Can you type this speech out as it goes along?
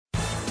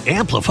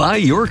Amplify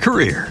your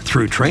career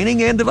through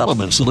training and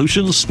development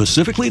solutions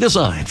specifically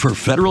designed for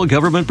federal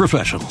government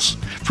professionals.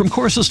 From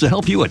courses to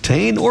help you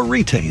attain or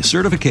retain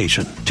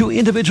certification, to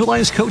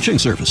individualized coaching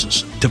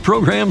services, to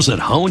programs that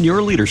hone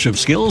your leadership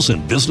skills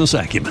and business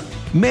acumen,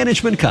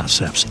 Management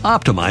Concepts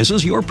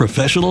optimizes your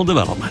professional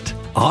development.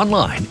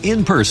 Online,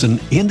 in person,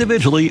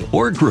 individually,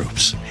 or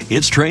groups,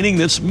 it's training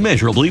that's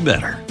measurably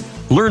better.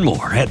 Learn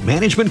more at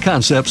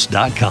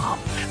managementconcepts.com.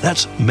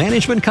 That's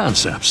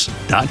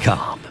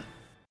managementconcepts.com.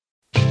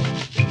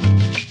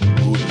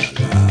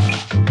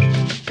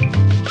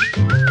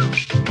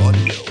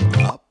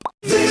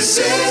 This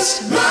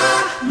is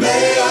my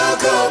Mea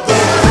Culpa.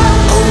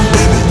 Oh,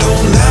 baby,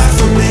 don't lie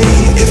for me.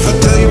 If I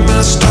tell you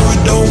my story,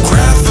 don't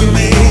cry for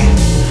me.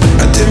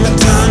 I did my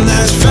time,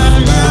 that's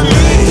fine by me.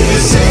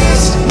 This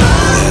is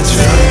my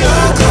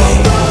Mea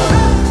Culpa.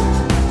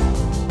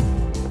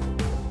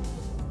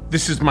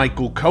 This is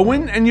Michael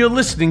Cohen, and you're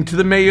listening to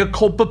the Mea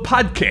Culpa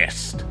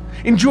podcast.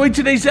 Enjoy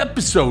today's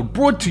episode,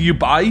 brought to you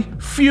by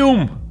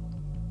Fume.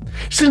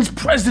 Since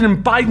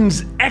President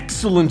Biden's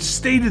excellent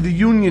State of the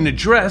Union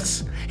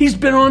address, he's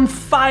been on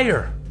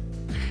fire.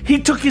 He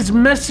took his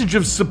message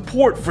of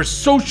support for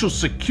Social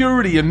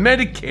Security and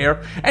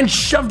Medicare and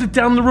shoved it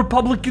down the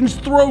Republicans'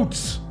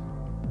 throats.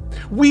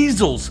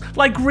 Weasels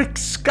like Rick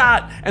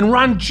Scott and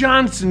Ron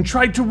Johnson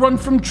tried to run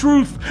from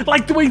truth,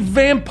 like the way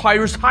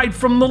vampires hide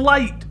from the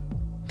light.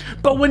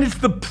 But when it's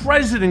the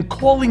president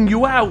calling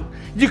you out,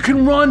 you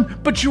can run,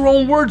 but your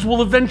own words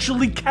will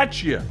eventually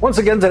catch you. Once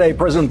again today,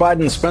 President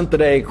Biden spent the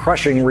day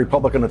crushing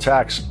Republican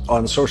attacks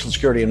on Social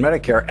Security and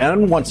Medicare.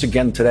 And once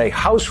again today,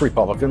 House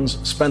Republicans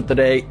spent the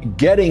day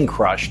getting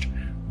crushed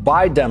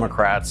by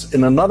Democrats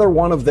in another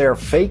one of their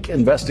fake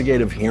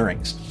investigative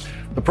hearings.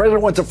 The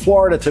president went to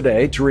Florida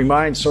today to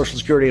remind Social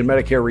Security and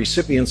Medicare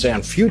recipients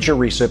and future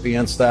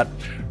recipients that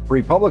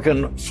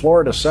Republican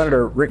Florida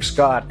Senator Rick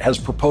Scott has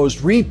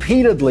proposed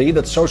repeatedly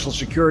that Social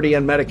Security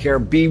and Medicare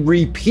be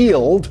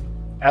repealed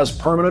as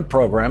permanent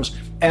programs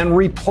and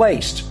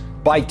replaced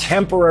by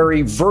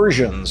temporary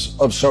versions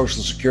of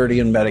Social Security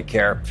and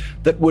Medicare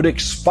that would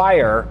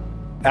expire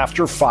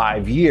after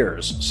 5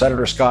 years.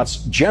 Senator Scott's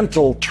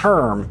gentle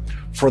term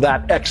for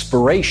that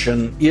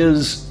expiration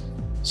is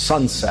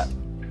sunset.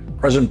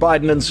 President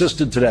Biden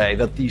insisted today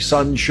that the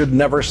sun should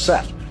never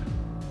set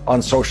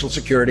on Social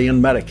Security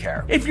and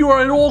Medicare. If you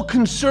are at all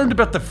concerned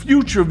about the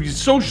future of your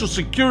Social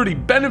Security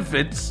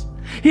benefits,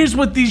 here's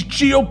what these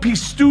GOP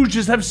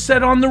stooges have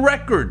said on the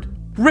record.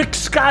 Rick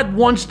Scott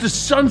wants to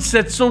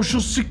sunset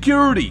Social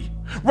Security.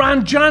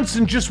 Ron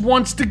Johnson just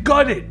wants to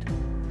gut it.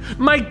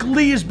 Mike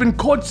Lee has been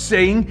caught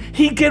saying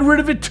he'd get rid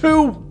of it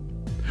too.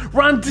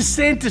 Ron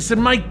DeSantis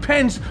and Mike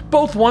Pence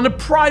both want to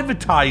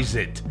privatize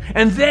it.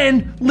 And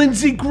then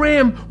Lindsey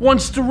Graham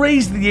wants to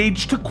raise the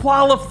age to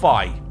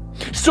qualify.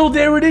 So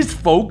there it is,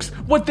 folks,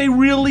 what they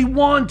really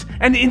want,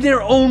 and in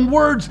their own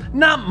words,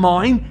 not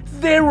mine,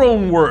 their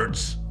own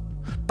words.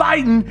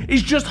 Biden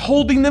is just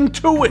holding them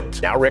to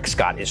it. Now Rick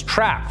Scott is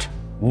trapped.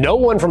 No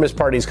one from his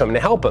party is coming to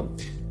help him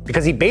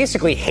because he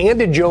basically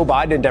handed Joe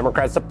Biden and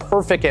Democrats the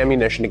perfect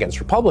ammunition against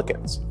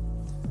Republicans.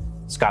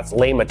 Scott's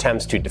lame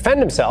attempts to defend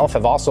himself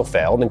have also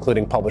failed,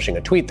 including publishing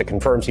a tweet that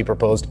confirms he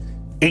proposed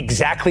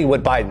exactly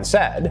what Biden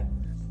said.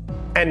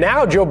 And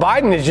now Joe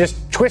Biden is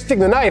just twisting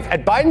the knife.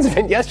 At Biden's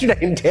event yesterday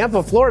in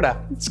Tampa,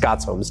 Florida,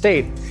 Scott's home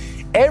state,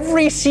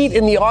 every seat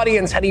in the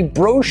audience had a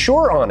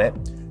brochure on it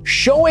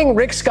showing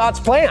Rick Scott's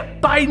plan.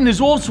 Biden is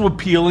also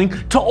appealing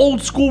to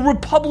old school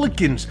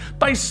Republicans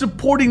by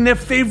supporting their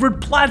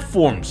favorite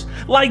platforms,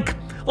 like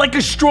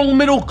a strong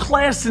middle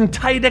class and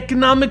tight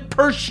economic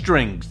purse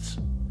strings.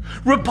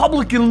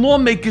 Republican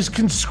lawmakers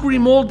can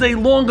scream all day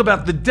long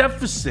about the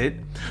deficit,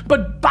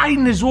 but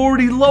Biden has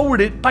already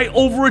lowered it by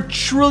over $1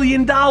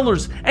 trillion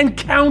and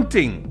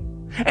counting.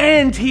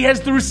 And he has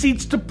the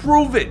receipts to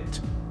prove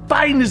it.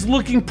 Biden is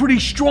looking pretty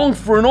strong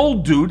for an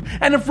old dude,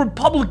 and if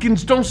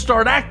Republicans don't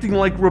start acting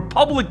like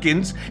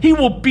Republicans, he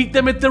will beat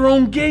them at their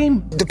own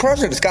game. The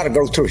president's got to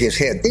go through his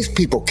head. These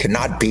people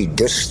cannot be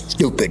this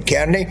stupid,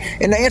 can they?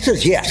 And the answer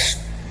is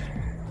yes.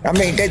 I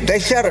mean, they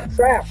set a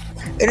trap,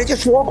 and they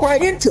just walk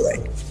right into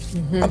it.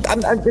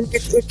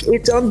 Mm-hmm.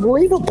 It's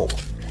unbelievable.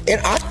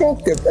 And I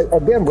think that,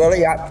 again,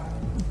 Willie,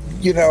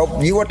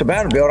 you went to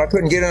Vanderbilt. I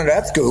couldn't get into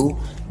that school.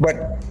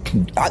 But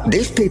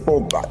these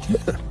people,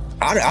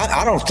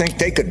 I don't think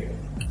they could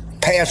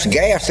pass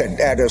gas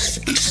at a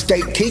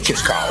state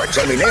teachers college.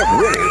 I mean, they're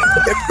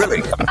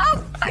really.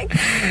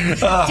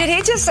 Did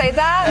he just say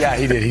that? Yeah,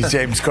 he did. He's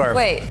James Carville.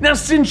 Wait. Now,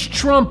 since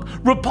Trump,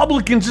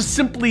 Republicans are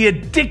simply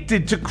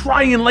addicted to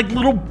crying like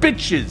little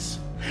bitches.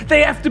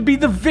 They have to be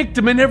the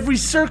victim in every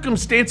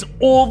circumstance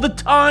all the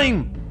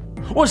time,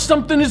 or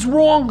something is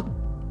wrong.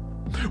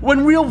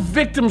 When real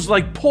victims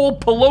like Paul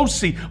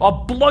Pelosi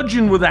are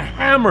bludgeoned with a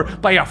hammer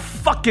by a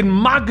fucking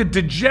MAGA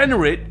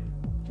degenerate,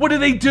 what do?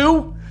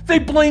 They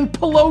blame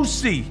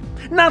Pelosi,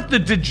 not the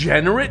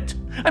degenerate.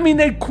 I mean,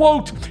 they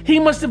quote, he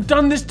must have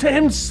done this to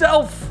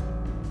himself.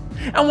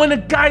 And when a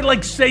guy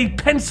like, say,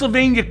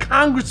 Pennsylvania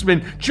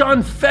Congressman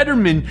John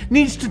Fetterman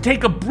needs to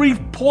take a brief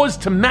pause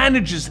to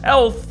manage his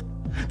health,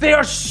 They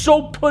are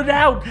so put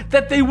out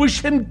that they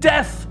wish him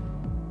death.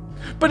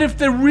 But if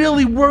they're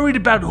really worried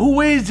about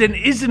who is and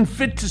isn't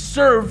fit to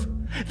serve,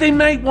 they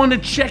might want to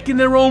check in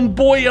their own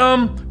boy,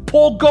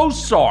 Paul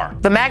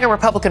Gosar. The MAGA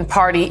Republican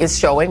Party is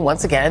showing,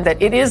 once again,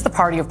 that it is the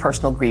party of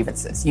personal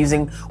grievances,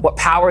 using what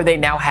power they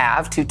now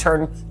have to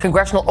turn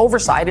congressional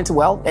oversight into,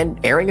 well, an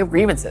airing of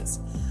grievances.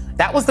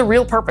 That was the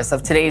real purpose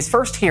of today's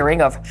first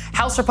hearing of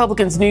House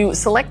Republicans' new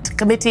Select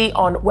Committee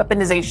on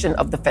Weaponization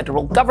of the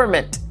Federal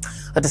Government,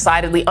 a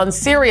decidedly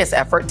unserious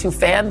effort to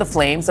fan the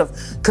flames of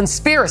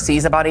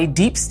conspiracies about a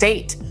deep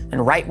state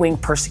and right-wing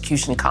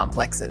persecution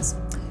complexes.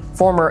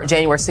 Former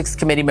January 6th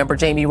committee member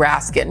Jamie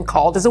Raskin,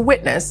 called as a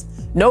witness,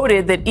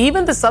 noted that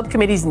even the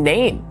subcommittee's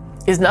name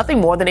is nothing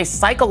more than a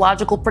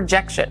psychological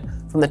projection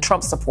from the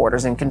Trump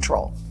supporters in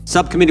control.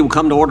 Subcommittee will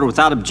come to order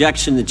without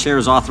objection. The chair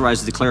is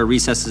authorized to declare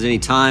recess at any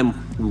time.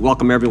 We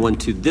welcome everyone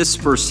to this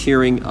first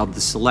hearing of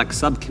the Select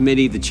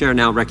Subcommittee. The chair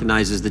now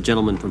recognizes the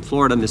gentleman from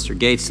Florida, Mr.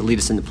 Gates, to lead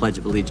us in the Pledge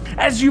of Allegiance.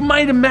 As you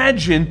might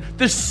imagine,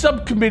 the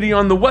Subcommittee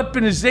on the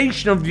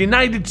Weaponization of the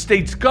United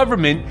States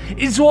Government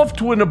is off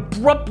to an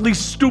abruptly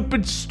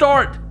stupid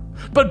start.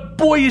 But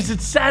boy, is it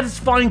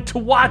satisfying to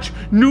watch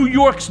New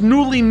York's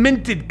newly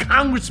minted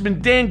Congressman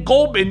Dan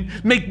Goldman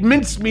make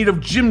mincemeat of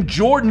Jim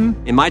Jordan.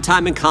 In my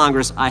time in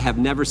Congress, I have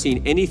never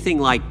seen anything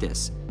like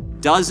this.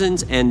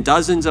 Dozens and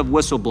dozens of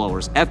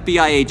whistleblowers,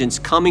 FBI agents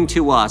coming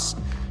to us,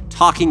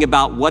 talking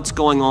about what's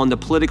going on, the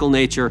political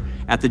nature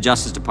at the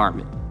Justice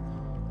Department.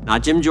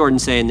 Not Jim Jordan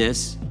saying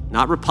this,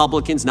 not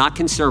Republicans, not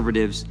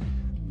conservatives,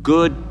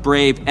 good,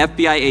 brave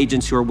FBI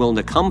agents who are willing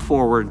to come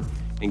forward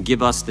and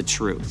give us the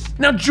truth.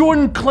 Now,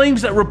 Jordan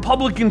claims that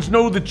Republicans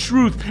know the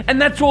truth,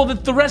 and that's all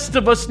that the rest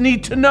of us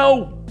need to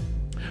know.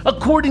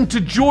 According to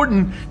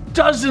Jordan,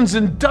 dozens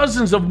and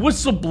dozens of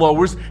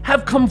whistleblowers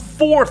have come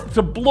forth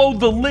to blow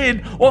the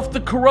lid off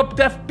the corrupt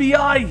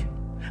FBI.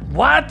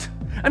 What?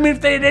 I mean,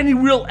 if they had any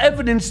real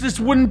evidence, this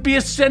wouldn't be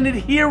a Senate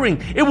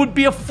hearing. It would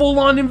be a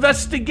full-on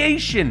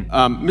investigation.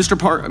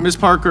 Ms.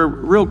 Parker,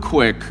 real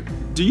quick,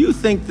 do you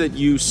think that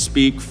you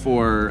speak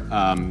for,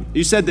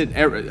 you said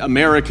that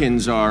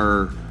Americans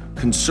are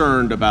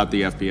concerned about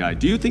the FBI.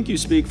 Do you think you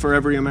speak for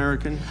every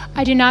American?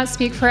 I do not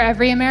speak for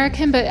every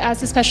American, but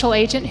as a special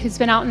agent who's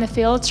been out in the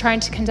field trying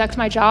to conduct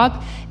my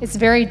job, it's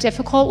very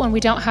difficult when we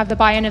don't have the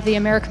buy-in of the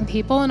American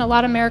people, and a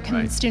lot of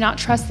Americans do not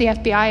trust the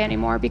FBI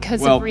anymore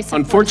because of recent...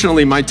 Well,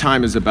 unfortunately, my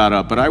time is about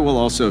up, but I will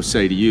also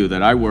say to you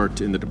that I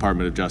worked in the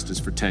Department of Justice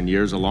for 10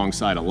 years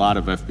alongside a lot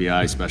of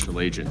FBI special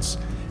agents.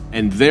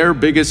 And their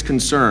biggest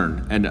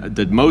concern and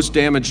the most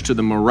damage to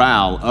the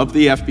morale of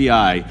the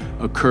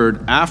FBI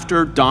occurred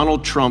after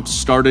Donald Trump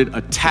started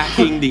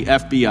attacking the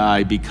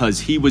FBI because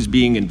he was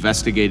being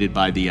investigated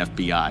by the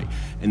FBI.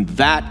 And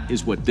that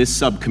is what this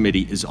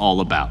subcommittee is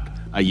all about.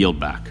 I yield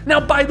back. Now,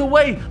 by the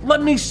way,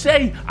 let me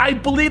say, I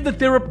believe that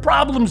there are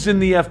problems in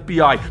the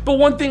FBI. But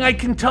one thing I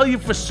can tell you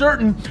for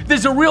certain,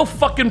 there's a real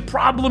fucking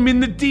problem in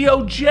the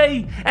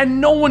DOJ.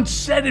 And no one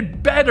said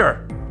it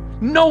better.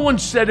 No one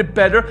said it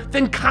better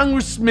than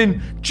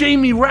Congressman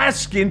Jamie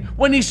Raskin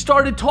when he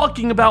started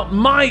talking about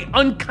my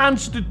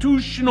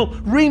unconstitutional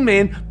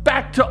remand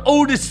back to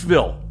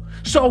Otisville.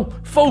 So,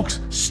 folks,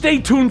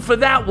 stay tuned for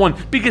that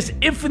one, because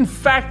if in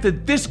fact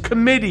that this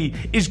committee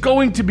is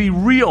going to be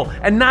real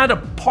and not a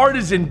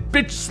partisan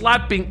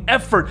bitch-slapping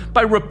effort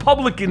by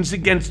Republicans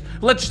against,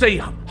 let's say,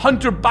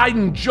 Hunter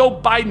Biden, Joe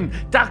Biden,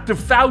 Dr.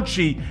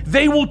 Fauci,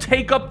 they will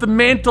take up the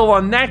mantle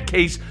on that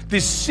case,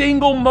 the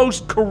single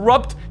most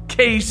corrupt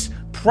case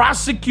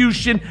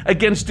prosecution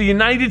against a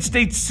United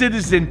States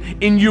citizen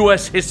in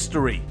U.S.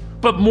 history.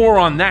 But more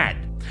on that.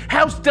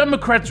 House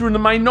Democrats are in the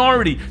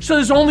minority, so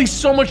there's only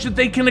so much that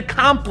they can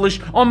accomplish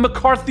on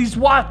McCarthy's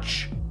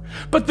watch.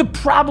 But the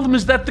problem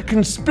is that the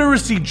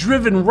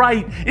conspiracy-driven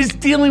right is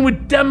dealing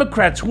with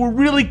Democrats who are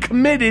really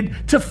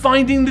committed to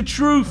finding the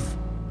truth.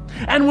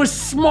 And we're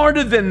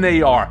smarter than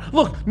they are.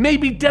 Look,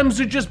 maybe Dems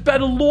are just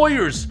better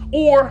lawyers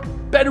or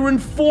better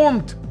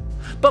informed.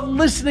 But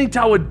listening to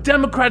how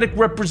Democratic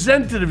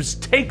representatives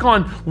take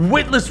on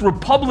witless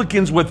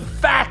Republicans with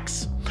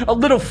facts, a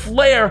little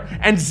flair,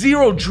 and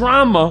zero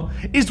drama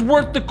is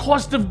worth the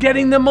cost of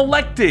getting them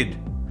elected.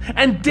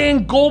 And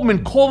Dan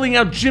Goldman calling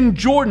out Jim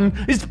Jordan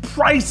is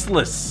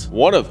priceless.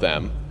 One of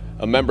them,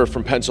 a member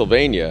from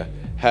Pennsylvania,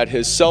 had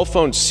his cell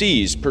phone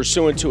seized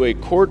pursuant to a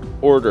court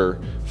order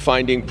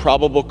finding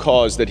probable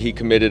cause that he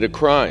committed a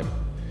crime.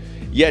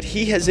 Yet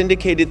he has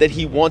indicated that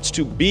he wants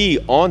to be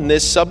on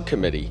this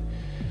subcommittee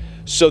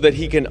so that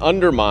he can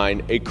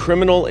undermine a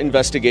criminal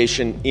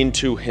investigation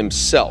into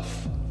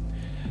himself.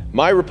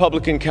 My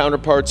Republican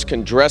counterparts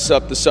can dress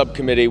up the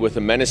subcommittee with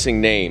a menacing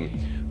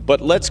name,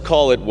 but let's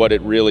call it what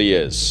it really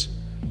is: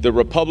 the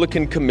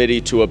Republican Committee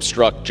to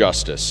Obstruct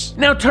Justice.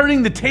 Now,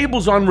 turning the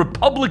tables on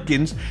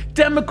Republicans,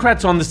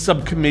 Democrats on the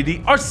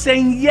subcommittee are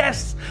saying,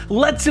 yes,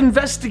 let's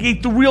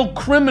investigate the real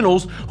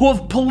criminals who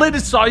have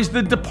politicized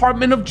the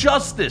Department of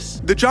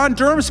Justice. The John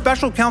Durham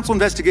Special Counsel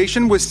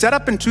investigation was set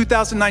up in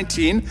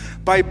 2019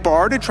 by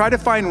Barr to try to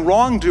find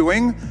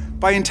wrongdoing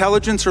by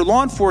intelligence or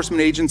law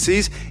enforcement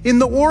agencies in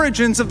the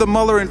origins of the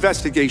Mueller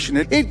investigation.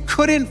 It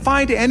couldn't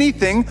find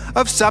anything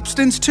of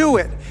substance to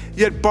it.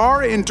 Yet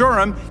Barr and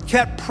Durham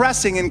kept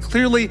pressing in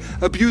clearly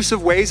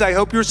abusive ways. I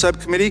hope your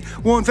subcommittee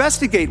will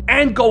investigate.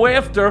 And go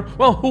after,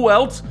 well, who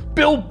else?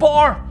 Bill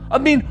Barr. I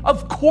mean,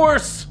 of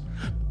course.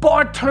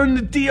 Barr turned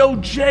the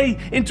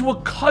DOJ into a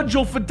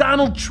cudgel for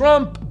Donald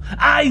Trump.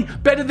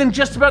 Better than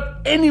just about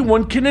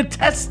anyone can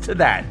attest to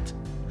that.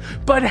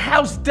 But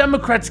House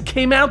Democrats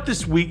came out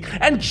this week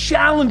and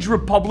challenged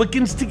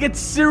Republicans to get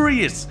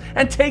serious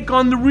and take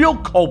on the real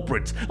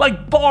culprits,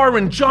 like Barr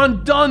and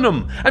John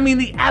Dunham.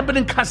 The Abbott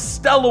and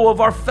Costello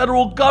of our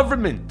federal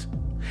government.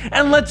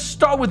 And let's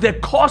start with their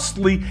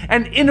costly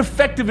and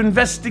ineffective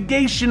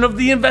investigation of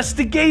the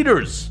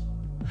investigators.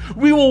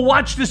 We will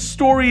watch this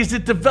story as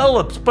it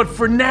develops, but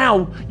for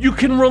now, you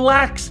can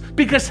relax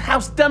because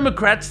House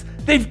Democrats,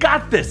 they've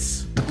got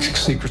this. The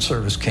Secret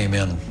Service came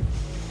in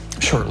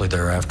shortly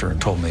thereafter and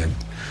told me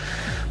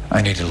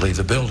I need to leave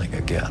the building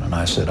again. And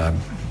I said, I'm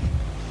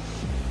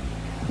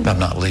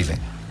not leaving.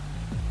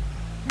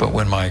 But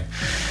when my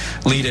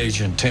lead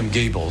agent, Tim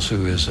Giebels,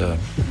 who is a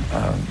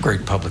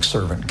great public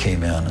servant,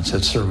 came in and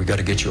said, sir, we got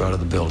to get you out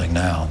of the building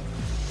now.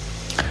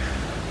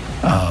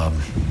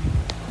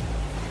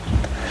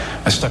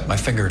 I stuck my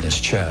finger in his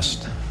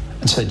chest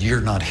and said, you're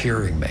not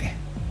hearing me.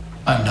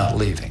 I'm not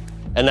leaving.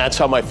 And that's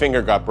how my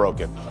finger got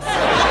broken.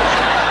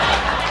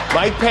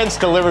 Mike Pence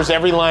delivers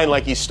every line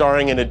like he's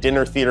starring in a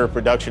dinner theater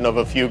production of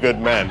A Few Good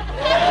Men.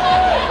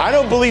 I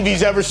don't believe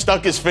he's ever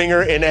stuck his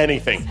finger in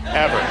anything,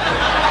 ever.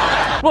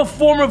 Well,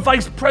 former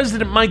Vice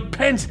President Mike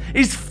Pence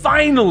is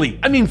finally,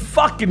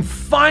 fucking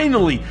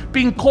finally,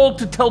 being called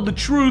to tell the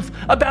truth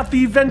about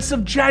the events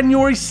of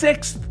January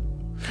 6th.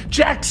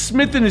 Jack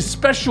Smith and his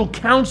special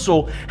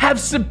counsel have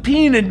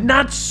subpoenaed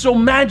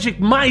not-so-magic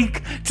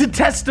Mike to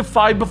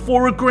testify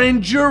before a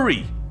grand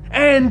jury,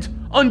 and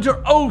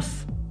under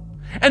oath.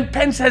 And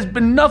Pence has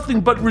been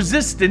nothing but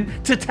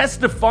resistant to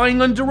testifying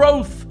under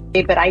oath.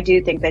 But I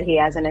do think that he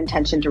has an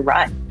intention to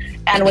run.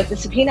 And with the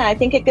subpoena, I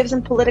think it gives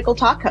him political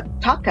top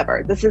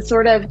cover. This is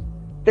sort of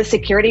the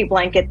security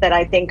blanket that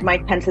I think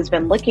Mike Pence has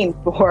been looking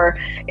for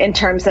in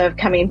terms of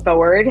coming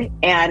forward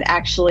and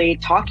actually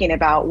talking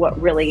about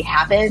what really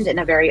happened in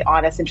a very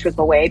honest and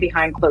truthful way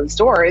behind closed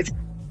doors.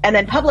 And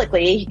then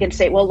publicly, he can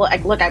say, well,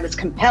 look, I was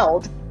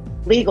compelled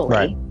legally.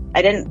 Right.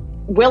 I didn't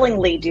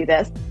willingly do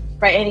this.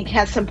 Right, and he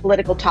has some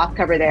political top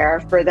cover there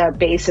for the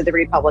base of the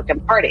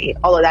Republican Party,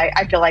 although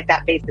I feel like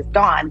that base is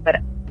gone. But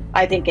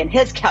I think in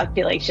his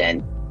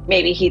calculation,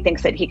 maybe he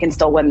thinks that he can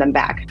still win them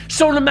back.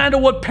 So no matter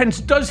what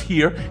Pence does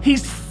here,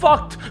 he's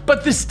fucked.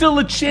 But there's still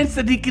a chance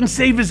that he can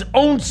save his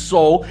own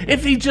soul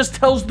if he just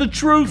tells the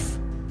truth.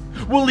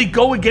 Will he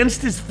go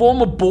against his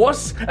former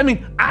boss?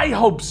 I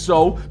hope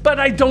so, but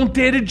I don't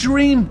dare to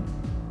dream.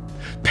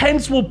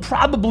 Pence will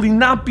probably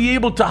not be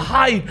able to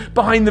hide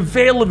behind the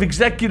veil of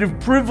executive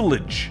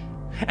privilege.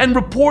 And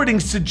reporting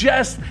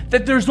suggests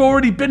that there's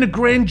already been a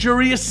grand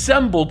jury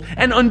assembled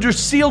and under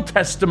seal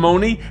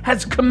testimony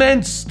has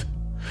commenced.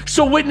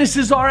 So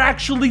witnesses are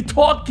actually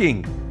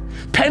talking.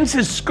 Pence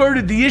has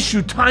skirted the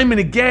issue time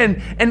and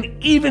again, and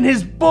even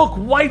his book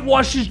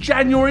whitewashes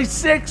January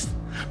 6th.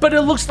 But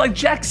it looks like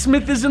Jack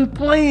Smith isn't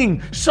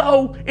playing,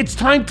 so it's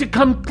time to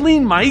come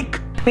clean, Mike.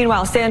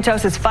 Meanwhile,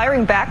 Santos is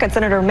firing back at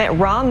Senator Mitt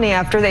Romney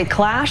after they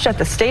clashed at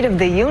the State of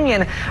the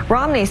Union.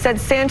 Romney said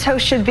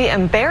Santos should be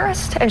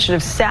embarrassed and should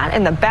have sat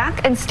in the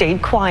back and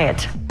stayed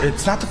quiet.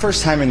 It's not the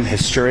first time in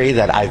history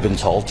that I've been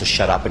told to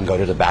shut up and go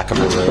to the back of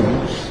the room,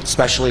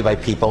 especially by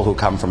people who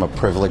come from a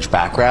privileged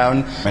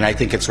background. And I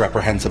think it's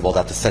reprehensible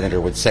that the senator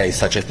would say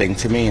such a thing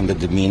to me in the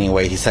demeaning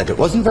way he said. It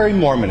wasn't very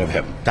Mormon of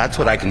him. That's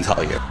what I can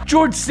tell you.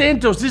 George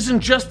Santos isn't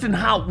just in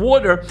hot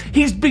water.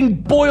 He's being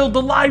boiled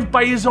alive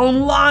by his own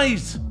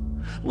lies.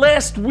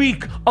 Last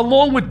week,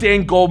 along with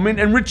Dan Goldman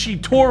and Richie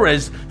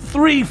Torres,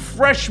 3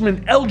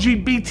 freshman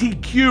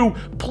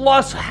LGBTQ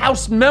plus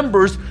House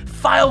members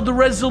filed a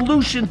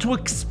resolution to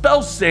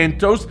expel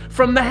Santos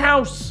from the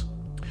House.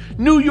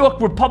 New York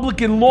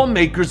Republican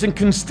lawmakers and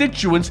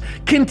constituents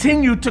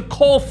continue to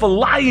call for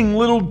lying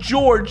little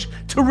George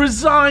to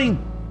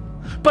resign.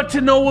 But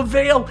to no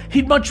avail,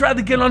 he'd much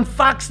rather get on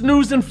Fox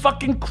News and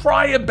fucking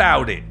cry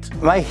about it.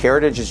 My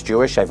heritage is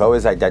Jewish. I've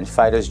always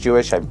identified as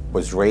Jewish. I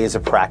was raised a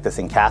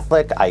practicing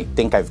Catholic. I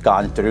think I've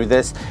gone through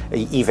this.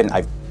 Even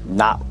I've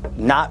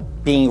not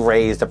being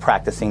raised a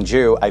practicing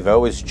Jew. I've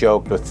always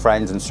joked with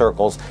friends and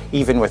circles,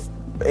 even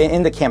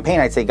in the campaign,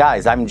 I'd say,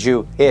 guys, I'm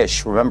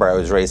Jewish. Remember, I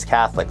was raised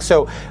Catholic.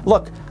 So,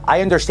 look,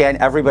 I understand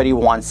everybody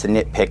wants to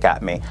nitpick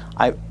at me.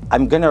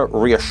 I'm going to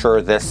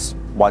reassure this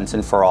once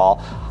and for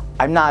all.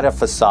 I'm not a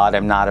facade.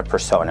 I'm not a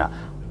persona.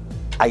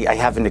 I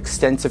have an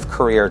extensive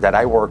career that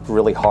I worked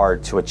really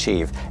hard to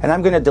achieve, and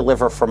I'm going to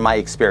deliver from my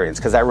experience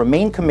because I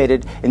remain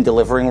committed in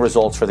delivering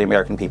results for the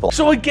American people.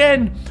 So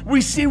again, we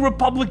see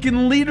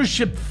Republican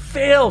leadership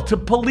fail to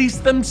police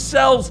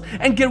themselves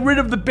and get rid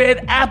of the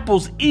bad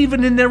apples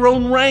even in their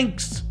own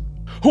ranks.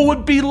 Who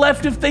would be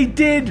left if they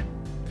did?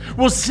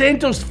 Will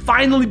Santos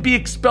finally be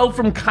expelled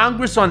from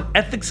Congress on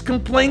ethics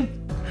complaint?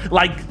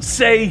 like,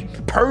 say,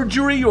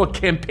 perjury or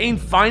campaign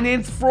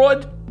finance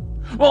fraud?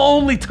 Well,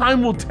 only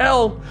time will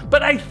tell,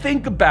 but I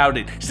think about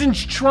it.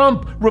 Since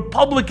Trump,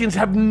 Republicans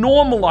have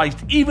normalized,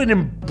 even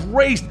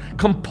embraced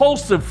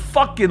compulsive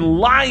fucking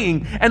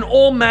lying and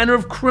all manner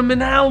of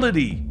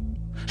criminality.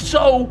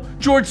 So,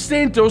 George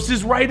Santos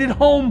is right at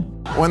home.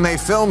 When they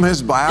film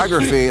his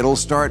biography, it'll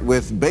start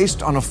with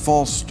based on a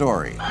false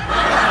story.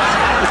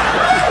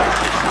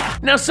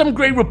 Now, some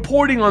great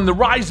reporting on the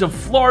rise of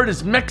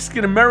Florida's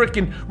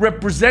Mexican-American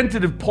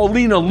representative,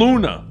 Paulina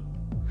Luna.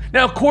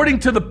 Now,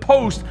 according to the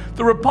Post,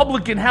 the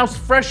Republican House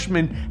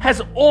freshman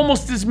has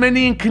almost as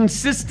many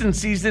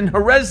inconsistencies in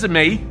her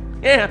resume,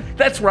 yeah,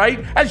 that's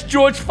right, as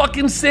George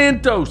fucking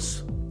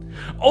Santos.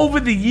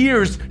 Over the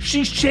years,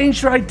 she's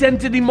changed her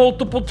identity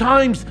multiple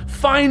times,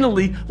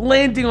 finally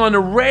landing on a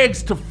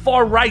rags to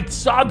far-right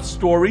sob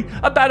story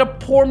about a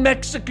poor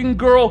Mexican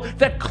girl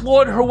that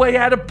clawed her way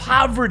out of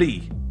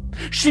poverty.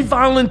 She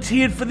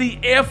volunteered for the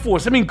Air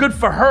Force. I mean, good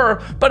for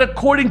her, but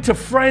according to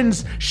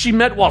friends she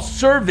met while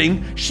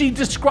serving, she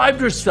described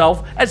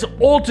herself as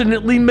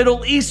alternately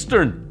Middle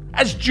Eastern,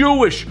 as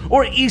Jewish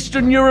or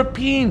Eastern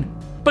European.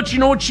 But you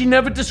know what she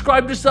never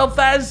described herself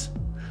as?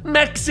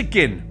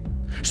 Mexican.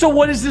 So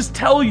what does this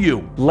tell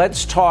you?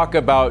 Let's talk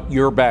about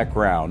your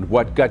background,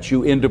 what got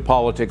you into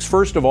politics.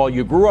 First of all,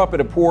 you grew up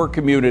in a poor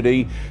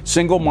community,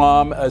 single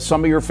mom,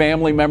 some of your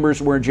family members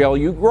were in jail.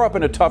 You grew up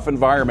in a tough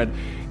environment.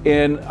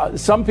 And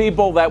some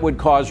people that would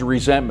cause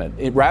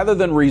resentment. Rather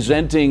than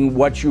resenting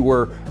what you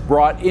were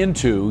brought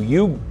into,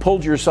 you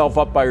pulled yourself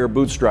up by your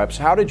bootstraps.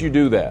 How did you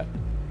do that?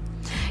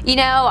 You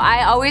know,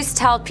 I always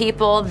tell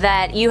people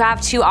that you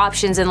have two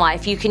options in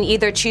life. You can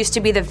either choose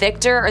to be the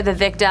victor or the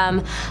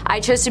victim.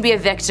 I chose to be a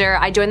victor.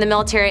 I joined the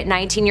military at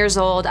 19 years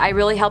old. I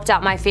really helped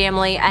out my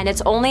family, and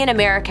it's only in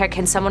America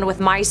can someone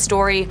with my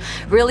story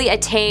really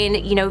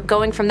attain, you know,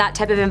 going from that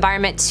type of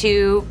environment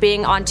to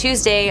being on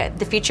Tuesday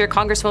the future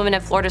Congresswoman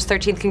of Florida's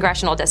 13th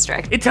Congressional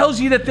District. It tells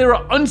you that there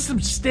are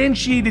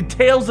unsubstantiated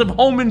tales of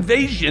home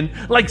invasion,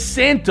 like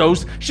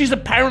Santos. She's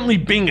apparently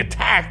being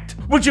attacked,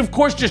 which of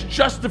course just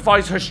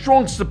justifies her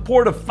strong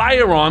support of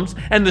firearms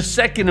and the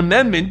Second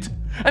Amendment.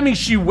 I mean,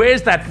 she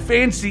wears that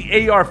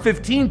fancy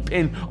AR-15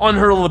 pin on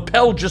her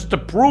lapel just to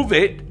prove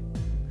it.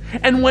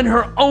 And when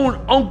her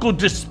own uncle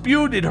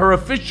disputed her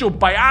official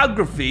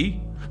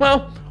biography,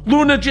 well,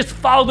 Luna just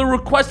filed a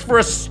request for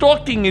a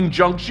stalking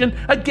injunction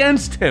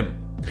against him.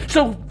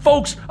 So,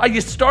 folks, are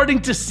you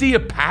starting to see a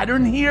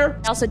pattern here?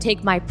 I also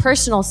take my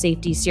personal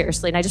safety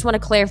seriously, and I just want to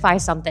clarify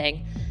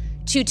something.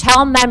 To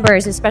tell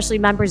members, especially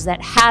members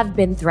that have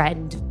been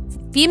threatened,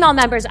 female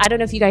members, I don't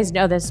know if you guys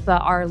know this,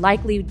 but are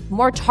likely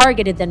more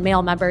targeted than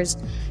male members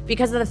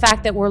because of the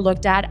fact that we're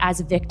looked at as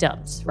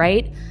victims,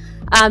 right?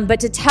 But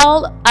to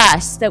tell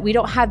us that we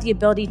don't have the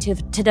ability to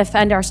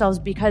defend ourselves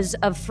because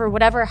of for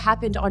whatever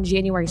happened on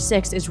January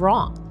 6th is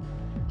wrong.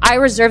 I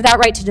reserve that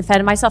right to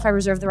defend myself. I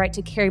reserve the right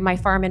to carry my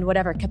firearm in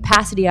whatever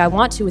capacity I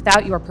want to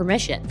without your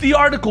permission. The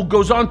article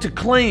goes on to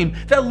claim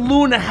that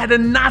Luna had a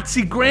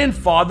Nazi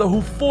grandfather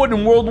who fought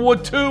in World War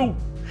II.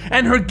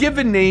 And her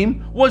given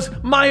name was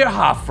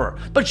Meyerhofer,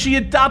 but she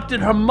adopted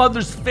her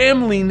mother's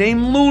family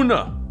name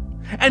Luna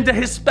and a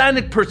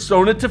Hispanic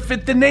persona to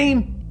fit the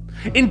name.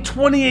 In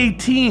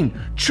 2018,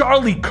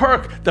 Charlie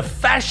Kirk, the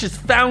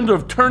fascist founder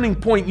of Turning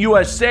Point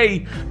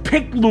USA,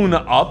 picked Luna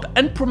up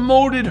and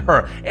promoted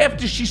her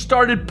after she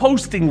started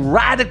posting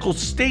radical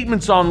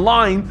statements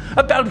online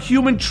about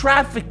human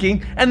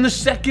trafficking and the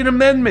Second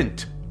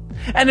Amendment.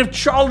 And if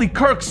Charlie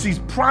Kirk sees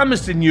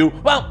promise in you,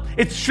 well,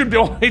 it should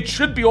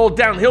be all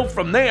downhill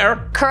from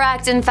there.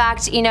 Correct. In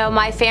fact, you know,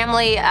 my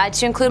family,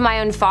 to include my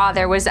own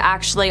father, was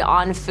actually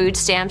on food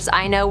stamps.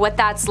 I know what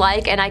that's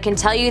like, and I can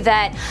tell you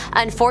that,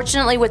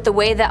 unfortunately, with the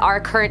way that our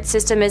current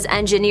system is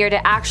engineered,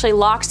 it actually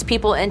locks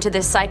people into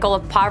this cycle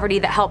of poverty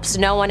that helps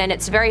no one, and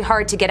it's very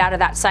hard to get out of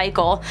that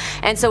cycle.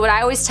 And so what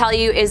I always tell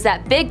you is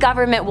that big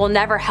government will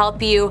never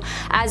help you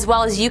as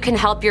well as you can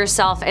help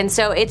yourself. And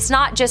so it's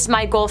not just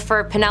my goal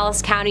for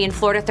Pinellas County and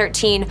Florida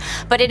 13,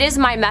 but it is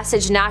my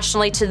message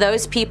nationally to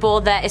those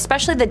people that,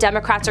 especially the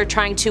Democrats, are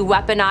trying to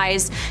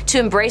weaponize to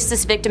embrace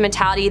this victim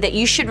mentality, that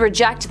you should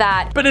reject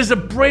that. But as a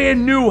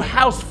brand new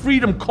House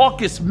Freedom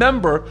Caucus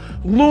member,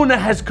 Luna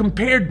has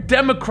compared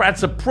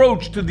Democrats'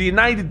 approach to the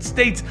United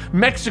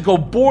States-Mexico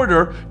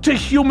border to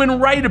human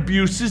rights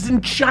abuses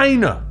in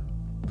China.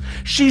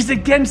 She's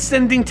against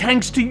sending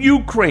tanks to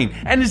Ukraine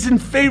and is in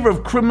favor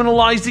of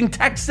criminalizing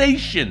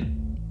taxation.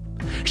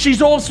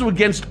 She's also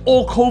against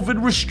all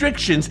COVID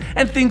restrictions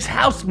and thinks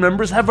House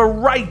members have a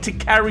right to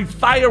carry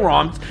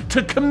firearms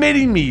to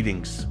committee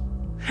meetings.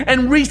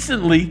 And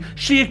recently,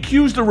 she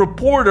accused a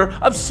reporter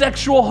of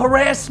sexual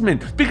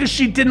harassment because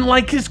she didn't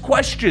like his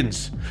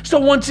questions. So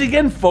once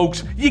again,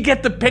 folks, you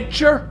get the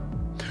picture?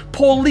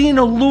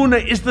 Paulina Luna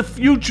is the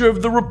future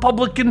of the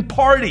Republican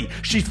Party.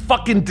 She's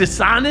fucking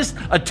dishonest,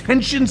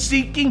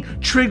 attention-seeking,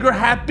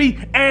 trigger-happy,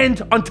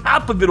 and, on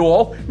top of it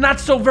all, not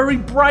so very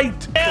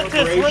bright.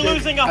 We're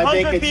losing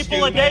 100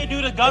 people a day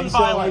due to gun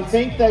violence. I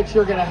think that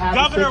you're going to have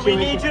Governor, we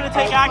need you to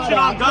take action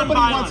on gun violence.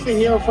 Nobody wants to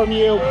hear from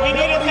you. We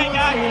need to take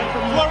action.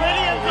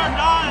 Floridians are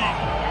dying.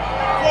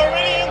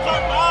 Floridians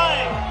are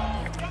dying.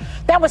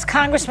 That was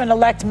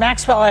Congressman-elect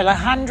Maxwell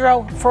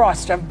Alejandro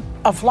Frost of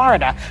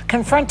Florida,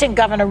 confronting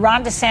Governor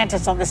Ron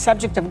DeSantis on the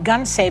subject of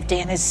gun safety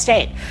in his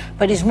state.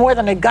 But he's more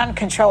than a gun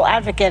control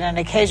advocate and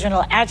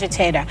occasional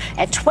agitator.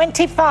 At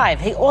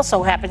 25, he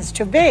also happens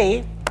to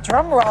be,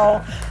 drum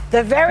roll,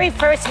 the very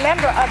first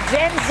member of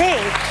Gen Z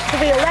to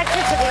be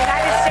elected to the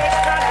United States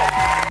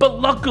Congress.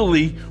 But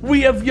luckily, we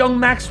have young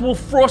Maxwell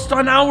Frost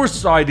on our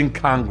side in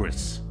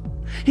Congress.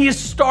 He has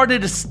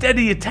started a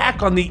steady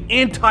attack on the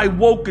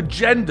anti-woke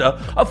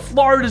agenda of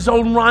Florida's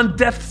own Ron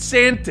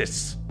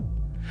DeSantis.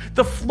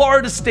 The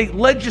Florida state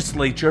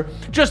legislature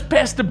just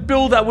passed a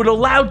bill that would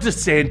allow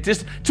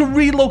DeSantis to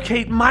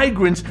relocate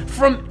migrants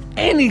from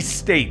any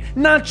state,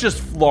 not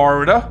just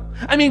Florida.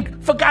 I mean,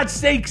 for God's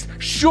sakes,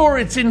 sure,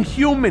 it's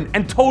inhuman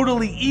and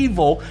totally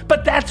evil,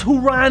 but that's who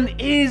Ron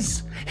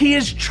is. He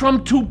is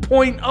Trump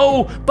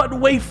 2.0, but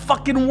way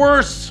fucking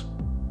worse.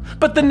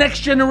 But the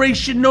next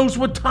generation knows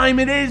what time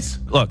it is.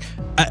 Look,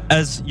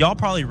 as y'all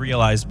probably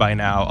realized by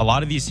now, a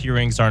lot of these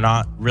hearings are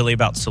not really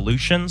about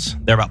solutions.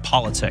 They're about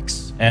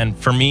politics. And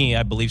for me,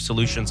 I believe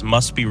solutions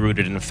must be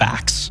rooted in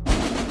facts.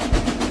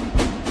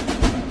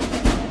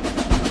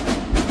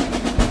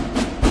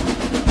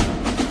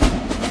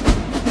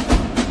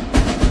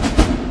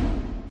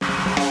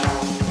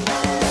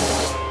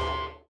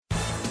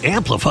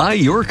 Amplify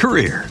your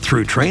career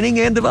through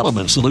training and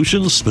development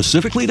solutions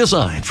specifically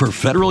designed for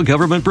federal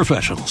government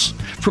professionals.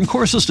 From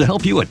courses to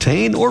help you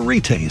attain or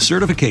retain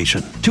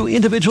certification, to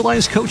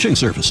individualized coaching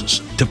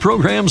services, to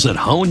programs that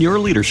hone your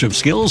leadership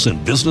skills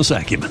and business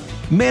acumen,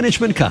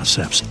 Management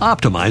Concepts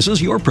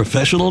optimizes your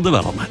professional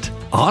development.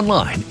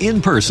 Online,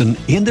 in person,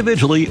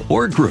 individually,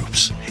 or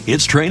groups,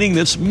 it's training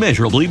that's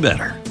measurably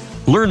better.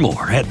 Learn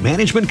more at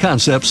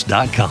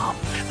managementconcepts.com.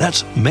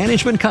 That's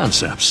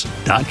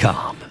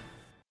managementconcepts.com.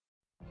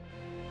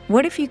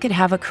 What if you could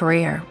have a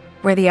career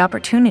where the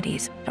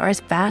opportunities are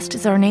as vast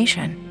as our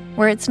nation,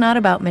 where it's not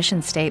about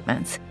mission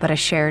statements, but a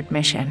shared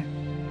mission?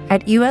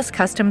 At U.S.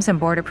 Customs and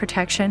Border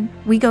Protection,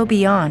 we go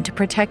beyond to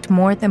protect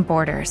more than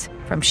borders.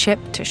 From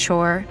ship to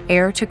shore,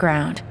 air to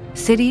ground,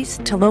 cities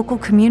to local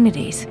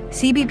communities,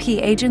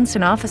 CBP agents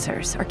and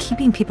officers are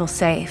keeping people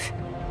safe.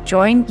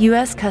 Join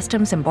U.S.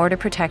 Customs and Border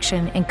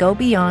Protection and go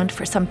beyond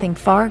for something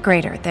far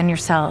greater than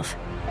yourself.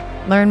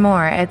 Learn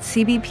more at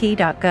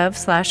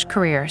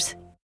cbp.gov/careers.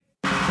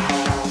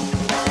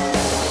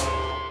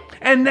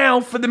 And now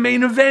for the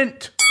main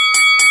event.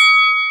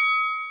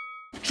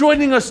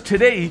 Joining us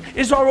today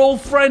is our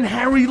old friend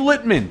Harry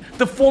Litman,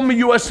 the former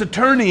U.S.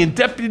 Attorney and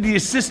Deputy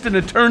Assistant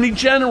Attorney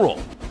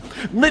General.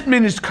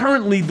 Litman is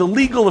currently the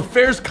legal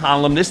affairs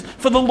columnist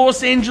for the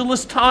Los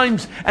Angeles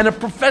Times and a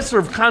professor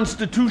of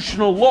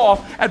constitutional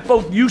law at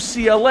both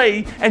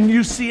UCLA and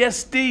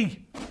UCSD.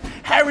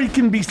 Harry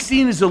can be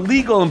seen as a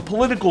legal and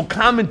political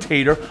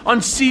commentator on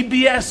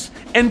CBS,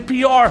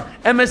 NPR,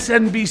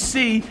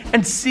 MSNBC,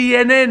 and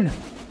CNN.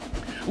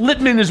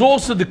 Litman is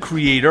also the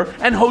creator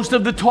and host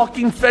of the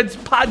Talking Feds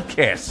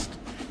podcast.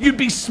 You'd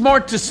be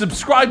smart to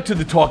subscribe to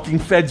the Talking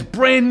Feds'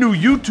 brand new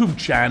YouTube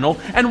channel,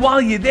 and while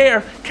you're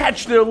there,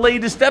 catch their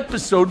latest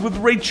episode with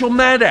Rachel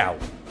Maddow.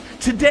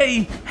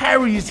 Today,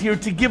 Harry is here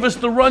to give us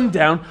the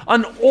rundown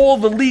on all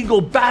the legal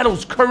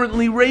battles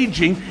currently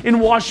raging in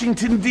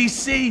Washington,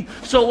 D.C.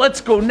 So let's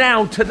go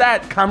now to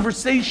that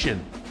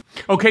conversation.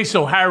 Okay,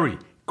 so Harry,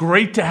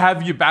 great to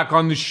have you back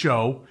on the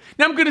show.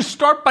 Now I'm going to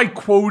start by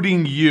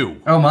quoting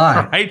you. Oh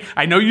my. Right?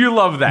 I know you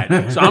love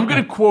that. So I'm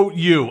going to quote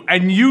you.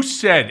 And you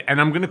said, and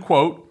I'm going to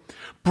quote,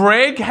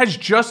 Bragg has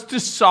just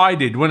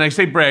decided, when I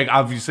say Bragg,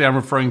 obviously I'm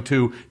referring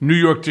to New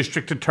York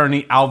District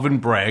Attorney Alvin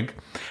Bragg,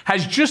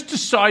 has just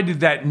decided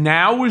that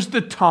now is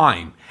the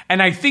time.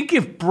 And I think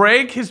if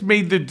Bragg has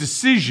made the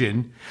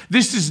decision,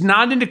 this is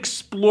not an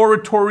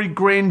exploratory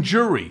grand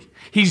jury.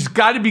 He's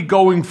got to be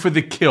going for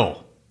the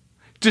kill.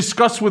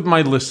 Discuss with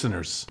my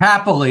listeners.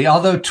 Happily,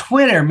 although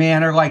Twitter,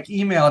 man, or like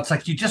email, it's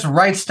like you just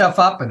write stuff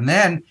up and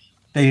then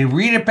they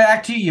read it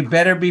back to you. You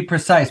better be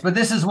precise. But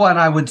this is one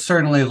I would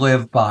certainly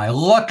live by.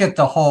 Look at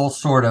the whole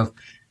sort of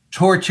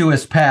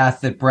tortuous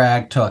path that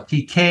Bragg took.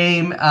 He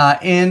came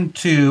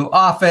into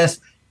office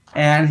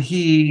and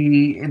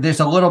there's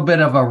a little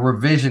bit of a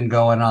revision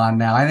going on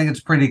now. I think it's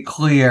pretty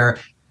clear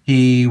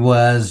he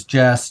was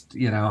just,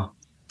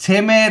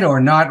 timid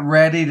or not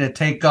ready to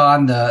take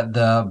on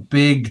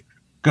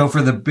go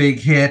for the big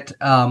hit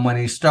when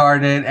he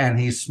started, and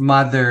he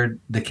smothered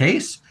the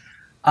case.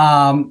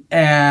 And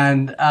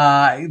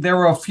there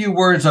were a few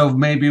words of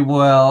maybe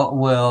will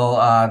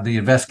the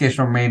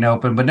investigation remain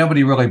open, but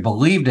nobody really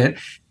believed it.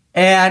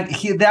 And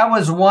that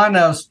was one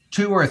of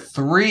two or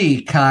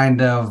three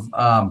kind of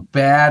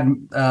bad.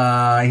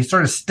 He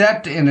sort of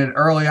stepped in it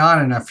early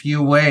on in a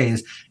few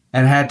ways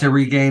and had to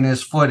regain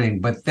his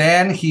footing. But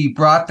then he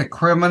brought the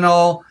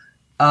criminal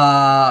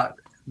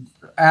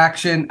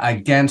action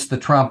against the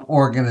Trump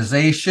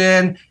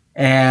organization,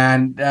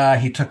 and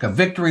he took a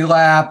victory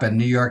lap, and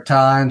New York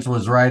Times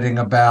was writing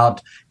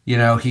about,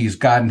 he's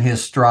gotten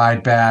his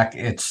stride back,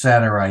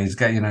 etc. He's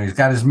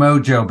got his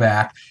mojo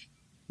back.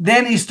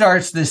 Then he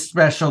starts this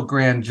special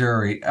grand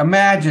jury.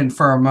 Imagine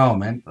for a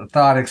moment, a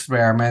thought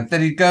experiment,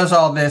 that he goes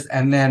all this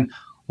and then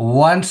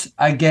once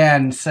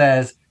again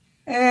says,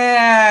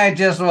 it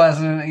just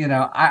wasn't,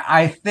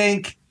 I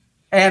think,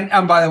 and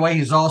by the way,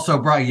 he's also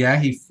brought, he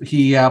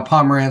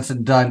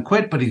Pomerantz done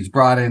quit, but he's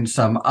brought in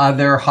some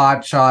other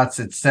hot shots,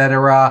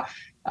 etc.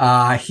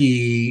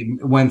 He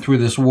went through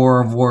this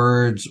war of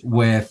words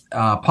with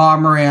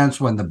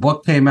Pomerantz when the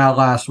book came out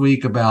last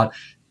week about,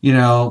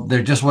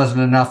 there just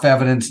wasn't enough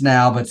evidence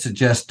now, but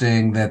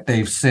suggesting that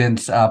they've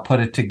since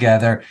put it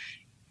together.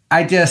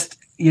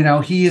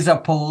 He's a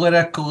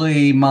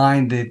politically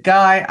minded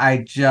guy. I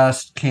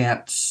just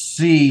can't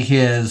see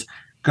his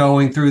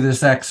going through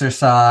this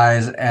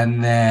exercise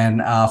and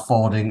then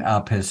folding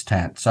up his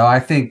tent. So I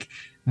think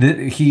that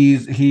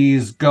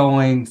he's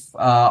going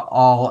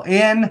all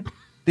in.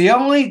 The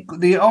only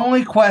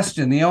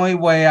question, the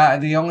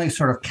only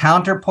sort of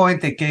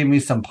counterpoint that gave me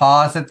some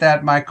pause at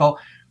that, Michael,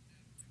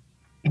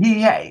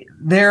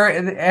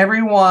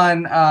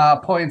 everyone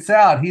points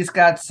out he's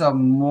got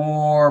some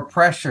more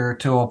pressure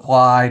to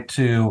apply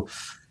to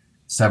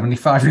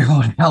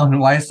 75-year-old Ellen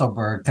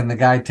Weisselberg. Can the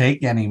guy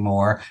take any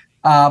more?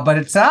 But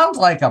it sounds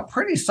like a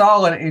pretty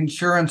solid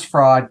insurance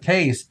fraud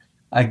case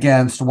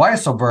against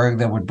Weisselberg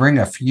that would bring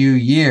a few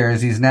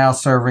years. He's now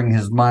serving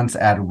his months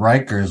at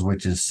Rikers,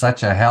 which is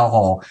such a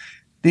hellhole.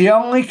 The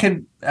only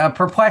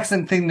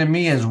perplexing thing to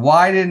me is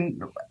why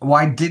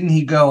didn't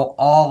he go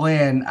all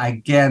in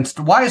against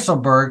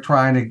Weisselberg,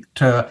 trying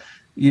to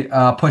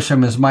push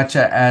him as much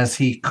as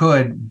he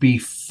could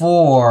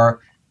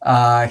before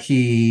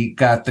he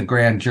got the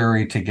grand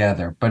jury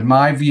together? But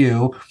my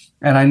view,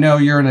 and I know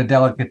you're in a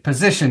delicate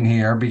position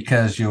here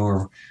because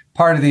you're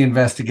part of the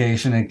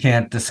investigation and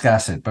can't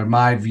discuss it, but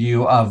my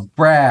view of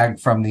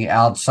Bragg from the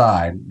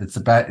outside,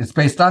 it's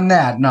based on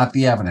that, not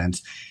the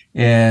evidence,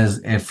 is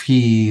if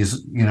he's,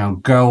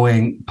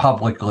 going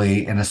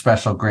publicly in a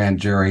special grand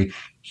jury,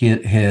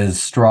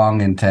 his strong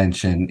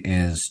intention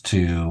is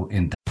to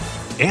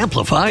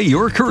Amplify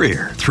your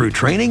career through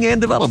training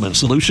and development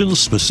solutions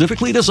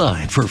specifically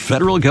designed for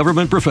federal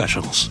government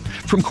professionals.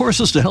 From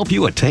courses to help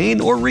you attain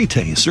or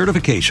retain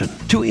certification,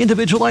 to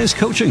individualized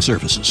coaching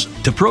services,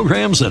 to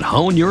programs that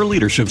hone your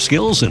leadership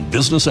skills and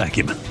business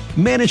acumen,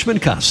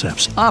 Management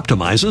Concepts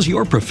optimizes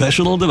your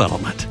professional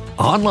development.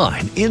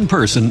 Online, in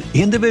person,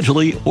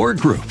 individually, or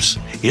groups,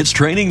 it's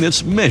training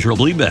that's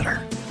measurably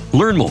better.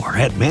 Learn more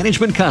at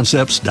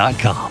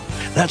managementconcepts.com.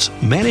 That's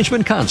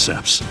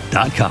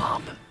managementconcepts.com.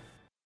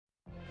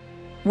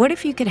 What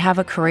if you could have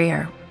a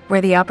career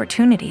where the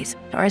opportunities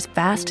are as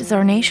vast as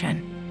our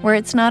nation, where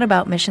it's not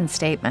about mission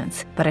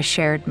statements, but a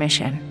shared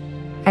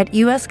mission? At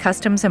U.S.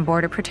 Customs and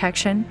Border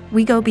Protection,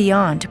 we go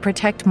beyond to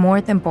protect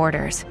more than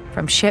borders.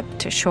 From ship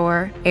to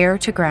shore, air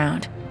to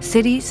ground,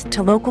 cities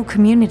to local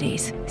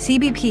communities,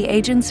 CBP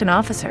agents and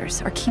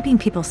officers are keeping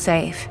people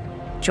safe.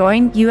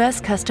 Join U.S.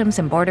 Customs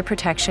and Border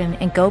Protection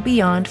and go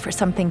beyond for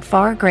something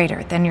far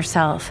greater than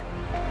yourself.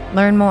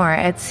 Learn more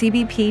at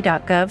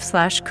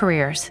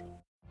cbp.gov/careers.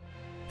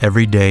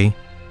 Every day,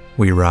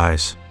 we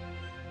rise,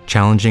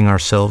 challenging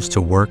ourselves to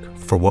work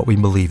for what we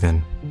believe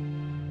in.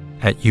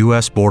 At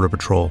U.S. Border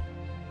Patrol,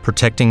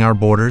 protecting our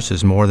borders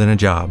is more than a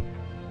job.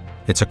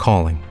 It's a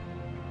calling.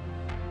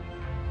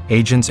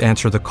 Agents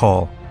answer the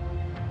call,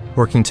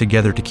 working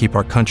together to keep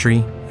our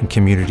country and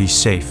communities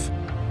safe.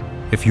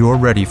 If you're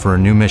ready for a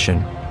new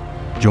mission,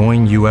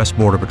 join U.S.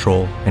 Border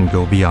Patrol and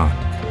go beyond.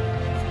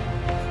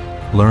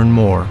 Learn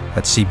more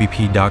at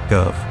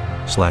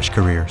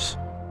cbp.gov/careers.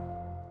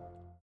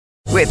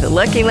 With the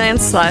Lucky Land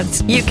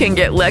Slots, you can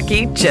get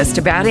lucky just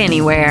about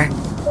anywhere.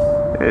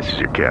 This is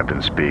your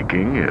captain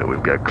speaking.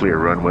 We've got clear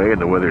runway and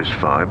the weather's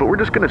fine, but we're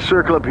just going to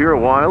circle up here a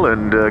while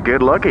and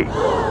get lucky.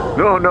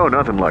 No,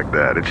 nothing like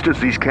that. It's just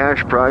these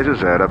cash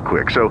prizes add up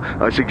quick. So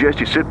I suggest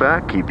you sit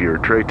back, keep your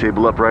tray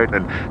table upright,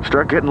 and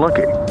start getting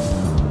lucky.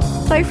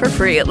 Play for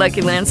free at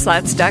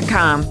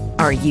LuckyLandSlots.com.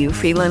 Are you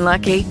feeling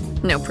lucky?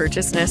 No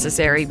purchase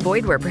necessary.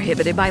 Void where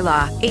prohibited by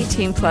law.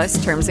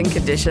 18+ terms and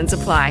conditions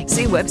apply.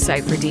 See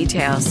website for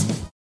details.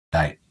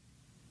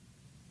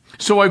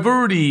 So I've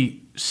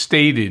already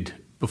stated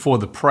before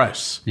the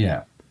press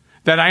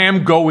that I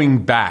am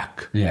going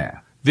back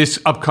this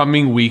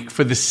upcoming week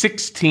for the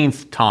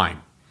 16th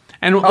time.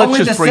 And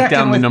let's just break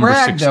down the number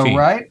Bragg, 16. though,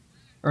 right?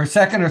 Or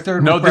second or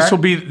third No, with this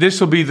Bragg?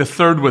 will be the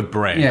third with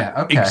Bragg.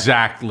 Yeah, okay.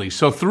 Exactly.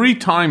 So 3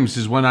 times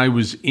is when I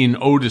was in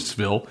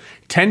Otisville,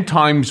 10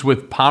 times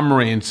with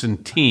Pomerantz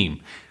and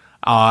team.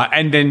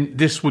 And then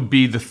this would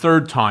be the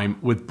 3rd time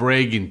with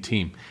Bragg and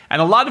team.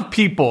 And a lot of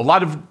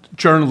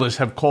journalists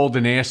have called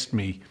and asked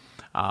me,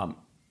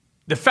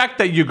 the fact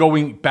that you're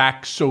going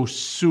back so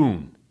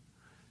soon,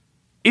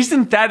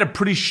 isn't that a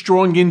pretty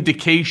strong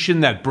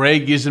indication that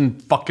Bragg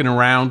isn't fucking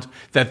around?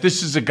 That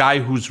this is a guy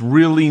who's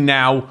really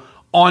now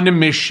on a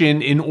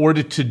mission in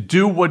order to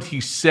do what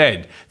he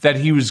said that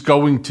he was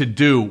going to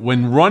do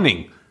when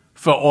running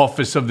for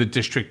office of the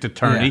district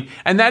attorney,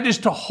 and that is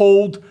to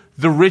hold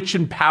the rich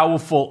and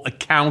powerful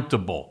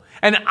accountable.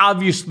 And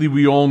obviously,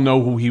 we all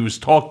know who he was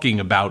talking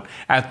about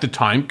at the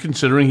time,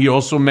 considering he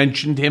also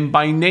mentioned him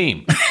by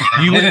name.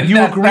 You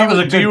agree? That was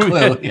a good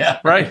clue. Yeah.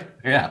 Right.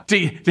 Yeah.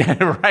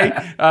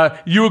 Right.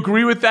 You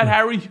agree with that,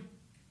 Harry?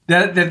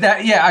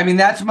 Yeah, I mean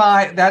that's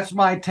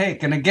my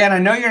take. And again, I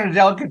know you're in a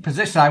delicate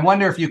position. I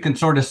wonder if you can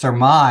sort of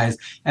surmise.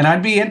 And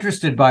I'd be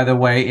interested, by the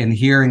way, in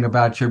hearing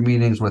about your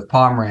meetings with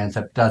Pomerantz.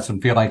 That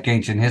doesn't feel like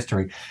ancient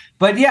history.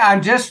 But yeah,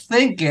 I'm just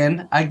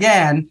thinking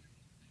again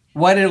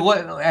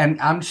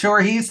and I'm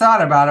sure he's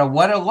thought about it.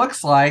 What it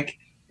looks like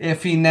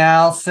if he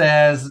now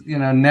says,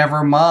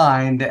 never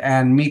mind,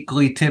 and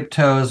meekly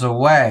tiptoes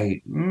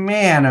away.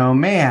 Man, oh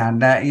man,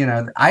 that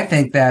I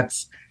think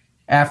that's,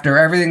 after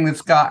everything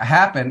that's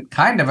happened,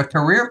 kind of a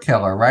career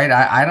killer, right?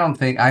 I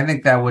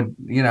think that would,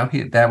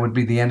 that would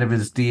be the end of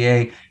his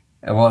DA.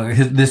 Well,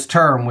 this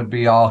term would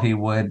be all he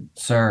would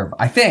serve,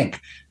 I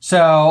think.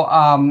 So,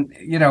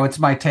 it's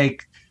my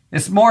take.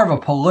 It's more of a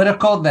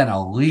political than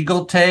a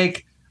legal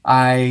take.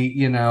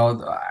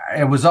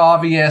 It was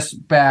obvious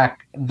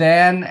back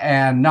then,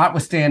 and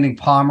notwithstanding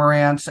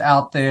Pomerantz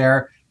out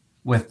there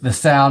with the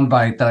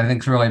soundbite that I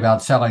think is really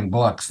about selling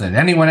books, that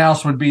anyone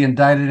else would be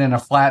indicted in a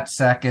flat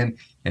second.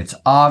 It's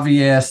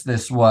obvious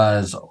this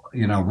was,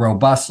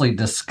 robustly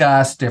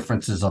discussed,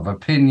 differences of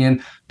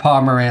opinion.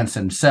 Pomerantz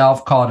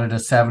himself called it a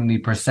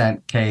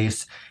 70%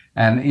 case.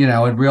 And,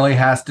 it really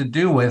has to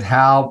do with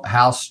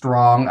how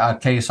strong a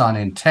case on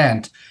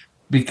intent,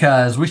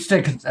 because we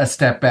should take a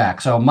step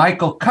back. So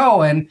Michael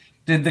Cohen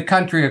did the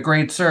country a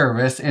great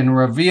service in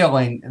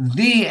revealing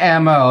the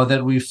MO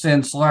that we've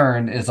since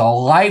learned is a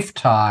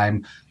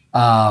lifetime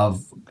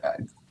of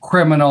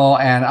criminal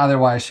and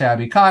otherwise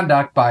shabby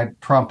conduct by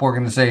Trump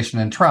Organization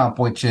and Trump,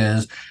 which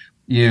is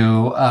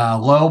you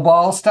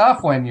lowball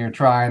stuff when you're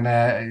trying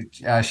to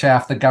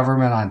shaft the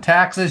government on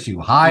taxes,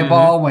 you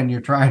highball when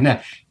you're trying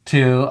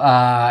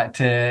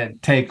to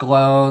take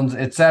loans,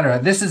 etc.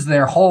 This is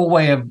their whole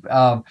way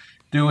of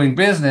doing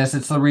business.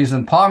 It's the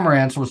reason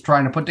Pomerantz was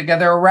trying to put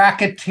together a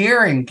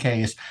racketeering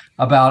case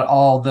about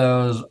all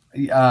those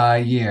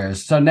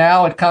years. So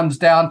now it comes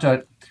down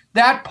to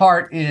that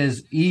part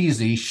is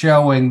easy,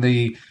 showing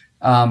the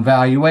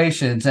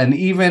valuations. And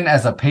even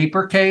as a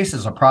paper case,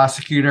 as a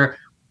prosecutor,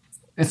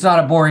 it's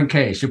not a boring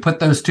case. You put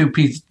those two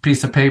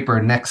piece of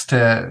paper next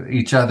to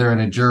each other in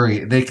a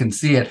jury, they can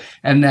see it.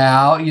 And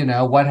now,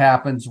 what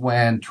happens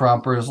when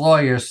Trump or his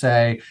lawyers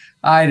say,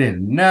 I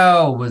didn't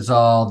know it was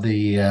all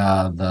the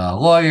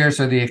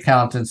lawyers or the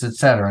accountants, et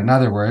cetera. In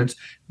other words,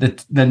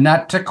 the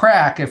nut to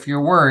crack, if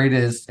you're worried,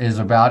 is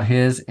about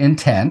his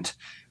intent.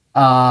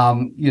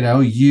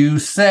 You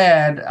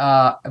said,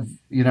 from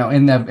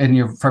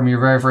your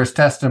very first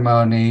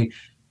testimony,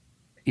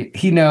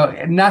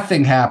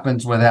 nothing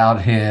happens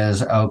without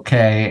his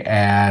okay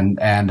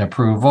and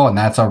approval, and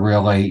that's a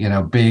really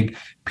big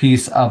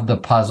piece of the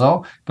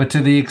puzzle. But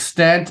to the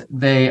extent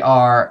they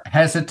are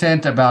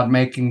hesitant about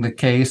making the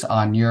case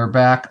on your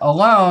back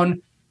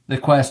alone, the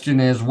question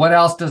is, what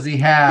else does he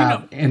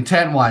have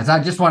intent-wise?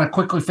 I just want to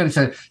quickly finish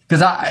it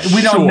because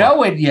we don't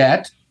know it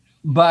yet.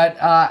 But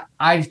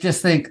I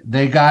just think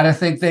they got to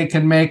think they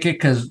can make it,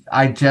 because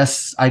I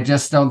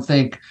just don't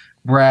think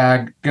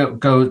Bragg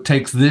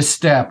takes this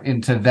step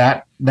into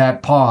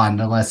that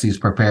pond unless he's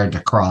prepared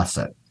to cross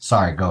it.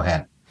 Sorry, go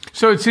ahead.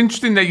 So it's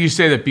interesting that you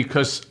say that,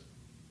 because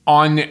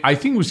on, I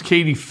think it was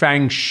Katie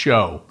Fang's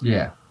show,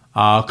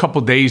 a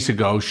couple days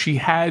ago, she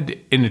had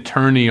an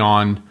attorney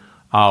on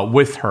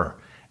with her,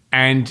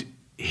 and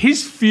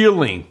his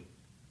feeling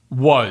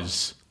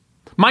was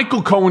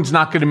Michael Cohen's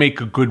not going to make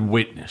a good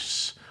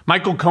witness.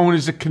 Michael Cohen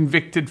is a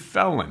convicted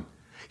felon.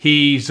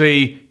 He's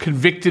a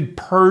convicted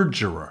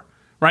perjurer,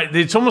 right?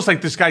 It's almost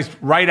like this guy's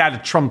right out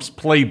of Trump's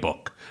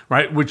playbook,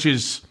 right? Which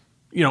is,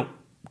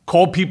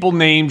 call people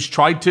names,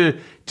 try to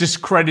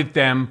discredit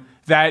them,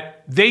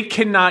 that they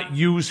cannot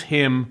use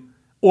him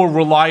or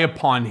rely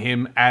upon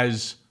him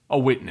as a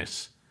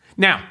witness.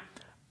 Now,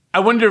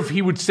 I wonder if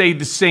he would say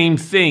the same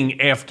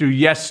thing after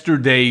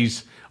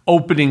yesterday's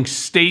opening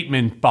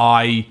statement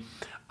by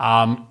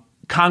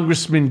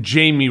Congressman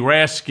Jamie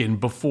Raskin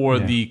before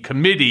the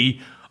committee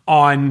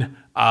on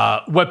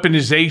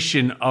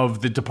weaponization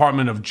of the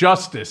Department of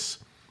Justice.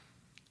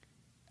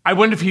 I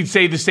wonder if he'd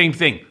say the same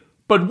thing.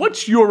 But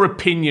what's your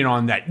opinion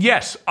on that?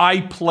 Yes,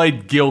 I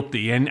pled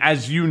guilty. And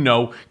as you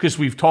know, because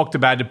we've talked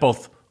about it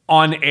both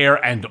on air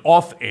and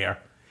off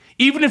air,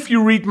 even if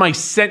you read my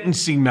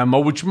sentencing memo,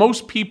 which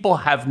most people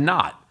have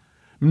not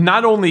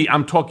only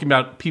I'm talking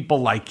about people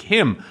like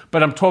him,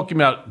 but I'm talking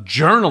about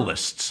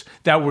journalists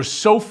that were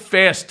so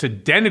fast to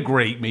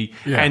denigrate me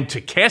and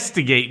to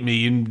castigate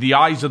me in the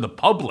eyes of the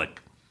public.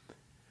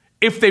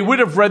 If they would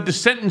have read the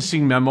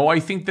sentencing memo,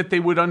 I think that they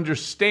would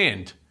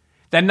understand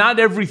that not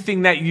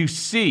everything that you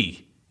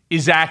see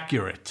is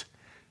accurate.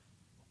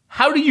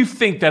 How do you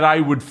think that I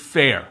would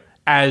fare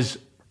as,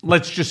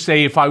 let's just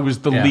say, if I was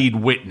the lead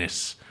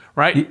witness?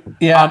 Right?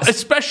 Yeah.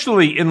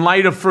 Especially in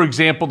light of, for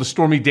example, the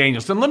Stormy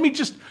Daniels. And let me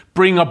just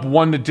bring up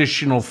one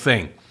additional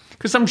thing,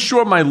 because I'm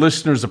sure my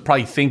listeners are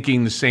probably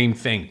thinking the same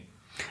thing.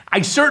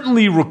 I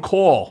certainly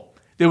recall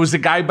there was a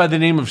guy by the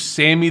name of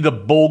Sammy the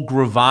Bull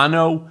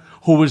Gravano,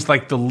 who was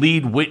like the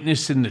lead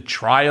witness in the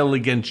trial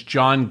against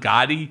John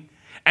Gotti.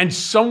 And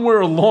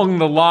somewhere along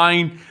the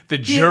line, the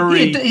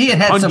jury, he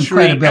had some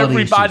credibility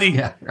everybody. Issues.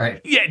 Yeah,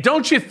 right. Yeah,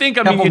 don't you think?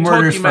 I mean, you're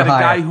talking about a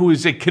guy who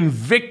is a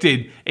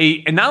convicted,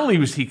 and not only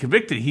was he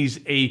convicted,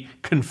 he's a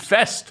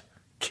confessed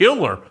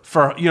killer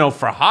for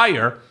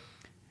hire.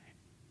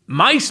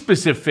 My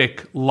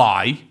specific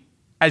lie,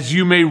 as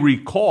you may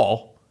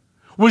recall,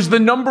 was the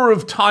number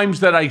of times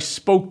that I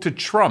spoke to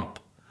Trump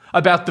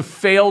about the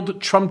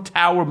failed Trump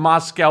Tower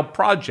Moscow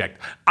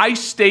project. I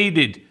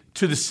stated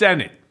to the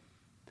Senate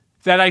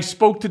that I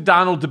spoke to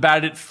Donald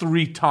about it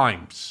 3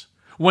 times,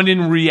 when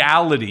in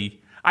reality,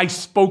 I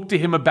spoke to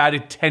him about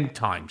it 10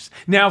 times.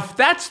 Now, if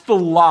that's the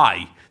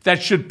lie that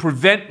should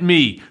prevent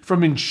me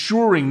from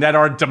ensuring that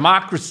our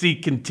democracy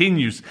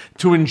continues,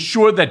 to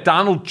ensure that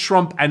Donald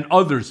Trump and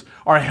others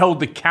are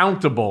held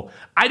accountable,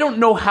 I don't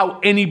know how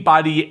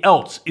anybody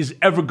else is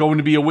ever going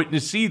to be a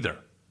witness either.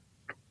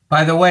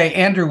 By the way,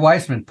 Andrew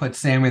Weissman put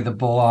Sammy the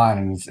Bull on,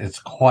 and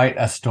it's quite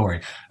a story.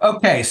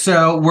 Okay,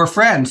 so we're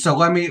friends. So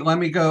let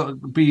me go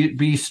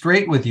be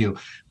straight with you.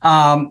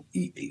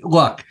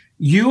 Look,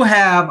 you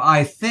have,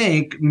 I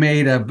think,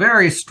 made a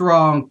very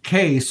strong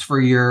case for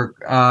your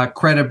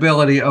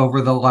credibility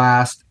over the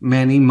last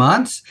many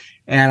months,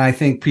 and I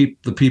think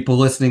the people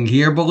listening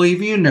here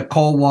believe you.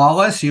 Nicole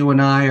Wallace, you and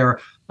I are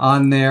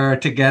on there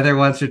together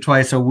once or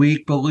twice a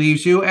week,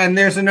 believes you, and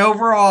there's an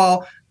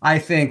overall, I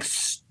think,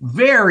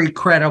 very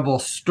credible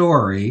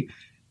story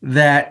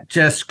that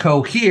just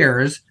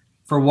coheres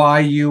for why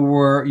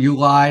you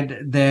lied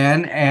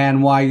then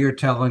and why you're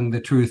telling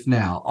the truth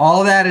now.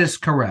 All that is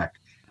correct.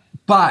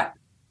 But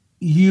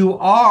you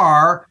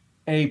are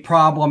a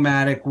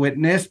problematic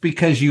witness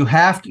because you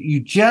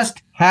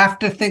just have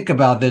to think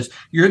about this.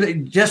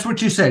 Just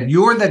what you said.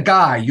 You're the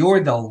guy. You're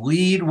the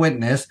lead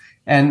witness,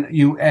 and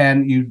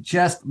you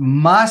just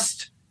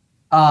must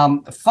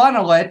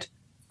funnel it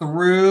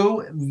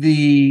through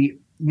the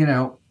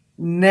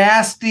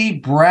nasty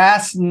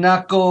brass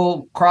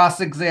knuckle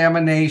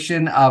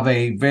cross-examination of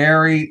a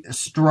very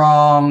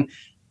strong,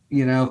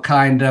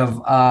 kind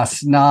of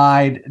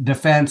snide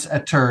defense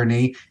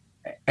attorney.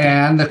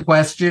 And the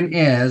question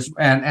is,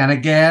 and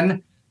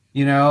again,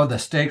 the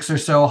stakes are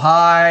so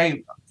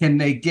high, can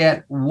they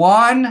get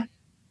one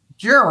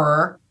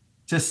juror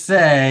to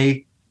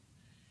say,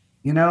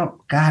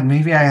 God,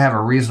 maybe I have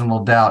a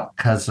reasonable doubt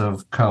because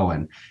of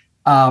Cohen?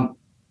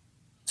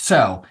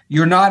 So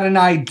you're not an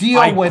ideal.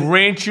 I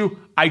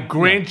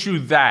grant you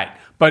that.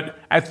 But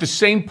at the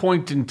same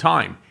point in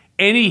time,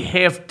 any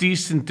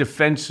half-decent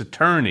defense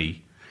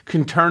attorney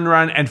can turn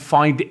around and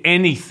find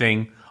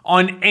anything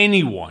on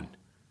anyone.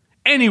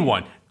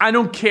 Anyone. I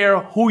don't care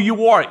who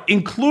you are,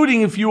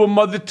 including if you were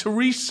Mother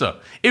Teresa.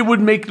 It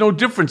would make no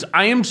difference.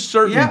 I am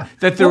certain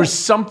that there is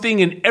something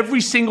in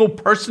every single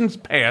person's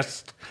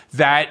past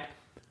that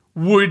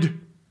would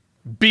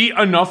be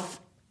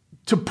enough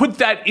to put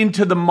that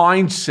into the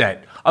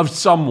mindset of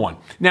someone.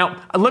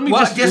 Now, let me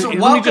just jump in.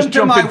 Welcome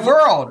to my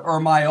world, or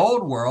my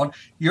old world.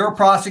 You're a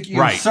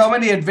prosecutor. Right. So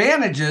many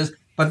advantages,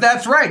 but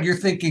that's right. You're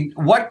thinking,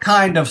 what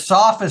kind of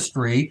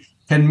sophistry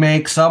can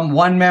make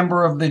one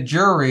member of the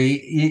jury,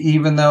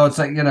 even though it's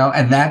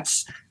and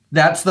that's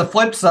the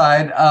flip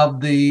side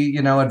of the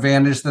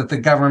advantage that the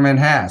government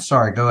has.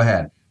 Sorry, go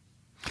ahead.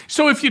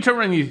 So if you turn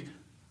around,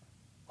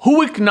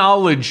 who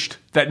acknowledged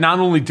that not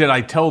only did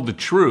I tell the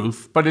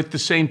truth, but at the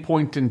same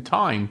point in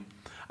time,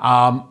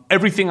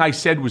 everything I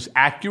said was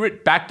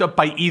accurate, backed up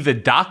by either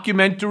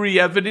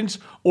documentary evidence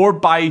or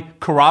by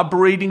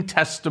corroborating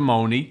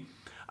testimony,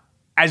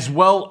 as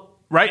well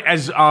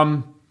as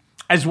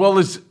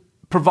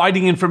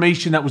providing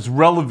information that was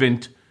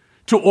relevant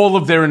to all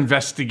of their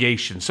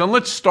investigations. So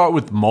let's start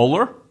with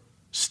Mueller.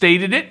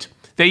 Stated it.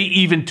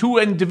 Two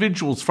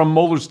individuals from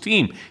Mueller's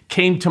team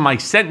came to my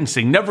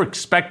sentencing, never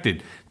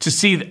expected to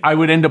see that I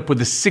would end up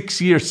with a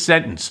 6-year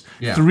sentence,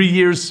 3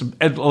 years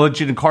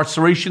alleged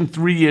incarceration,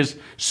 3 years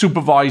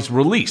supervised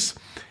release.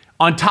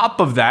 On top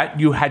of that,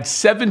 you had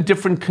 8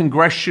 different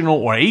congressional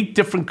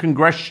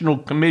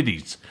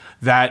committees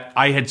that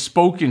I had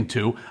spoken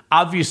to,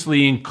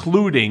 obviously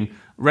including,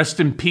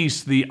 rest in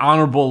peace, the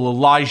Honorable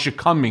Elijah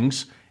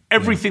Cummings,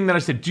 everything that I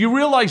said. Do you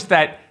realize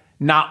that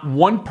not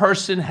one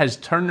person has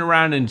turned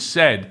around and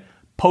said,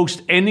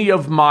 post any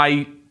of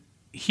my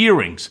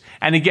hearings?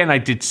 And again, I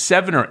did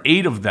 7 or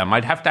 8 of them.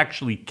 I'd have to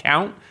actually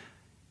count.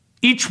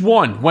 Each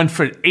one went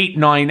for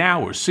 8-9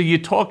 hours. So you're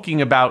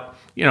talking about,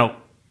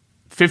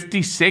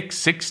 56,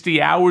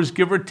 60 hours,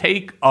 give or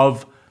take,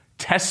 of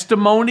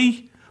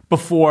testimony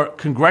before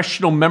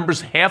congressional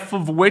members, half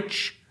of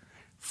which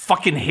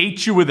fucking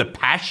hate you with a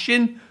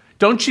passion.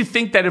 Don't you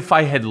think that if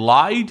I had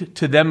lied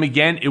to them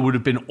again, it would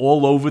have been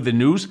all over the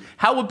news?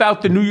 How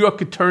about the New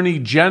York Attorney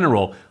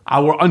General,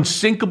 our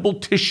unsinkable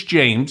Tish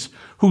James,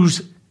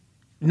 who's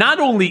not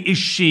only is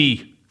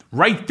she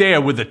right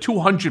there with a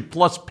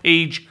 200-plus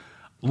page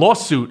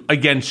lawsuit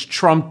against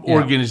Trump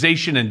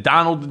organization and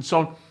Donald and so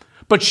on,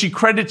 but she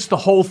credits the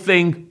whole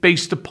thing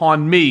based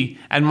upon me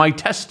and my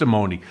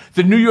testimony.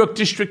 The New York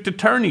District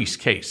Attorney's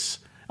case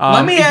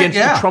against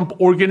the Trump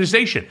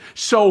organization.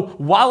 So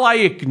while I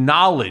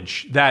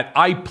acknowledge that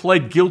I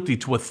pled guilty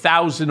to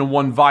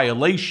 1,001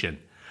 violation,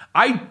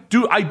 I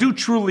do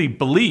truly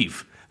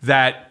believe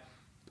that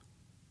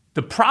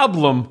the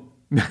problem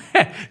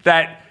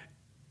that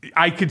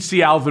I could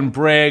see Alvin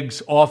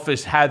Bragg's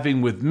office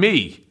having with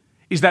me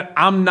is that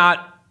I'm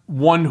not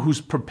one who's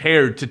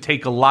prepared to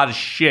take a lot of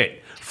shit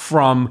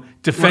from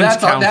defense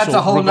counsel. That's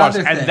a whole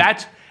other thing.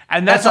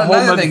 And that's a whole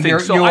other thing.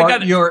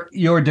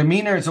 Your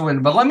demeanor as a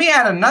witness. But let me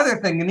add another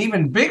thing, an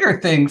even bigger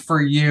thing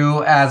for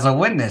you as a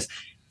witness.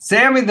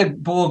 Sammy the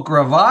Bull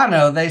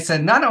Gravano, they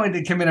said not only did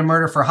he commit a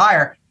murder for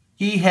hire,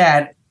 he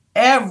had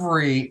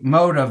every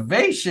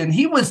motivation.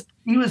 He was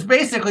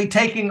basically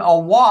taking a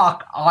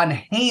walk on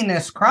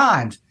heinous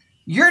crimes.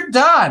 You're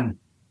done.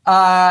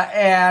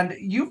 And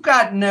you've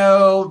got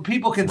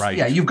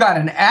you've got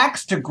an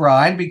axe to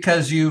grind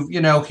because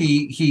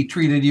he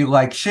treated you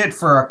like shit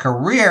for a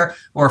career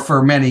or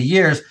for many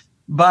years.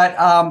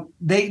 But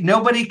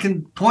nobody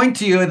can point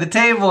to you at the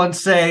table and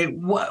say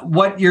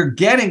what you're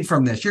getting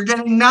from this. You're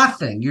getting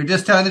nothing. You're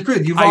just telling the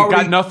truth. I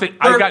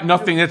got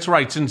nothing. That's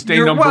right. Since day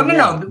number one.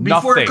 No.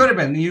 Before it could have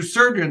been. You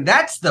served your.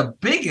 That's the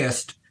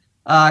biggest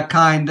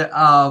kind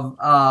of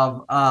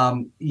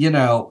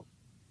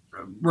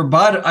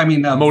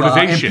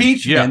motivation,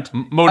 impeachment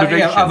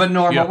motivation of a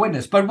normal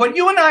witness. But what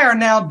you and I are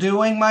now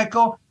doing,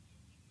 Michael,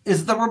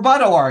 is the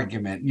rebuttal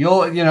argument.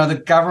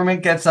 The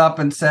government gets up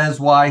and says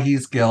why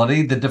he's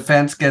guilty. The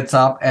defense gets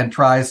up and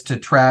tries to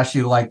trash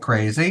you like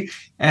crazy.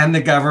 And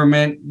the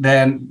government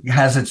then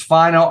has its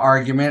final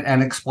argument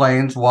and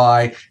explains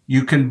why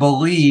you can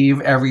believe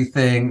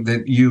everything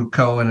that you,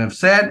 Cohen, have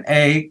said.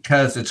 A,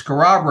 because it's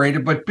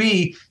corroborated, but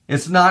B,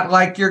 it's not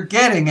like you're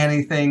getting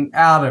anything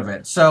out of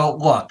it. So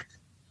look,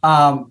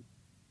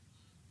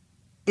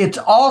 it's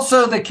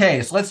also the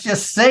case. Let's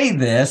just say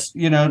this,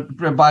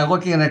 by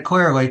looking at it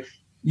clearly.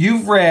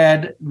 You've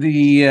read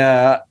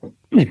the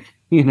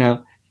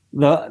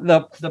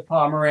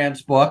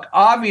Pomerantz book.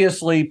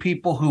 Obviously,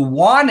 people who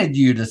wanted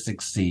you to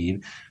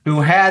succeed, who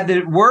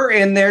were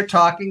in there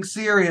talking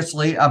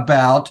seriously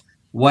about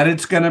what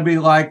it's going to be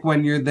like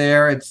when you're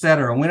there, et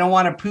cetera. And we don't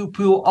want to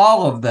poo-poo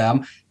all of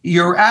them.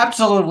 You're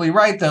absolutely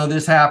right, though.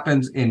 This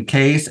happens in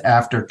case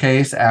after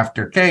case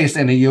after case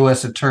in a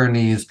U.S.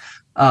 attorney's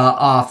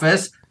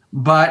office.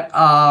 But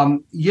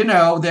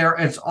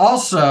it's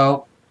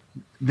also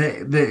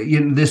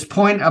this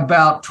point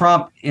about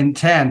Trump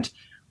intent.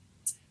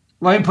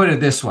 Let me put it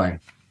this way.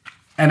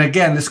 And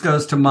again, this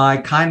goes to my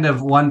kind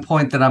of one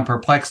point that I'm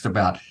perplexed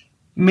about.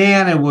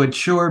 Man, it would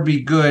sure be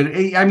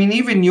good. I mean,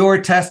 even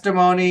your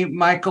testimony,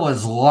 Michael,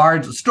 is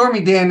large.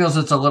 Stormy Daniels,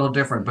 it's a little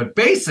different. But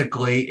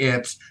basically,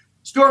 it's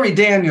Stormy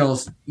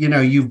Daniels,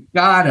 you've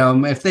got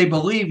him. If they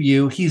believe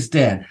you, he's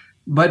dead.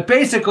 But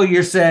basically,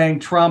 you're saying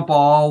Trump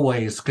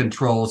always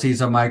controls.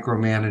 He's a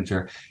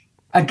micromanager.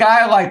 A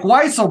guy like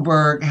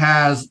Weisselberg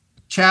has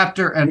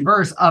chapter and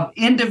verse of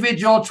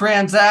individual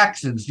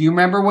transactions. Do you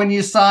remember when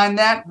you signed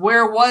that?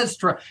 Where was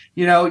Trump?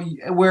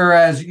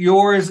 Whereas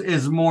yours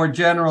is more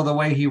general, the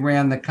way he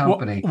ran the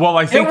company. Well,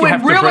 I think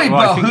it really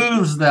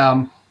behooves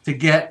them to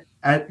get,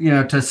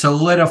 to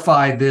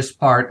solidify this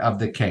part of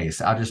the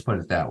case. I'll just put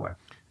it that way.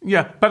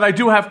 Yeah, but I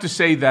do have to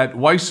say that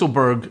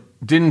Weisselberg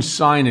didn't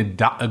sign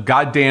a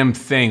goddamn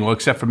thing, well,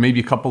 except for maybe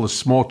a couple of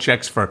small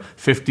checks for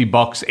 $50,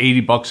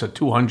 $80, or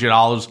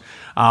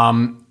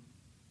 $200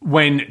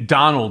 when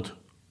Donald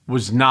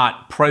was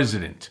not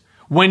president.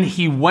 When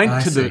he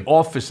went to the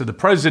office of the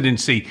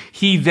presidency,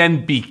 he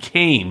then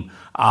became,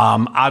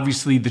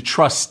 obviously, the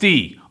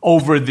trustee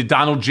over the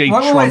Donald J.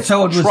 Trump Wait,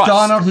 so it was Trust.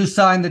 Donald who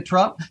signed the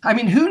Trump? I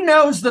mean, who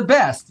knows the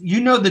best?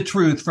 You know the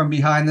truth from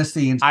behind the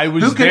scenes. I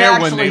was there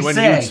when he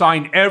would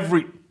sign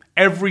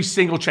every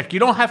single check. You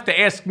don't have to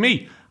ask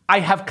me.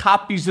 I have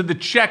copies of the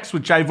checks,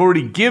 which I've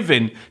already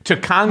given to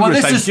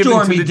Congress. Well, this is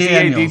Stormy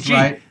Daniels,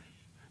 right?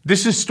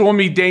 This is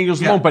Stormy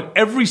Daniels' loan, but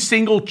every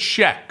single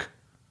check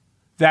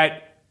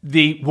that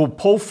they will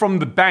pull from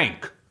the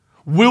bank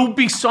will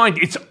be signed.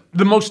 It's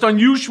the most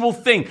unusual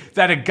thing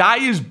that a guy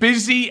as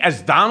busy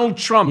as Donald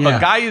Trump, a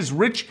guy as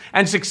rich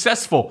and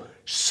successful,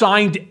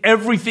 signed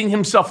everything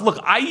himself. Look,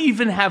 I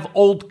even have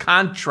old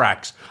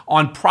contracts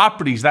on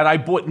properties that I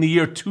bought in the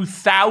year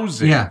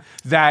 2000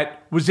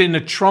 that was in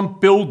a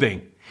Trump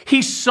building.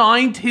 He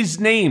signed his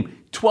name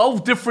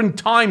 12 different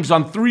times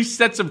on 3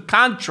 sets of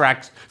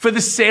contracts for the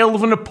sale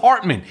of an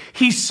apartment.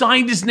 He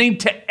signed his name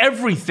to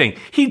everything.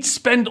 He'd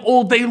spend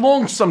all day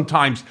long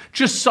sometimes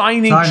just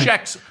signing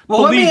checks.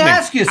 Well, Believe let me me,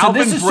 ask you. So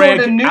Alvin this is Bragg,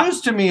 sort of news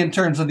to me in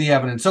terms of the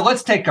evidence. So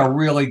let's take a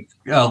really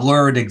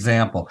lurid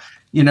example.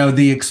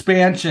 The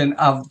expansion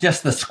of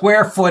just the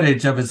square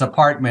footage of his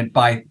apartment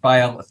by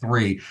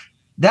 3.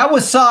 That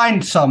was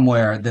signed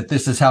somewhere that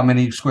this is how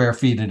many square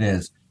feet it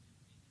is.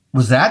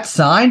 Was that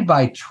signed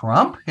by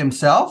Trump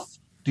himself?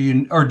 Do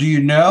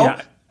you know?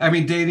 Yeah. I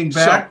mean, dating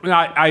back.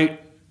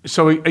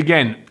 So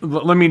again,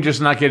 let me just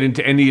not get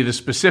into any of the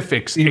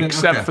specifics,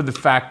 except for the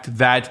fact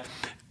that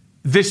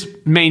this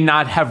may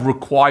not have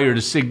required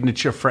a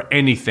signature for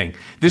anything.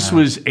 This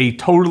was a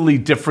totally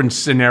different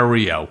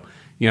scenario.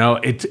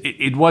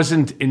 It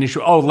wasn't an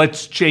issue. Oh,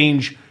 let's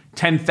change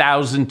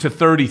 10,000 to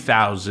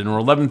 30,000 or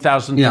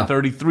 11,000 to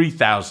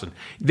 33,000.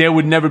 There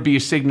would never be a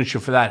signature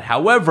for that.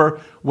 However,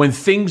 when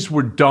things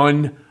were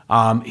done,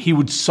 he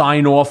would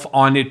sign off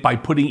on it by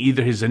putting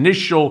either his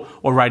initial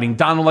or writing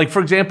Donald. Like,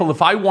 for example,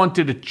 if I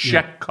wanted a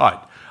check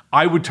cut,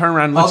 I would turn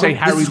around, let's say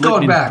Harry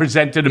Litman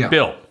presented a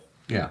bill.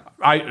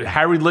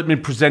 Harry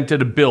Litman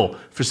presented a bill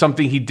for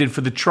something he did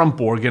for the Trump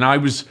org, and I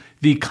was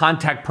the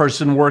contact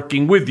person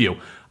working with you.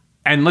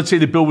 And let's say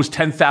the bill was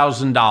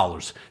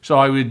 $10,000.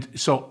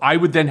 So I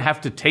would then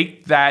have to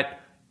take that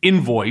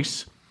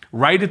invoice,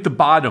 write at the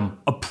bottom,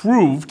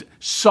 approved,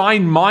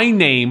 sign my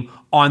name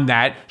on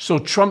that, so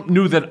Trump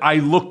knew that I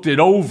looked it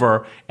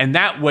over, and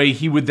that way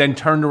he would then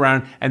turn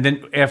around and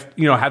then have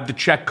the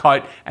check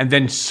cut and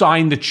then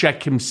sign the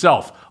check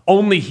himself.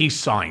 Only he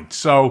signed.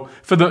 So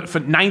for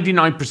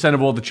 99%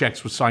 of all the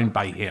checks was signed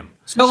by him.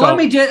 So let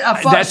me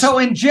just, so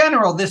in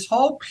general, this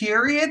whole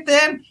period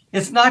then,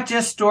 it's not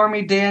just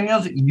Stormy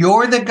Daniels.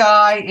 You're the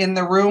guy in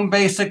the room,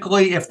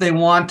 basically, if they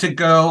want to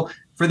go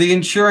for the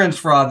insurance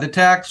fraud, the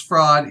tax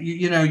fraud,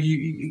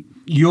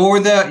 you're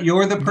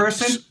the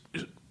person?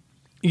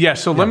 Yeah,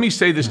 so let me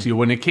say this to you.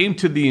 When it came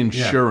to the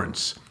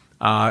insurance,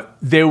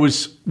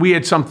 we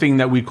had something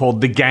that we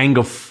called the Gang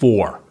of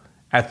Four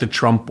at the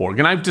Trump org.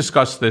 And I've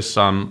discussed this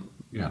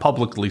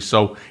publicly,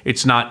 so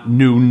it's not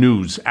new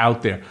news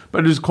out there.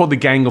 But it was called the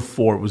Gang of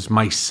Four. It was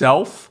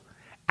myself,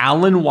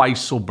 Alan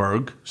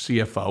Weisselberg,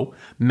 CFO,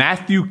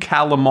 Matthew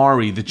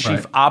Calamari, the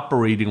chief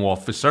operating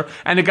officer,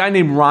 and a guy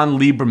named Ron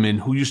Lieberman,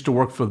 who used to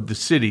work for the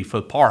city,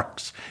 for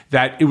parks,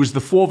 that it was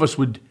the four of us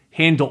would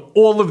handle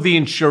all of the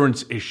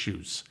insurance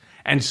issues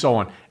and so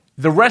on.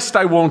 The rest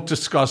I won't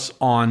discuss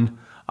on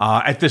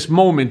at this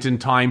moment in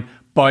time,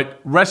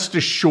 but rest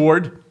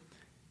assured,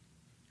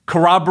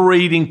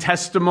 corroborating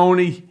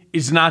testimony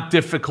is not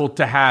difficult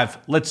to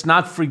have. Let's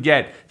not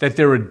forget that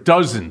there are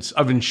dozens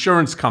of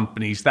insurance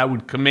companies that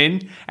would come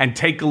in and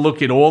take a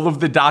look at all of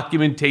the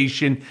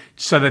documentation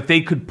so that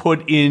they could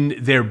put in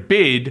their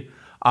bid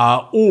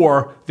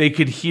or they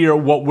could hear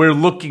what we're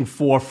looking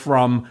for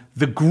from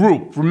the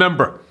group.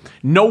 Remember,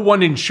 no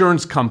one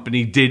insurance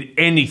company did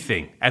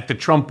anything at the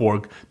Trump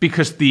org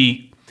because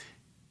the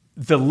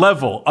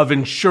level of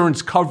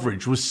insurance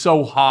coverage was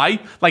so high,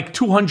 like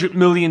 $200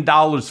 million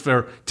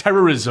for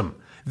terrorism.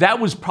 That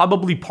was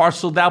probably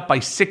parceled out by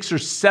 6 or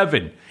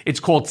 7. It's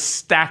called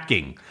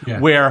stacking,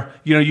 where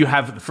you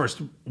have the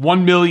first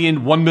 1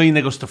 million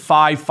that goes to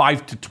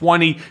 5 to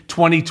 20,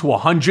 20 to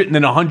 100, and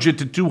then 100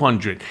 to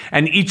 200.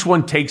 And each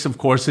one takes, of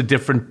course, a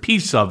different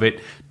piece of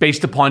it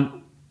based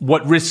upon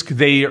what risk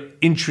they are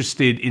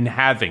interested in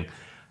having.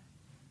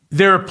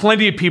 There are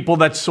plenty of people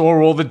that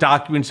saw all the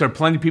documents. There are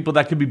plenty of people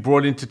that could be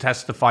brought in to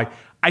testify.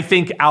 I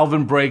think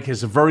Alvin Bragg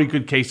has a very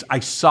good case. I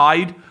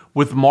side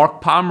with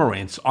Mark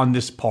Pomerantz on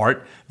this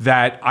part,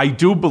 that I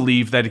do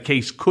believe that a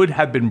case could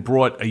have been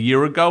brought a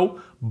year ago.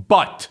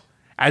 But,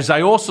 as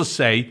I also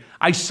say,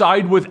 I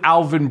side with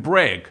Alvin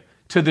Bragg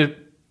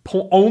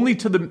only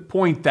to the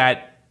point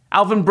that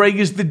Alvin Bragg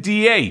is the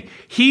DA.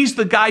 He's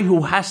the guy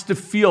who has to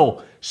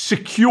feel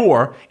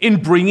secure in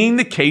bringing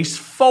the case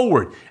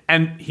forward.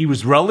 And he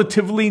was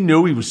relatively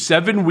new. He was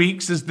 7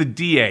 weeks as the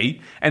DA.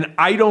 And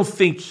I don't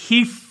think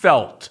he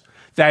felt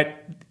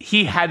that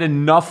he had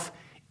enough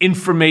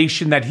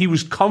information, that he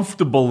was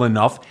comfortable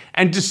enough,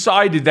 and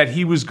decided that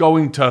he was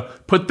going to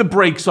put the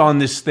brakes on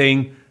this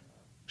thing,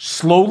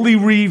 slowly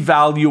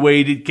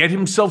reevaluate it, get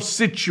himself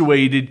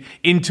situated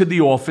into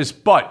the office.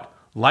 But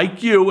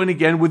like you, and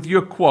again with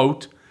your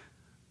quote,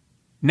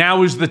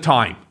 now is the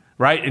time,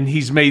 right? And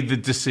he's made the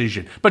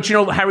decision. But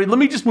Harry, let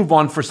me just move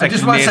on for a second. I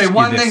just want to say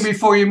one thing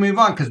before you move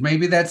on, because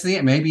maybe that's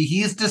maybe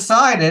he's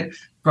decided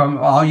from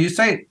all you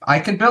say, I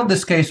can build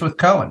this case with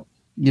Cohen.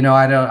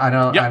 I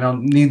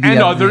don't need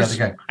the other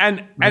guy.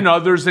 And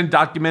others, and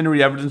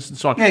documentary evidence and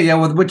so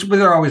on. Which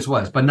there always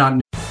was, but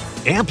not.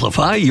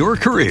 Amplify your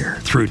career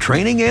through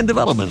training and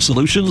development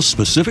solutions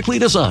specifically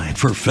designed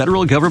for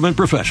federal government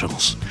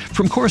professionals.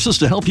 From courses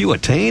to help you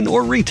attain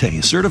or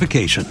retain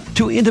certification,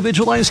 to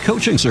individualized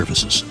coaching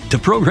services, to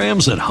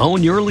programs that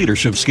hone your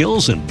leadership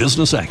skills and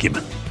business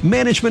acumen,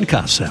 Management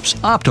Concepts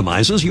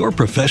optimizes your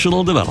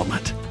professional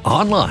development.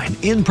 Online,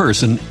 in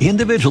person,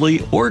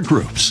 individually, or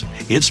groups,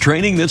 it's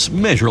training that's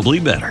measurably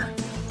better.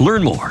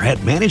 Learn more at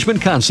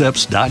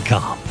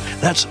managementconcepts.com.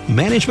 That's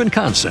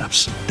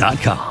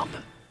managementconcepts.com.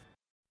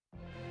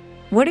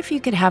 What if you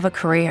could have a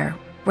career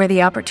where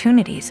the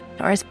opportunities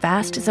are as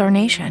vast as our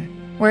nation,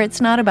 where it's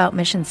not about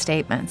mission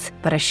statements,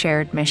 but a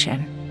shared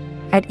mission?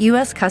 At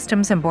U.S.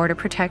 Customs and Border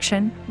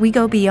Protection, we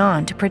go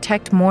beyond to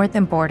protect more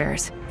than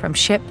borders. From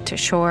ship to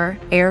shore,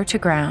 air to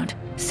ground,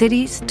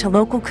 cities to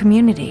local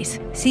communities,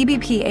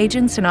 CBP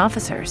agents and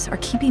officers are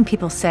keeping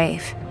people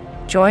safe.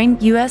 Join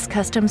U.S.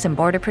 Customs and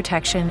Border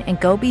Protection and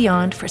go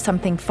beyond for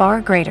something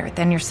far greater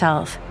than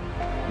yourself.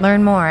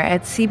 Learn more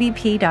at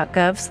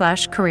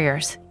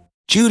cbp.gov/careers.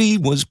 Judy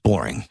was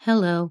boring.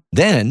 Hello.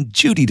 Then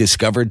Judy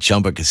discovered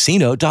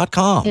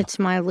ChumbaCasino.com. It's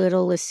my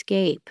little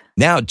escape.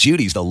 Now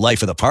Judy's the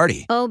life of the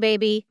party. Oh,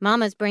 baby,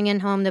 mama's bringing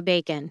home the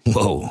bacon.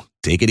 Whoa,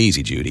 take it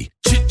easy, Judy.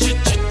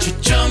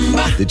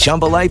 The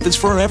Chumba life is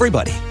for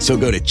everybody. So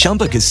go to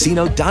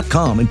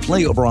ChumbaCasino.com and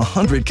play over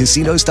 100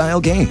 casino-style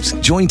games.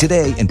 Join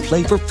today and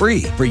play for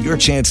free for your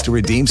chance to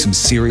redeem some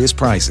serious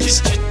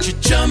prizes.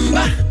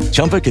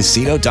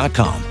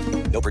 ChumbaCasino.com.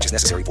 No purchase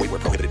necessary. Void where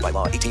prohibited by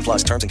law. 18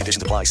 plus terms and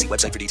conditions apply. See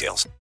website for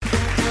details.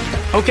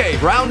 Okay,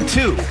 round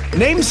two.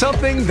 Name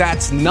something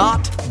that's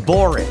not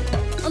boring.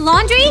 A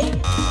laundry?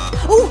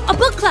 Ooh, a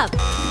book club.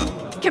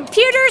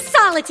 Computer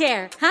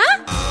solitaire,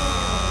 huh?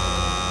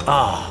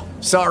 Ah,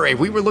 sorry.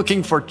 We were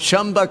looking for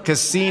Chumba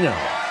Casino.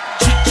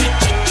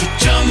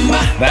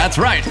 That's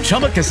right.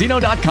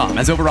 ChumbaCasino.com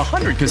has over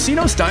 100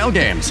 casino-style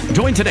games.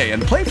 Join today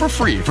and play for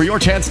free for your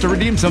chance to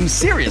redeem some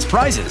serious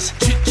prizes.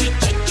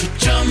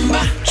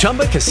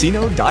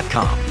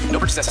 ChumbaCasino.com. No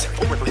purchase necessary.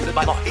 Void where prohibited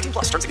by law. 18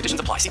 plus terms and conditions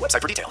apply. See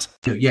website for details.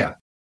 Yeah.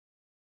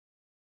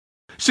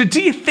 So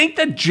do you think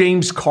that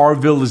James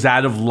Carville is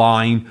out of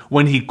line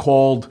when he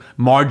called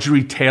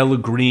Marjorie Taylor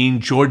Greene,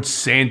 George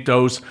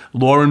Santos,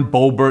 Lauren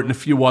Boebert, and a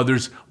few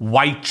others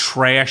white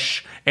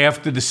trash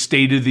after the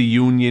State of the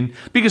Union?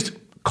 Because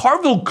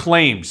Carville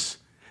claims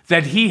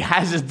that he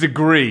has a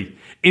degree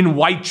in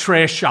white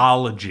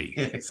trashology.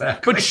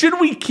 Exactly. But should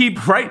we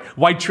keep, right?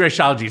 White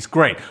trashology is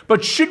great.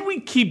 But should we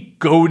keep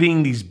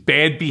goading these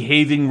bad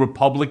behaving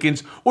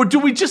Republicans, or do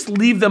we just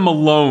leave them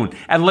alone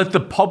and let the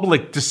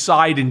public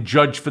decide and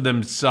judge for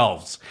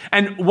themselves?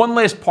 And one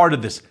last part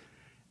of this.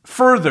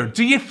 Further,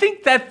 do you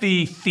think that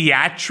the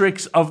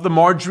theatrics of the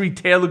Marjorie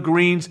Taylor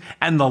Greenes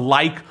and the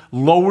like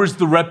lowers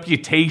the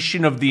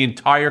reputation of the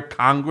entire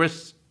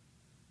Congress?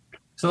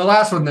 So the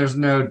last one, there's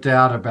no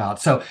doubt about.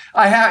 So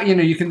I have,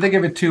 you can think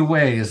of it two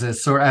ways,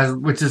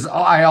 which is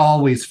I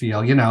always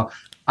feel,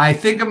 I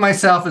think of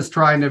myself as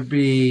trying to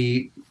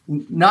be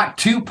not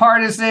too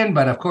partisan,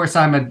 but of course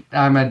I'm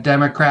a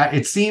Democrat.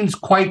 It seems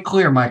quite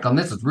clear, Michael, and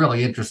this is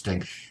really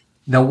interesting.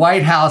 The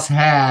White House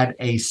had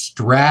a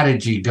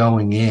strategy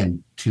going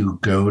in to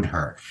goad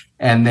her.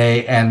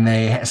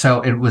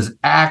 So it was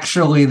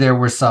actually, there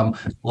were some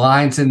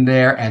lines in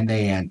there and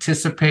they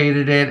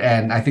anticipated it.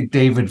 And I think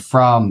David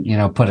Frum,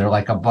 put it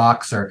like a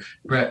boxer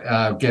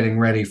getting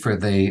ready for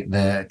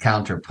the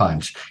counter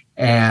punch.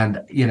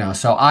 And,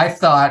 so I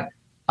thought,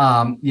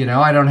 I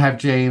don't have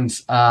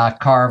James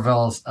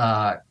Carville's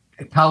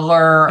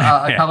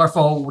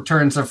colorful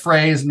turns of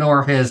phrase,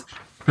 nor his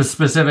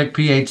specific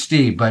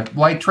PhD, but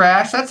white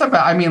trash, that's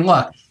about,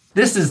 look,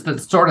 this is the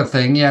sort of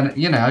thing,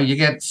 you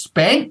get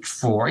spanked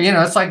for,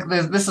 it's like,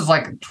 this is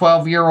like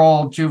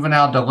 12-year-old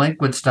juvenile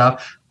delinquent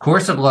stuff. Of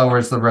course, it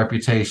lowers the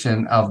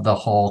reputation of the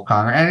whole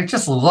Congress. And it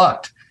just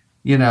looked,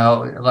 she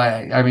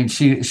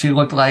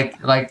looked like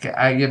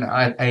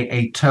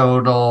a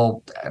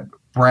total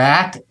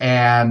brat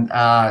and,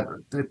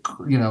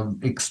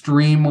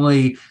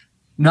 extremely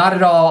not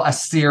at all a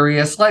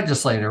serious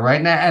legislator,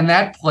 right? Now, and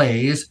that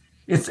plays,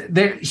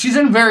 she's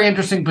in a very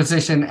interesting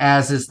position,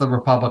 as is the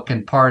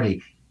Republican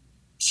Party.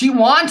 She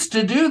wants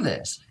to do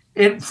this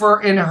in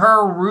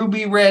her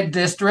ruby red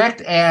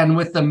district, and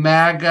with the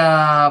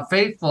MAGA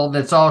faithful,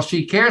 that's all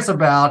she cares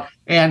about.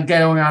 And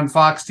going on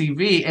Fox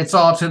TV, it's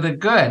all to the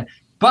good.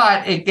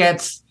 But it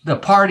gets the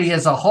party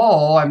as a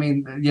whole,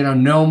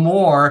 no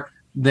more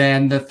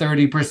than the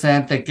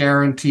 30% that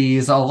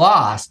guarantees a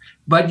loss.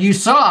 But you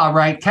saw,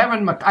 right,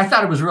 I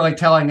thought it was really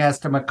telling as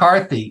to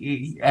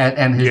McCarthy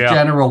and his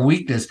general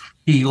weakness.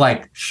 He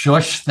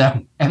shushed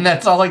them, and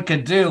that's all he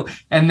could do.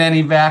 And then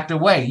he backed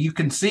away. You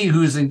can see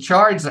who's in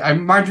charge.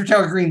 Marjorie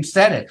Taylor Greene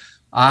said it.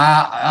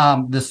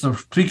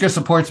 The speaker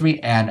supports me,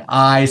 and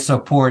I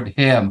support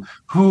him.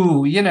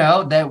 Who,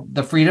 that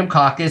the Freedom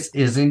Caucus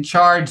is in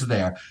charge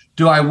there.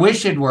 Do I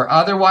wish it were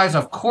otherwise?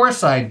 Of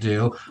course I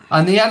do.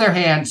 On the other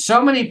hand,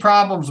 so many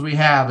problems we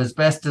have, as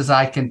best as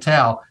I can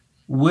tell,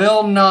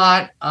 will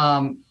not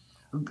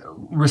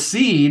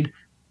recede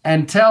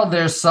until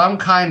there's some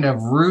kind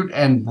of root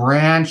and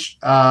branch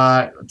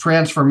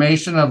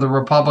transformation of the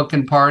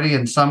Republican Party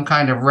and some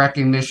kind of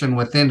recognition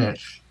within it.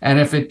 And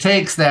if it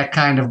takes that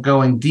kind of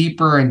going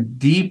deeper and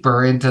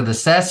deeper into the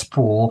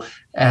cesspool,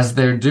 as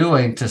they're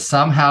doing, to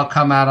somehow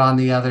come out on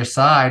the other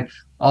side,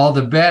 all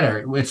the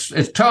better.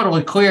 It's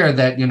totally clear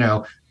that,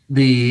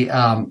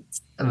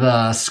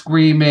 the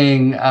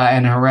screaming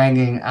and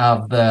haranguing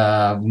of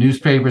the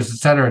newspapers, et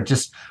cetera,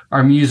 just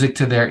are music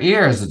to their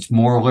ears. It's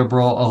more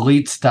liberal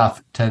elite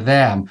stuff to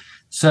them.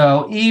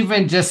 So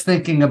even just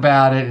thinking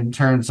about it in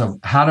terms of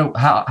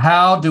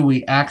how do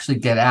we actually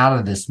get out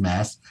of this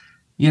mess?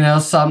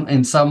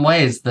 In some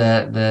ways,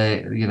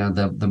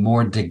 the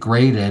more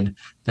degraded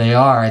they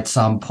are at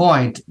some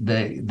point,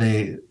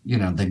 the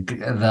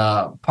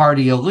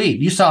party elite.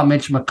 You saw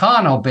Mitch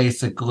McConnell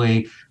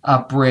basically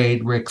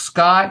upbraid Rick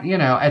Scott.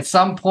 At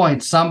some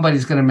point,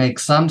 somebody's going to make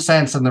some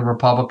sense in the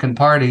Republican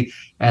Party,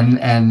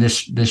 and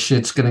this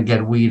shit's going to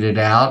get weeded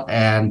out.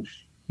 And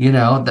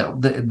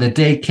the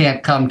day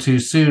can't come too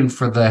soon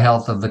for the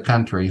health of the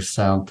country.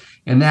 So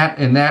in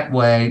that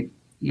way,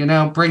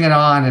 bring it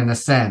on in a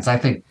sense. I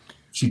think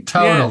she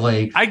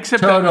totally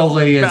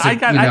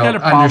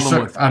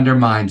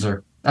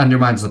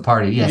undermines the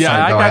party. Yes,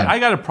 I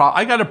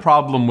got a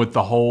problem with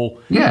the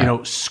whole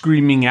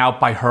screaming out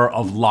by her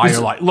of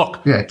liar.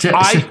 Look,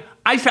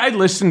 I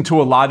listened to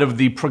a lot of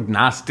the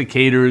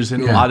prognosticators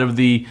and a lot of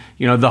the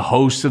the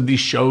hosts of these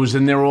shows,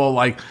 and they're all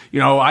like,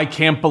 I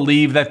can't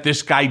believe that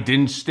this guy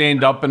didn't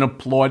stand up and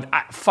applaud.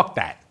 Fuck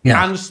that.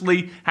 Yeah.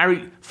 Honestly,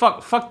 Harry,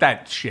 fuck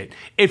that shit.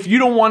 If you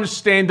don't want to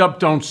stand up,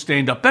 don't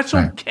stand up. That's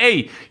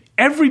okay.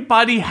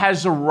 Everybody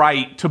has a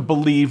right to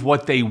believe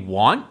what they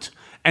want,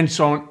 and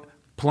so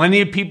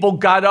plenty of people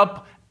got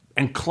up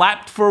and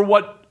clapped for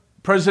what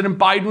President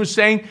Biden was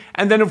saying.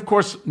 And then, of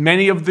course,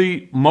 many of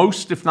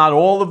most, if not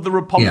all of the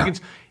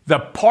Republicans, the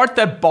part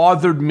that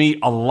bothered me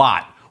a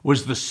lot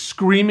was the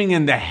screaming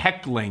and the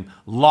heckling,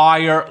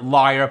 liar,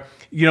 liar.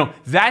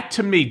 That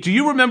to me, do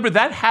you remember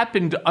that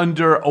happened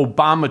under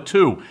Obama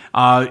too,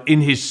 in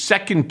his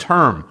second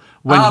term?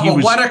 When he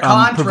was what a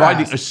contrast.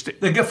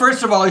 Providing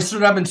first of all, he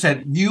stood up and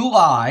said, "You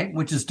lie,"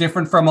 which is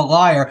different from a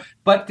liar.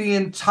 But he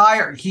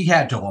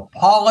had to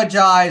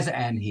apologize,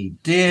 and he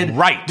did.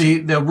 Right.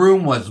 The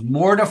room was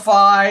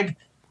mortified.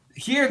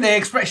 Here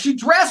she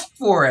dressed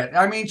for it.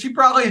 I mean, she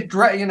probably,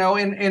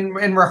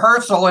 in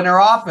rehearsal in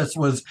her office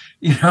was,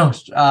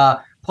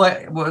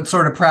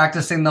 sort of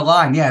practicing the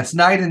line. Yeah, it's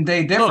night and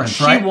day difference,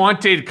 right? She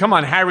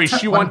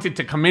wanted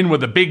to come in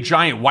with a big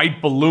giant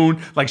white balloon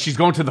like she's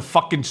going to the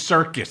fucking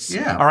circus.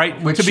 Yeah. All right?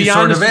 Which to be sort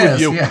honest of with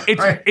is. you,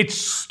 Yeah, it's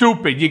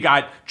stupid. You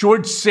got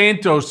George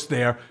Santos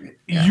there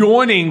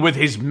yawning with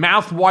his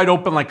mouth wide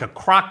open like a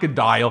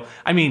crocodile.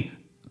 I mean,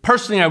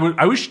 personally,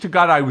 I wish to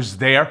God I was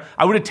there.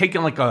 I would have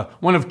taken like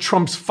one of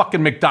Trump's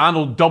fucking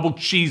McDonald's double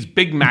cheese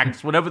Big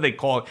Macs, whatever they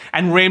call it,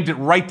 and rammed it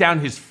right down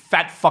his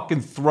fat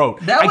fucking throat.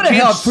 That would have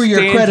helped for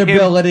your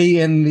credibility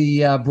in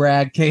the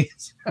Bragg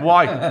case.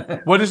 Why?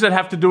 What does that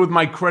have to do with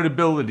my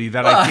credibility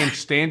that I can't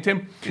stand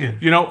him? Either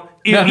you're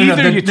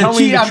telling me the truth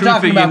or you're not. I'm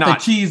talking about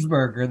the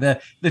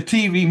cheeseburger, the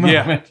TV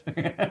movement.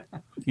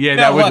 Yeah,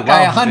 that was. Look,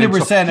 I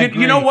 100%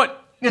 agree. You know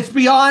what?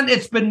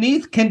 It's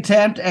beneath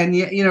contempt, and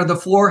the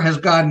floor has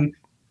gotten.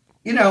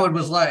 It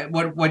was like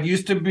what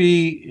used to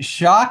be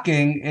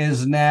shocking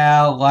is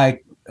now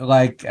like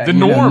the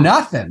norm.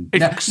 Nothing.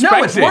 It's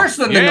worse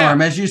than the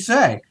norm, as you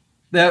say.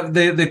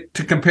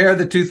 To compare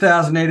the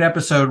 2008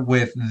 episode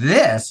with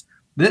this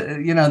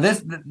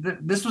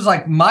was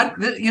like mud.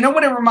 You know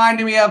what it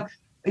reminded me of?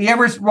 You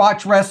ever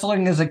watch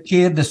wrestling as a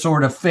kid? The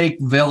sort of fake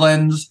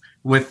villains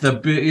with the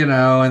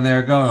and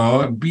they're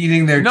going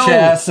beating their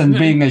chests and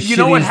being as shitty as they can. You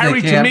know what,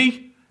 Harry? To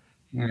me,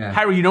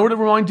 Harry, you know what it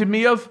reminded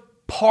me of?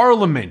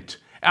 Parliament.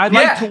 I'd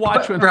like to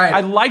watch.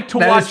 I'd like to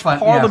watch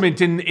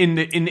Parliament in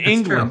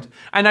England,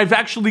 and I've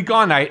actually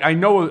gone. I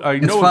know a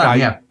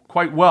guy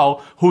quite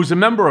well who's a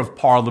member of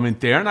Parliament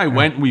there, and I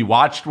went and we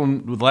watched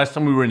the last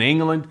time we were in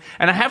England,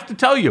 and I have to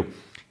tell you,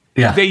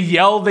 they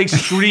yell, they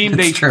scream,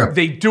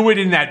 they do it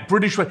in that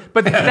British way,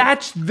 but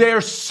that's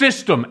their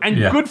system, and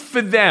good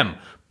for them.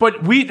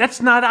 But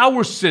that's not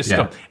our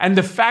system. Yeah. And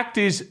the fact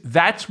is,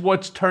 that's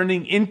what's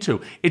turning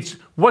into. It's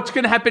what's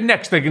going to happen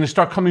next. They're going to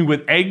start coming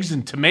with eggs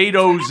and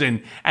tomatoes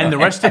and the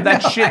rest of that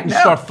shit and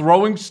start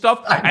throwing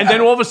stuff. And then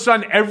all of a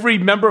sudden, every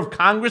member of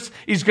Congress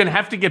is going to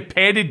have to get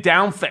patted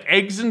down for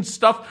eggs and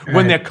stuff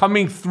when they're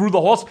coming through the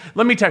halls.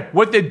 Let me tell you,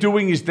 what they're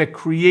doing is they're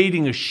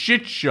creating a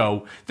shit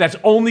show that's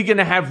only going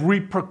to have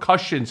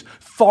repercussions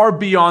far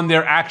beyond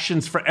their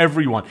actions for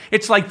everyone.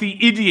 It's like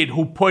the idiot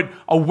who put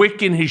a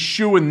wick in his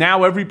shoe and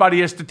now everybody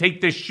has to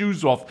take their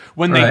shoes off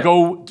when they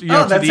go to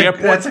the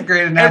airport. That's a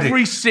great analogy.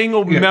 Every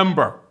single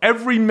member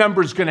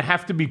is going to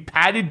have to be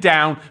patted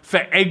down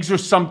for eggs or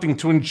something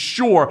to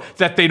ensure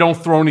that they don't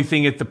throw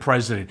anything at the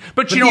president.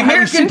 But the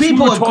American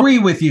people agree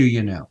with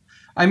you,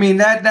 I mean,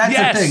 that's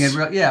the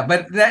thing.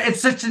 But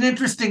it's such an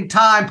interesting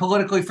time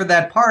politically for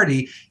that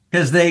party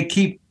because they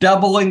keep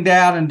doubling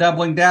down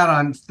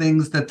on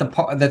things that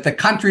the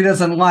country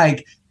doesn't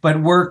like,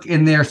 but work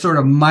in their sort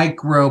of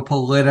micro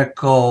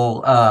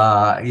political,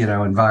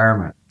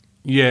 environment.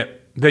 Yeah,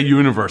 the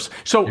universe.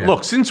 So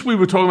look, since we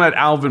were talking about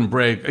Alvin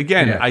Bragg,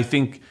 again, I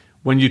think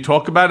when you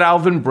talk about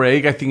Alvin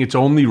Bragg, I think it's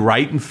only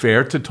right and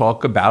fair to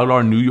talk about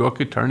our New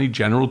York Attorney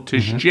General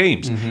Tish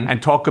James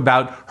and talk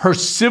about her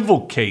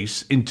civil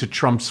case into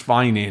Trump's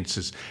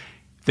finances.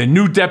 The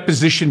new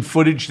deposition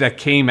footage that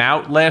came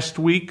out last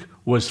week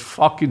was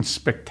fucking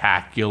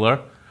spectacular,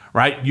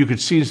 right? You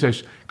could see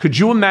this. Could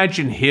you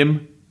imagine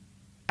him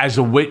as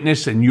a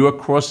witness and you're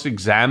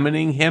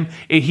cross-examining him?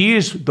 He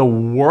is the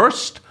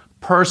worst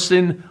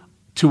person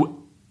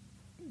to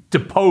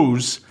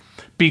depose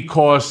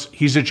because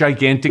he's a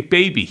gigantic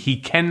baby. He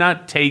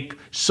cannot take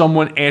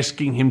someone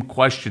asking him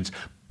questions.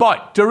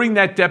 But during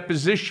that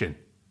deposition,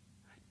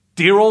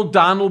 dear old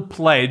Donald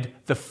pled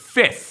the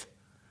fifth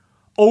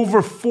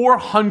over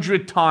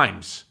 400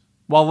 times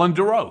while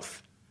under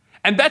oath.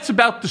 And that's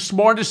about the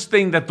smartest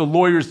thing that the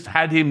lawyers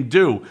had him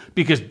do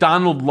because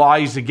Donald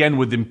lies again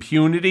with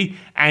impunity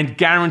and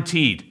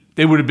guaranteed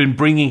they would have been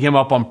bringing him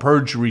up on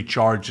perjury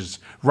charges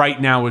right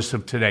now as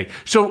of today.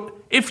 So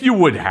if you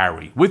would,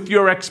 Harry, with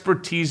your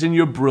expertise and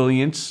your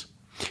brilliance,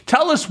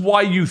 tell us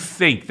why you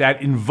think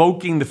that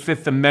invoking the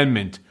Fifth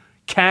Amendment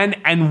can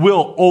and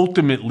will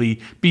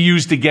ultimately be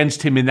used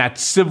against him in that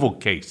civil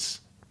case.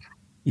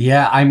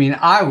 Yeah, I mean,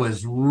 I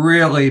was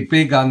really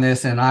big on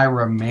this, and I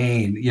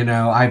remain.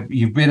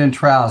 You've been in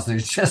trials.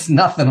 There's just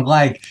nothing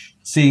like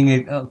seeing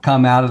it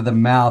come out of the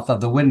mouth of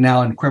the witness.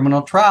 Now, in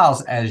criminal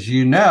trials, as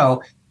you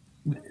know,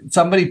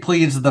 somebody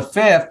pleads the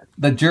Fifth,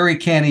 the jury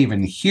can't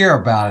even hear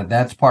about it.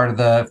 That's part of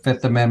the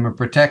Fifth Amendment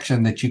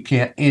protection, that you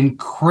can't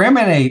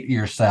incriminate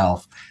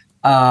yourself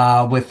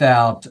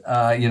without,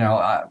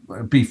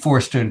 be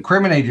forced to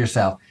incriminate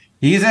yourself.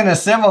 He's in a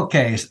civil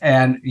case,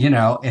 and,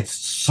 it's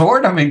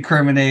sort of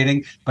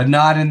incriminating, but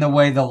not in the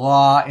way the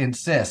law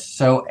insists.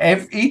 So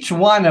each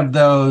one of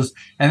those,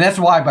 and that's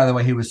why, by the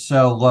way, he was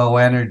so low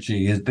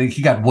energy, is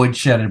he got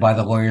woodshedded by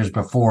the lawyers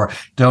before.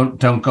 Don't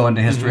go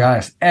into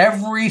histrionics.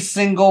 Every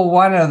single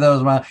one of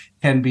those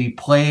can be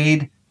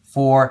played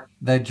for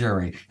the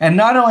jury. And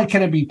not only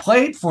can it be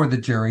played for the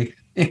jury,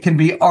 it can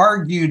be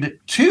argued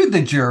to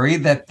the jury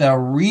that the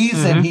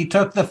reason he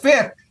took the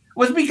Fifth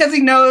was because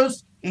he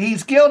knows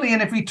he's guilty,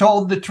 and if he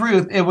told the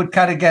truth, it would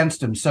cut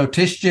against him. So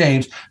Tish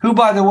James, who,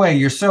 by the way,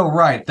 you're so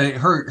right,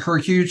 her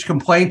huge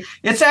complaint,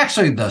 it's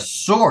actually the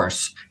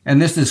source,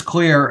 and this is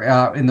clear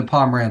in the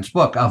Pomerantz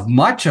book, of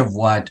much of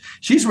what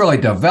she's really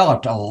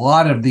developed a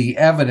lot of the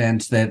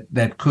evidence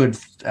that could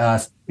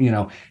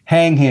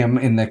hang him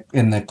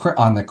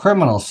on the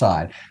criminal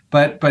side.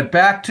 But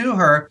back to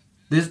her,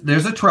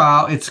 there's a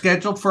trial. It's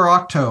scheduled for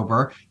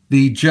October.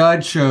 The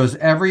judge shows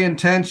every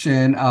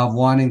intention of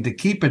wanting to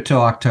keep it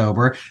till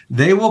October.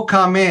 They will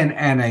come in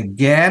and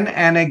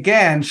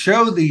again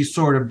show these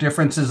sort of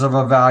differences of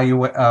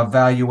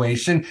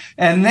evaluation,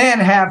 and then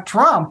have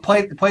Trump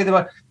plead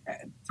the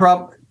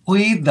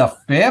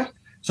Fifth.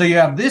 So you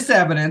have this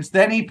evidence,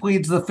 then he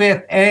pleads the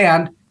Fifth,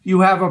 and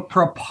you have a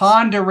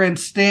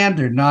preponderance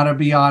standard, not a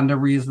beyond a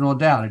reasonable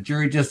doubt. A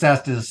jury just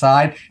has to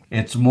decide.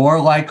 It's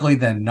more likely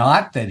than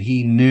not that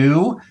he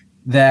knew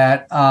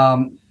that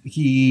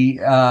he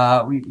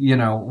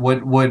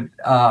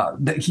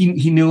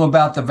knew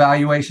about the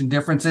valuation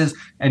differences,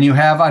 and you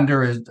have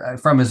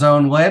from his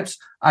own lips,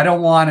 I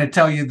don't want to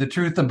tell you the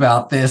truth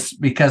about this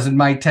because it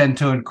might tend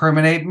to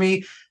incriminate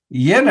me.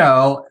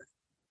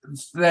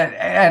 That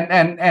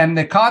and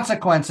the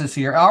consequences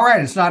here. All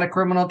right, it's not a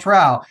criminal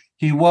trial.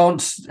 He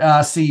won't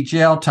see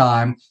jail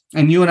time,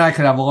 and you and I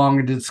could have a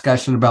longer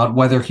discussion about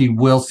whether he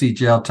will see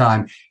jail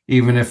time,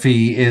 even if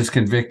he is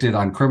convicted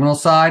on criminal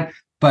side.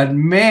 But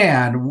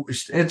man,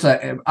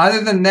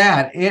 other than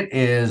that, it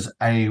is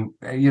a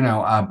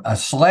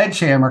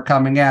sledgehammer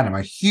coming at him,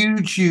 a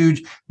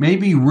huge,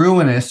 maybe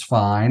ruinous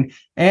fine,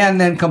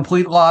 and then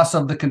complete loss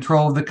of the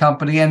control of the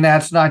company. And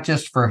that's not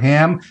just for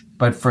him,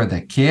 but for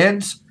the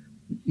kids.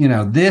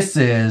 This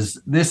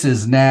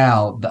is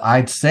now,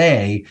 I'd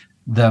say,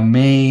 the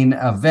main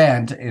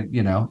event.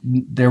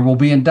 There will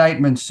be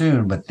indictments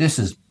soon, but this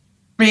is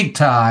big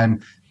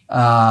time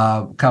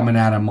coming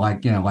at him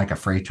like a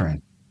freight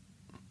train.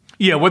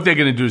 Yeah, what they're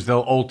going to do is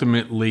they'll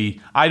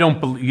ultimately, I don't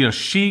believe,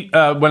 she,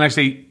 when I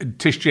say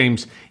Tish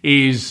James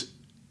is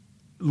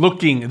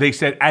looking, they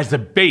said, as a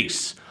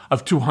base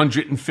of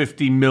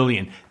 $250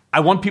 million.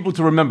 I want people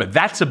to remember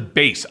that's a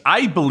base.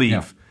 I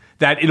believe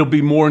that it'll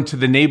be more into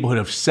the neighborhood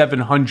of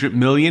 $700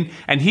 million,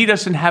 and he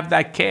doesn't have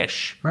that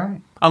cash. Right.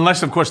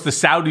 Unless, of course, the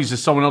Saudis or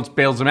someone else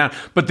bails him out.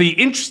 But the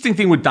interesting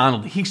thing with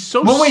Donald, he's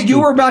so Well, wait, stupid. you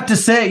were about to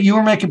say, you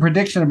were making a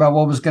prediction about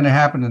what was going to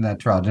happen in that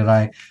trial. Did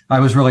I? I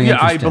was really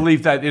interested. I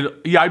believe that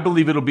I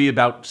believe it'll be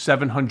about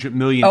 $700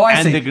 million. Oh, I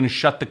and see. They're going to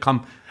shut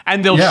the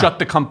shut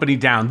the company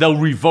down. They'll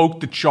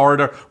revoke the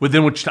charter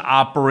within which to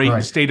operate in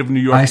the state of New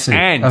York. I see.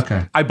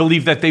 And I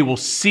believe that they will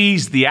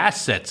seize the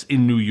assets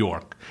in New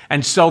York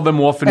and sell them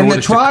off in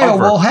order to cover. And the trial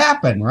will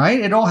happen, right?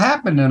 It'll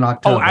happen in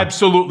October. Oh,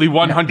 absolutely,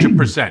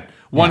 100%.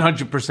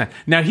 100%.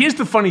 Now, here's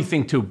the funny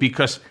thing, too,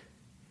 because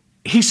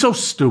he's so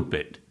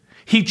stupid.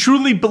 He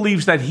truly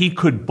believes that he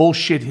could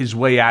bullshit his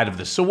way out of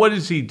this. So what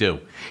does he do?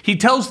 He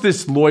tells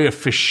this lawyer,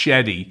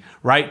 Fischetti,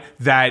 right,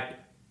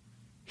 that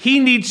he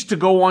needs to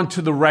go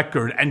onto the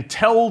record and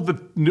tell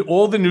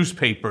all the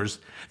newspapers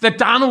that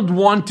Donald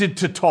wanted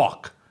to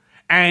talk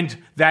and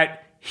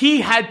that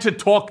he had to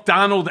talk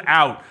Donald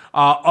out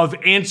of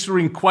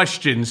answering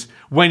questions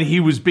when he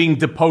was being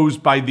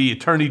deposed by the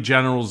Attorney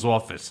General's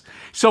office.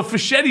 So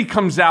Fischetti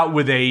comes out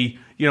with a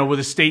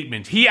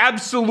statement. He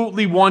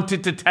absolutely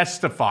wanted to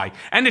testify,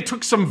 and it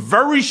took some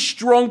very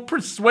strong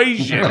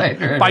persuasion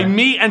by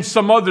me and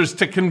some others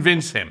to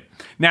convince him.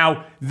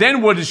 Now,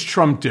 then what does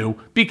Trump do?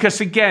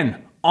 Because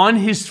again, on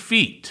his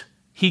feet,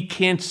 he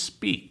can't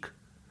speak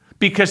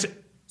because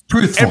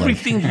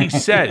everything he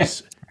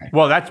says.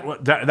 Well, that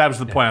was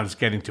the point I was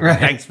getting to. Right.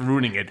 Thanks for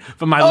ruining it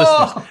for my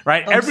listeners.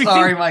 Right?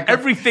 Sorry, Michael.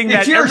 Everything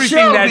that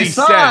he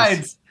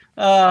says.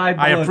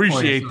 I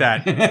appreciate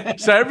that.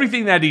 So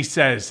everything that he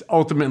says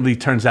ultimately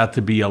turns out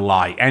to be a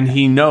lie. And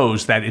he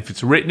knows that if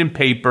it's written in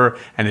paper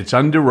and it's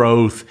under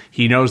oath,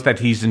 he knows that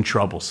he's in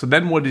trouble. So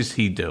then what does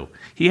he do?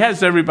 He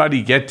has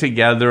everybody get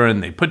together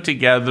and they put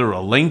together a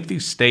lengthy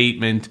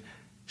statement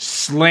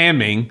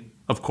slamming,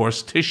 of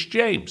course, Tish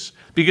James,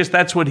 because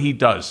that's what he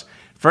does.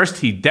 First,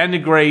 he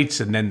denigrates,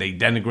 and then they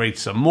denigrate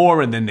some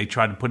more, and then they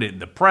try to put it in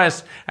the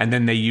press, and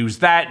then they use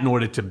that in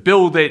order to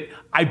build it.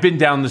 I've been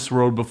down this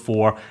road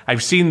before.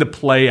 I've seen the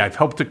play. I've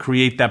helped to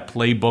create that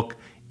playbook.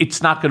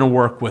 It's not going to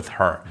work with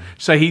her.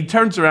 So he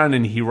turns around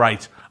and he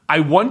writes, I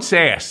once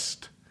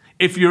asked,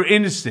 if you're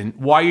innocent,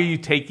 why are you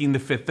taking the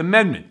Fifth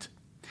Amendment?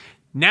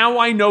 Now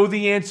I know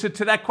the answer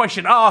to that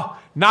question.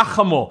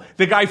 Nachamol,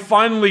 the guy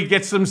finally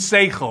gets some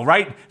seichel,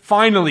 right?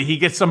 Finally, he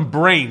gets some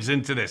brains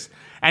into this.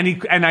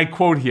 And I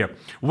quote here,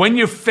 when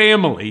your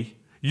family,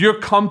 your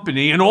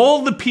company, and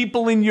all the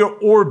people in your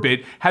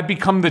orbit have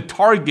become the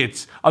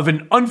targets of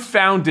an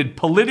unfounded,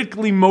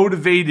 politically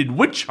motivated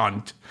witch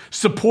hunt,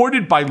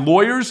 supported by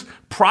lawyers,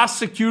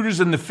 prosecutors,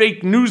 and the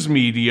fake news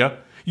media,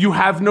 you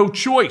have no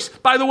choice.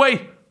 By the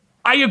way,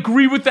 I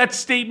agree with that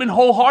statement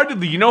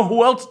wholeheartedly. You know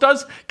who else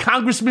does?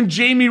 Congressman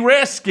Jamie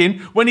Raskin,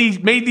 when he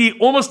made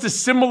almost a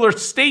similar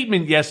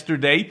statement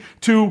yesterday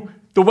to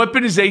the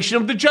weaponization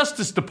of the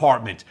Justice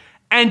Department.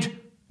 And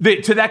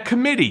to that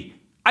committee.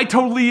 I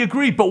totally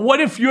agree. But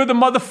what if you're the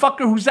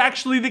motherfucker who's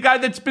actually the guy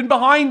that's been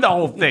behind the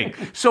whole thing?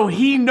 So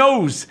he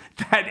knows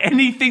that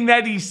anything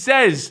that he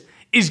says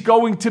is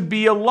going to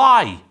be a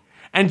lie.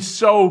 And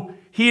so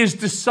he has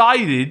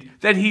decided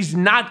that he's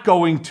not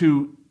going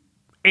to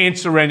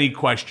answer any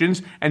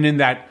questions. And in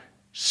that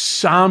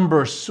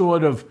somber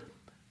sort of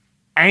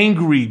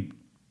angry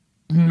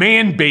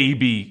man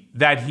baby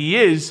that he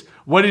is,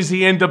 what does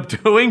he end up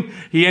doing?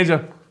 He ends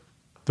up,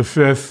 the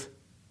Fifth.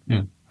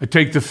 Yeah. I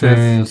take the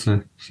Fifth.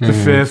 The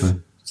Fifth.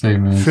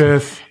 Same answer.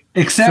 Fifth.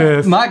 Except,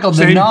 Fifth. Michael,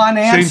 the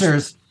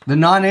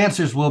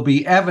non-answers will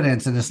be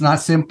evidence, and it's not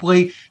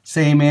simply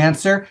same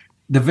answer.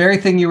 The very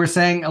thing you were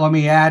saying, let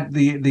me add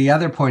the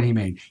other point he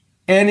made.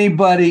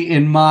 Anybody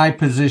in my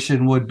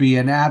position would be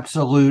an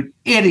absolute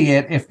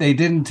idiot if they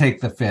didn't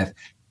take the Fifth.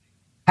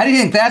 How do you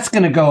think that's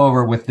going to go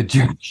over with the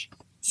jury?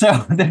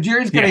 So the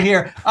jury's going to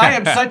hear, I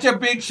am such a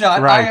big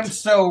shot. Right. I am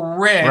so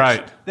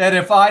rich that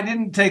if I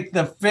didn't take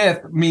the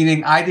Fifth,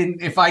 meaning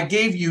if I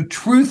gave you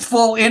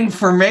truthful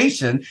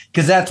information,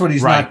 because that's what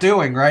he's not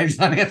doing, right? He's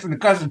not answering the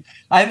question.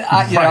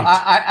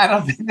 I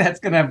don't think that's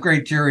going to have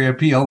great jury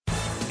appeal.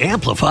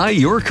 Amplify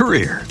your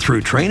career through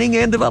training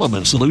and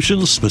development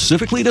solutions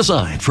specifically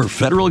designed for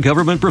federal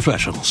government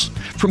professionals.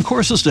 From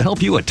courses to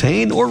help you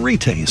attain or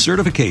retain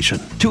certification,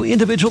 to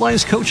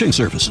individualized coaching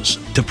services,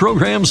 to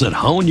programs that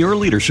hone your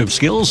leadership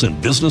skills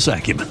and business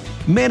acumen,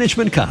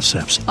 Management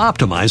Concepts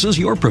optimizes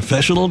your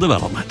professional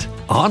development.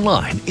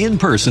 Online, in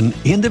person,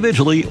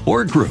 individually,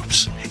 or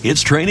groups, it's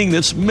training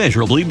that's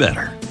measurably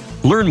better.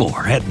 Learn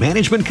more at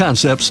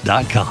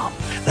managementconcepts.com.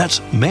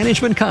 That's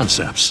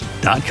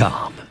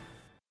managementconcepts.com.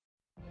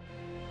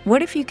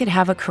 What if you could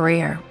have a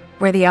career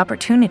where the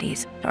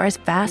opportunities are as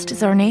vast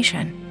as our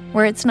nation,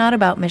 where it's not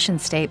about mission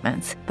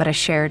statements, but a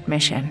shared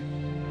mission?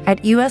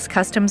 At U.S.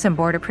 Customs and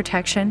Border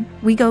Protection,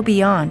 we go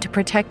beyond to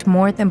protect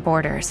more than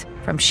borders.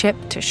 From ship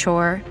to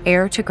shore,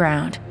 air to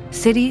ground,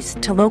 cities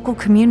to local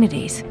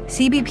communities,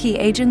 CBP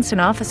agents and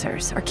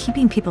officers are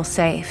keeping people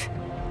safe.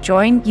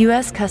 Join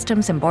U.S.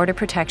 Customs and Border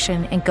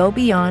Protection and go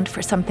beyond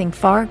for something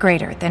far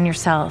greater than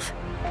yourself.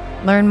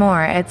 Learn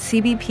more at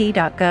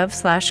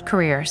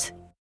cbp.gov/careers.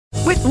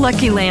 With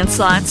Lucky Land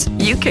Slots,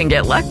 you can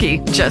get lucky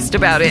just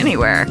about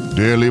anywhere.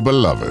 Dearly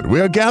beloved,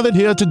 we are gathered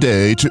here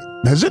today to...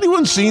 Has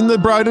anyone seen the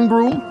bride and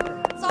groom?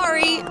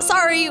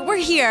 Sorry, we're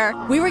here.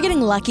 We were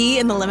getting lucky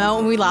in the limo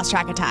and we lost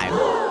track of time.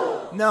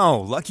 No,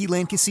 Lucky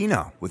Land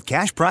Casino, with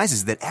cash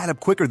prizes that add up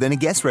quicker than a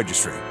guest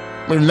registry.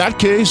 In that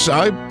case,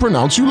 I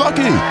pronounce you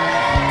lucky.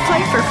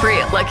 Play for free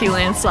at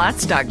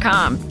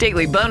LuckyLandSlots.com.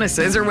 Daily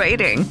bonuses are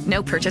waiting.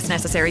 No purchase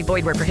necessary.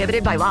 Void where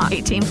prohibited by law.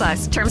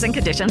 18+. Terms and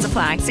conditions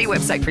apply. See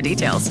website for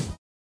details.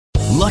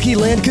 Lucky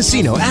Land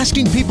Casino,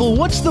 asking people,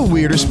 what's the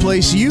weirdest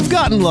place you've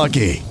gotten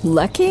lucky?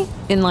 Lucky?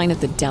 In line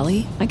at the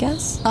deli, I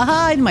guess?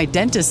 Aha, in my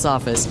dentist's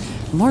office.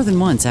 More than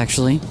once,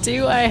 actually.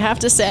 Do I have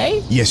to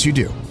say? Yes, you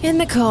do. In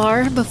the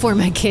car before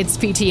my kids'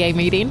 PTA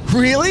meeting.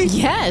 Really?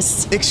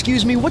 Yes.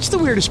 Excuse me, what's the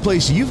weirdest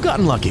place you've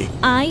gotten lucky?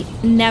 I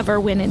never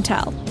win and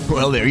tell.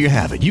 Well, there you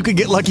have it. You can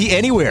get lucky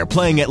anywhere,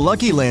 playing at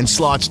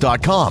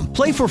LuckyLandSlots.com.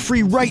 Play for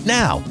free right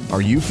now.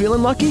 Are you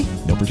feeling lucky?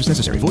 No purchase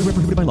necessary. Void where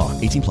prohibited by law.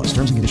 18+.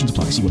 Terms and conditions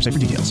apply. See website for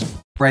details.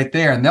 Right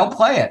there, and they'll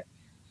play it.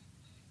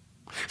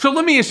 So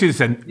let me ask you this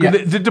then. Yeah.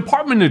 The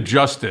Department of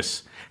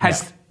Justice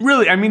has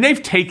really, I mean,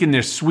 they've taken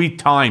their sweet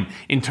time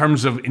in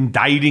terms of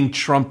indicting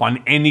Trump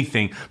on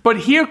anything. But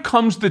here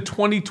comes the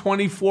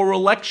 2024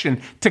 election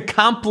to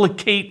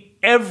complicate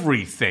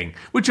everything,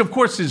 which of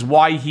course is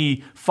why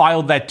he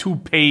filed that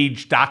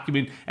 2-page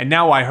document. And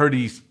now I heard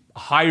he's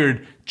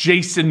hired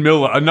Jason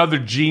Miller, another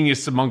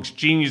genius amongst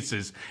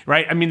geniuses,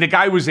 right? I mean, the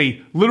guy was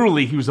he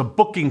was a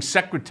booking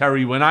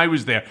secretary when I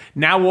was there.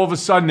 Now, all of a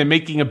sudden, they're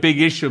making a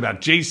big issue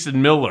about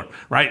Jason Miller,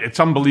 right?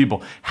 It's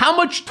unbelievable. How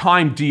much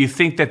time do you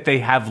think that they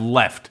have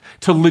left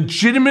to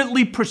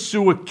legitimately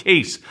pursue a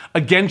case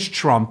against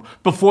Trump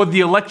before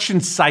the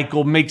election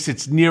cycle makes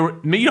it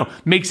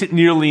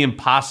nearly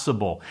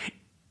impossible?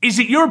 Is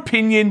it your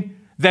opinion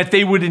that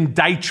they would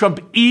indict Trump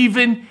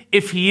even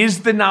if he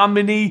is the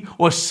nominee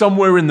or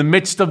somewhere in the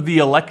midst of the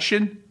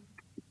election?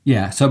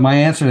 Yeah, so my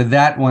answer to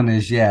that one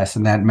is yes,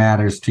 and that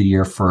matters to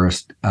your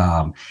first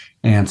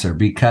answer,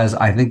 because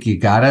I think you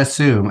got to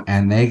assume,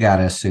 and they got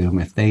to assume,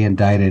 if they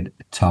indicted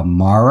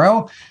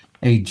tomorrow,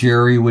 a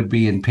jury would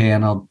be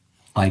impaneled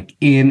like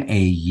in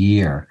a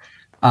year.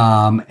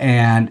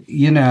 And,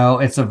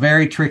 it's a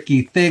very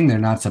tricky thing. They're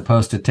not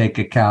supposed to take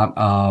account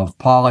of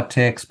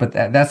politics, but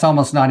that's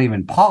almost not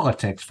even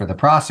politics for the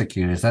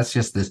prosecutors. That's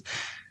just this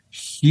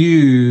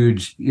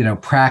huge,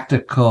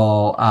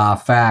 practical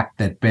fact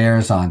that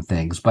bears on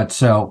things. But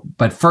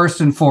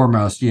first and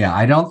foremost,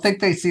 I don't think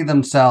they see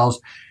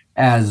themselves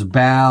as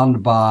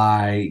bound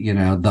by,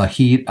 the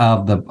heat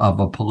of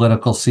a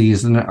political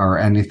season or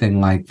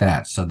anything like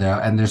that. So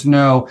there's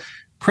no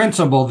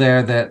principle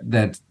there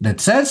that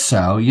says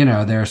so.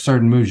 There are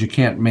certain moves you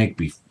can't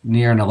make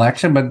near an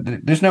election,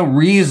 but there's no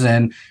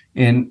reason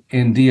in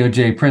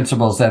DOJ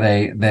principles that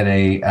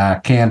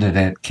a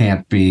candidate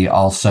can't be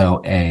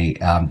also a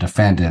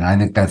defendant. I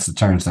think that's the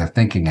terms they're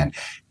thinking in.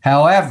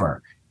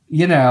 However,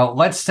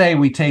 let's say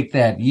we take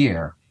that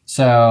year.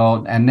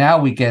 So, and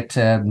now we get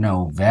to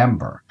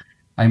November.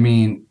 I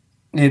mean,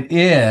 it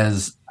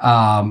is,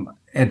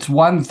 it's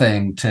one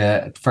thing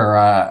to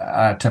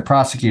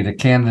prosecute a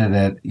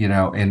candidate,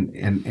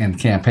 in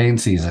campaign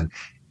season.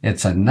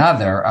 It's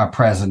another a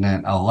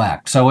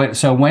president-elect. So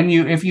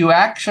if you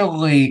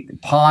actually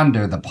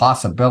ponder the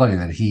possibility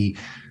that he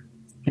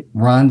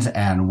runs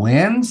and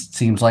wins,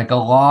 seems like a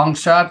long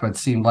shot, but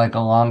seemed like a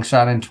long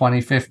shot in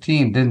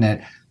 2015, didn't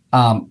it?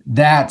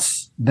 That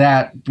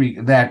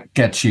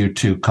gets you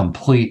to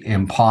complete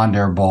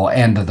imponderable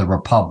end of the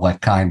republic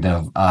kind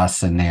of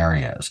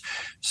scenarios.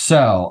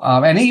 So,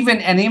 and even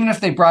if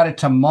they brought it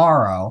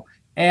tomorrow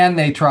and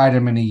they tried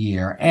him in a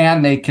year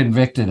and they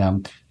convicted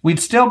him, we'd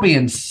still be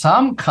in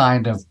some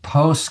kind of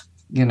post,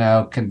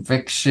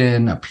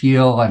 conviction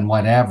appeal and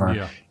whatever.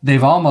 Yeah.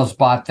 They've almost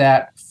bought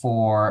that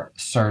for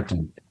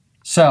certain.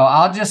 So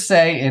I'll just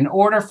say, in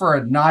order for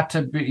it not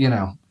to be,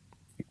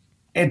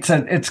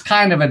 it's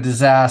kind of a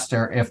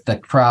disaster if the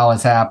trial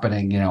is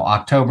happening,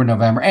 October,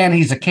 November, and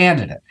he's a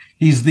candidate.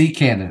 He's the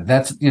candidate.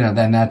 That's,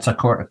 then that's of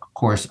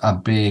course a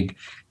big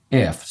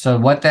if. So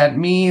what that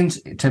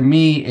means to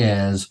me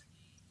is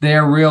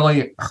they're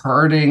really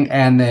hurting,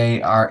 and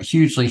they are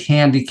hugely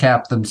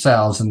handicapped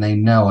themselves, and they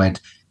know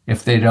it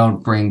if they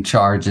don't bring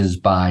charges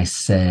by,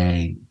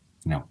 say,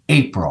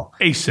 April,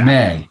 ASAP.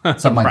 May,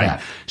 something like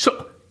that.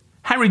 So,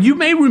 Harry, you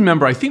may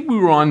remember, I think we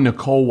were on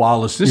Nicole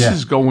Wallace. This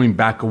is going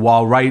back a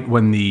while, right,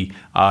 when the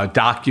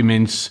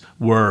documents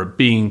were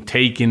being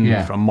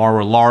taken from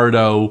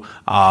Mar-a-Lago,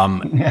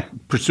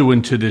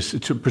 pursuant to the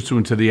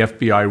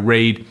FBI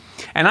raid.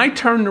 And I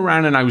turned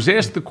around and I was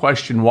asked the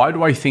question, why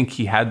do I think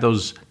he had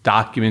those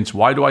documents?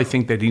 Why do I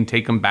think that he didn't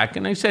take them back?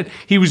 And I said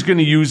he was going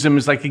to use them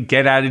as like a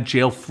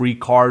get-out-of-jail-free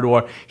card,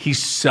 or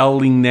he's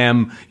selling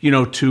them,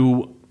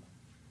 to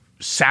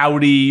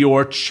Saudi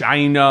or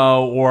China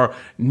or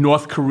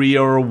North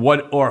Korea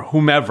or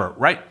whomever,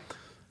 right?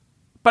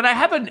 But I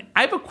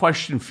have a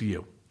question for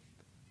you.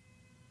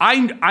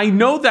 I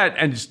know that,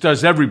 and it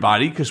does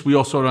everybody, because we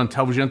all saw it on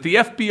television, the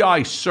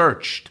FBI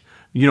searched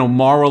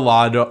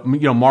Mar-a-Lago,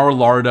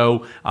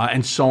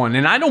 and so on.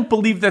 And I don't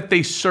believe that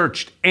they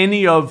searched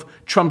any of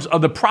Trump's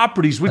other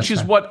properties, which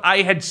is what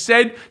I had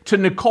said to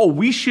Nicole.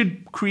 We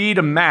should create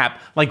a map,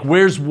 like,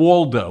 where's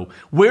Waldo?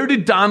 Where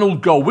did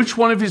Donald go? Which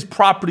one of his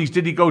properties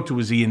did he go to?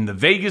 Was he in the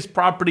Vegas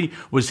property?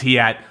 Was he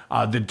at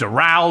the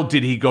Doral?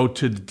 Did he go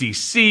to the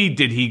D.C.?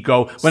 Did he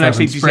go, when I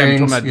say D.C., I'm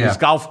talking about his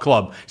golf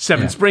club,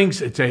 Seven Springs,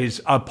 to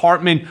his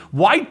apartment?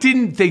 Why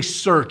didn't they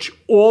search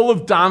all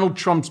of Donald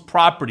Trump's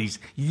properties?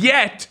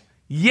 Yet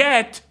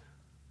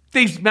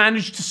they've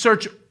managed to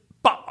search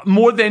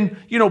more than,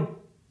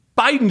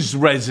 Biden's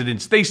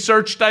residence. They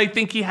searched, I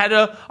think he had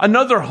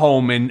another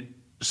home and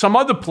some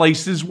other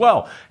place as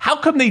well. How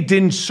come they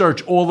didn't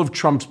search all of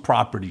Trump's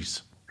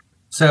properties?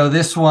 So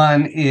this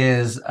one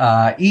is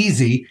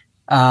easy,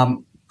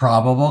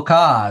 probable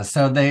cause.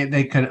 So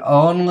they could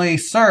only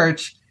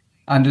search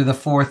under the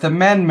Fourth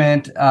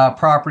Amendment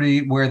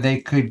property where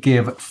they could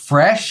give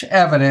fresh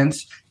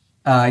evidence,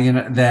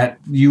 that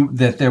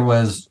there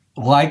was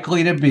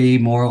likely to be,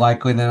 more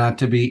likely than not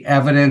to be,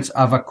 evidence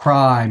of a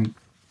crime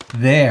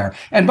there.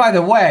 And by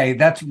the way,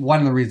 that's one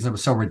of the reasons it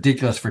was so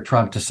ridiculous for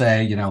Trump to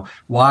say,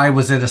 why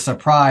was it a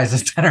surprise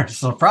instead of a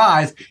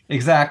surprise?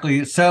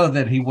 Exactly so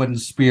that he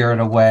wouldn't spirit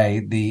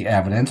away the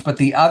evidence. But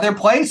the other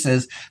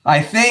places,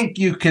 I think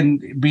you can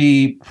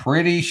be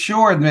pretty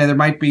sure there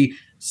might be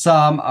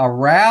some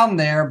around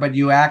there, but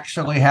you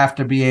actually have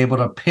to be able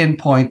to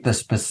pinpoint the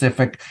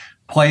specific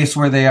place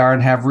where they are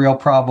and have real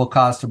probable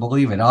cause to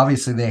believe it.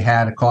 Obviously, they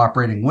had a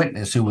cooperating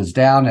witness who was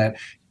down at,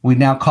 we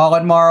now call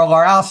it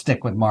Mar-a-Lago. I'll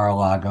stick with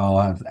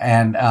Mar-a-Lago,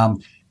 and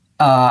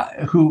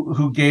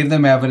who gave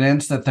them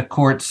evidence that the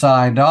court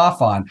signed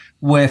off on,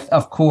 with,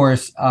 of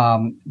course,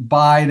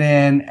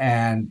 Biden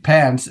and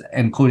Pence,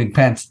 including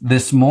Pence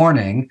this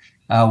morning.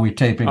 We're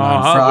taping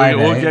on Friday.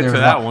 We'll get to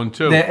that one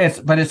too.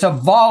 But it's a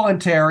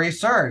voluntary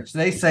search.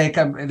 They say,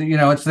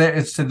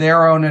 it's to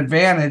their own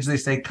advantage. They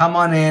say, come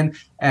on in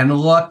and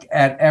look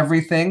at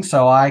everything.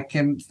 So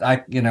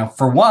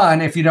for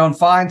one, if you don't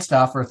find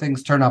stuff or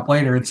things turn up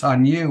later, it's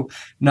on you,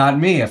 not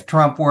me. If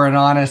Trump were an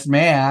honest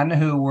man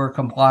who were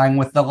complying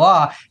with the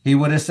law, he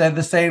would have said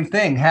the same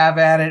thing. Have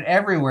at it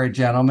everywhere,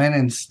 gentlemen.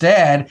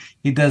 Instead,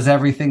 he does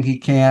everything he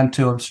can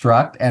to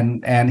obstruct,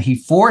 and he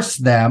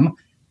forced them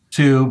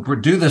to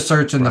do the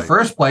search in the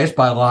first place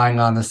by lying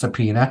on the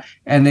subpoena,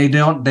 and they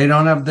don't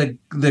have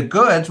the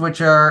goods, which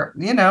are,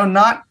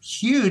 not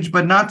huge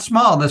but not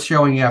small. The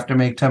showing you have to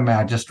make to a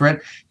magistrate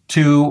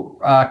to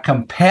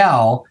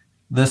compel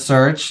the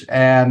search,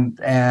 and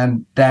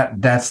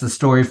that's the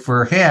story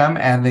for him,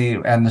 and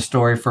the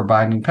story for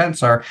Biden and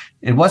Pence are,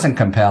 it wasn't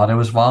compelled, it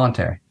was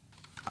voluntary.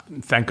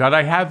 Thank God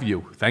I have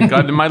you. Thank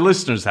God that my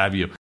listeners have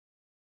you.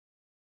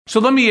 So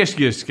let me ask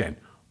you this again.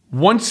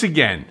 Once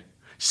again,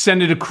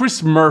 Senator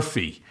Chris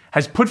Murphy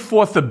has put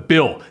forth a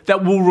bill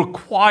that will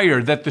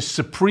require that the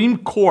Supreme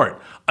Court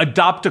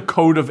adopt a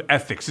code of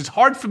ethics. It's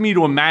hard for me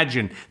to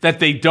imagine that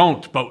they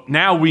don't, but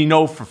now we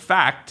know for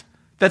fact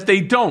that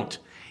they don't.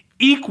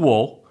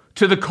 Equal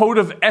to the code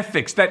of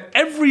ethics that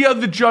every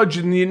other judge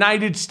in the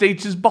United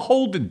States is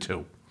beholden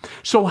to.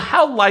 So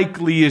how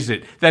likely is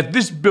it that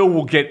this bill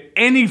will get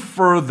any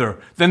further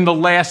than the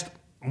last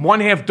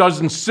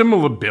 1/2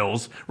 similar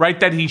bills, right,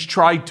 that he's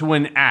tried to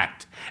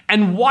enact?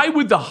 And why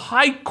would the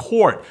high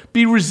court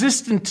be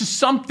resistant to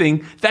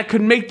something that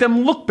could make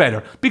them look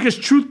better? Because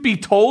truth be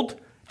told,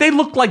 they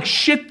look like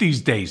shit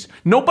these days.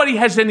 Nobody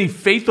has any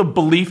faith or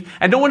belief,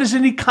 and no one has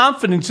any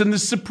confidence in the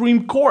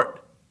Supreme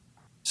Court.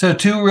 So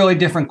two really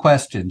different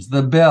questions.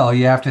 The bill,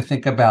 you have to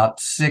think about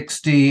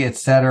 60, et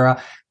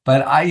cetera.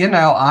 But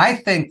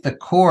I think the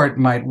court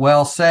might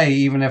well say,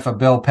 even if a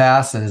bill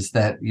passes,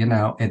 that,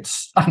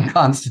 it's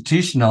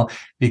unconstitutional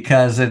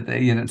because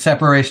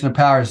separation of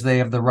powers, they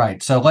have the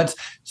right.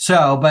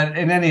 But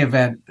in any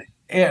event,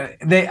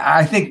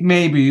 I think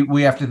maybe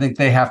we have to think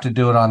they have to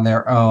do it on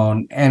their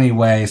own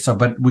anyway.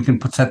 But we can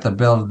set the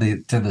bill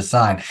to the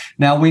side.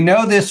 Now, we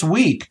know this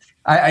week,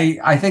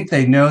 I think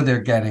they know they're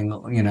getting,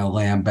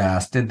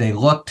 lambasted. They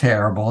look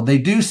terrible. They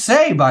do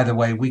say, by the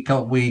way,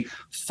 we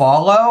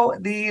follow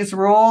these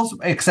rules,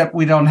 except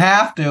we don't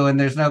have to, and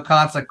there's no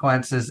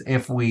consequences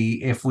if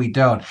we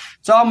don't.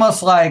 It's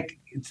almost like,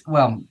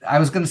 I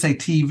was going to say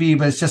TV,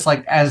 but it's just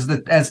like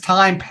as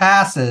time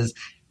passes,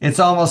 it's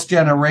almost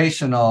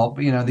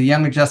generational. The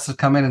younger justices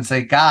come in and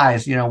say,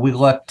 guys, we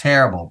look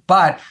terrible,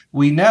 but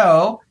we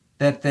know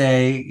that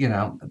they,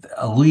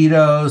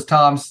 Alito's,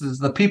 Thompson's,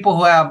 the people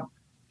who have.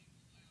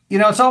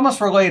 It's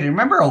almost related.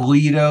 Remember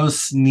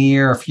Alito's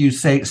sneer a few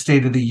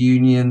State of the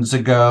Unions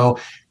ago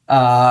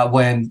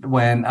when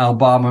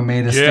Obama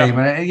made a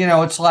statement?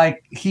 It's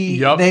like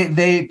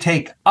they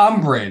take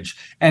umbrage.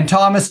 And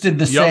Thomas did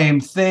the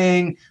same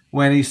thing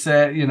when he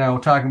said,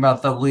 talking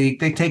about the leak.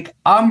 They take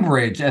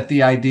umbrage at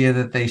the idea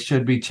that they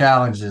should be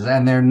challenges,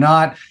 and they're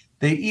not.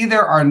 They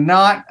either are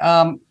not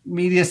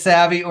media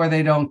savvy or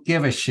they don't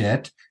give a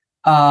shit.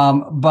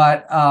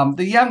 But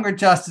the younger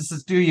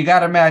justices do. You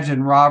got to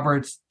imagine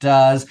Roberts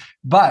does,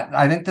 but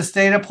I think the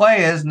state of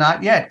play is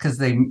not yet, because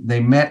they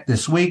met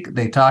this week.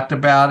 They talked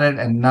about it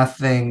and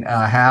nothing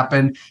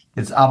happened.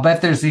 I'll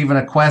bet there's even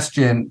a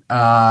question,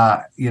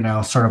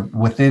 sort of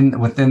within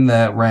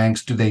the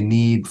ranks. Do they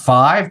need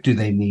 5? Do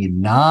they need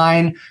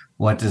 9?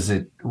 What does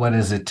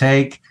it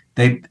take?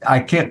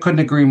 Couldn't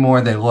agree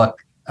more. They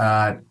look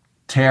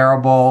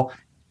terrible,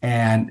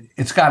 and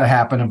it's got to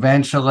happen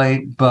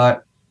eventually,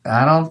 but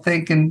I don't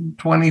think in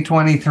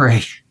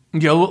 2023.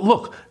 Yeah,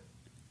 look,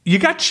 you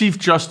got Chief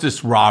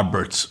Justice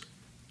Roberts.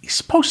 He's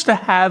supposed to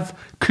have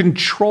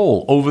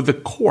control over the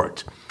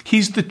court.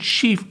 He's the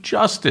Chief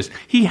Justice.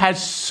 He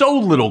has so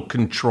little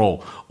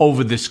control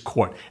over this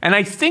court. And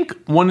I think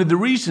one of the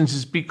reasons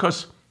is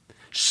because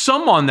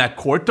some on that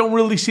court don't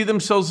really see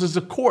themselves as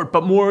a court,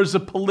 but more as a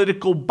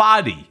political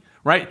body.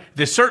 Right?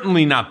 They're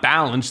certainly not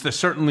balanced. They're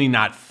certainly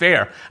not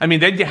fair. I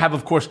mean, then you have,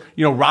 of course,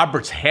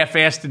 Roberts'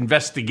 half-assed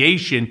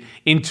investigation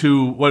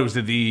into, what was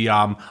it, the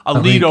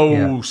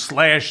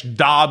Alito /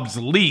 Dobbs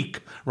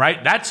leak,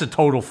 right? That's a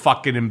total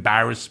fucking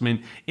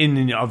embarrassment in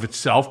and of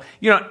itself.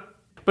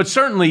 But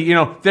certainly,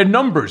 their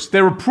numbers,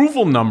 their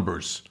approval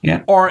numbers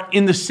are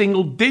in the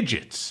single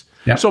digits.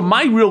 Yeah. So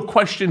my real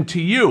question to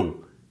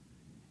you,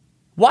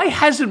 why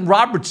hasn't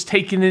Roberts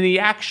taken any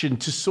action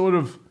to sort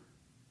of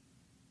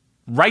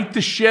right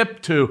the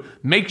ship, to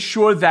make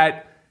sure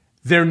that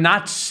they're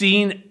not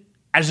seen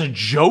as a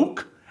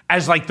joke,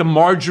 as like the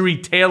Marjorie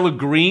Taylor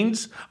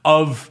Greens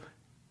of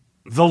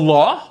the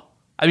law?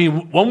 I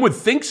mean, one would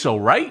think so,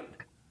 right?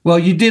 Well,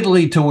 you did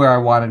lead to where I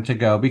wanted to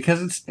go,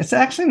 because it's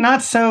actually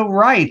not so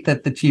right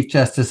that the Chief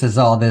Justice has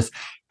all this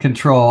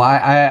control.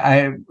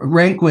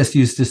 Rehnquist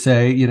used to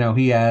say,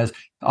 he has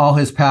all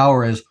his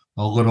power is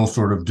a little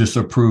sort of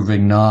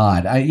disapproving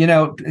nod.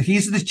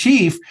 He's the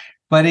chief,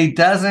 but he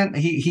doesn't.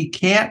 He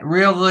can't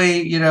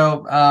really,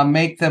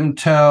 make them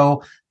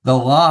toe the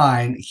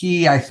line.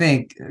 He, I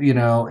think,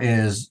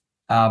 is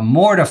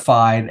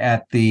mortified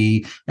at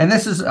and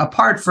this is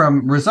apart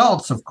from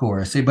results, of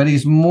course, but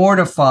he's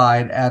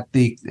mortified at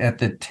the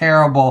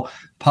terrible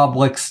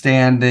public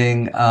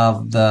standing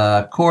of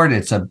the court.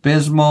 It's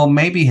abysmal,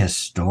 maybe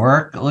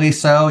historically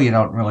so. You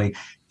don't really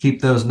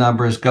keep those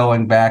numbers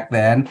going back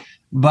then,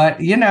 but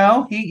you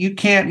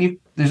can't.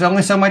 There's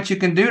only so much you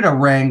can do to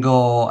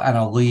wrangle an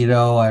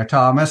Alito or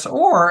Thomas,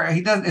 or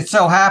he does. It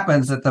so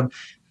happens that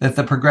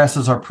the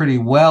progressives are pretty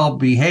well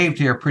behaved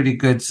here, pretty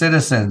good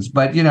citizens.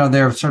 But,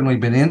 there have certainly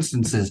been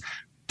instances.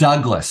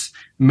 Douglas,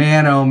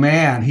 man, oh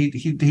man,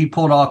 he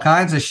pulled all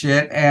kinds of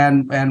shit,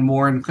 and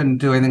Warren couldn't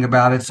do anything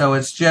about it. So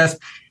it's just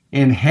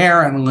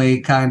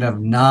inherently kind of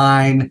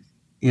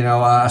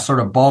sort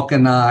of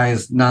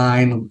balkanized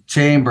 9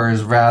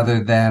 chambers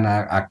rather than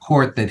a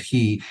court that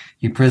he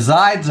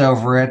presides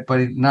over it,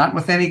 but not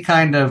with any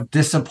kind of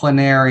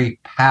disciplinary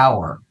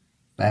power.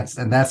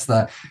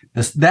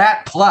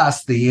 That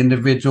plus the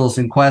individuals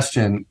in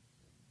question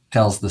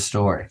tells the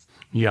story.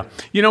 Yeah.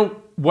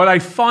 What I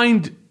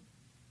find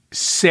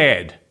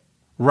sad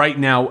right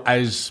now,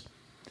 as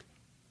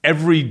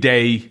every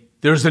day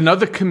there's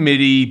another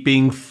committee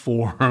being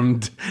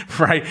formed,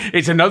 right?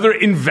 It's another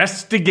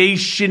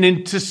investigation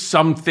into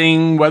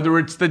something, whether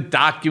it's the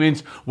documents,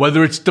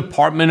 whether it's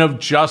Department of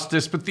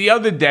Justice. But the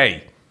other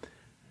day,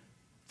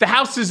 the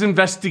House is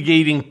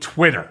investigating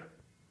Twitter.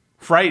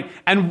 Right?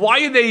 And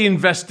why are they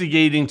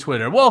investigating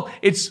Twitter? Well,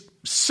 it's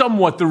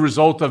somewhat the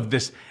result of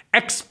this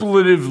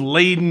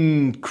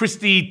expletive-laden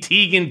Chrissy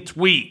Teigen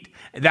tweet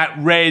that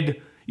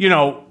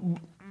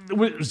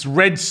was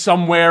read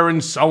somewhere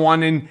and so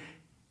on. And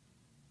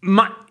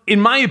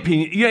in my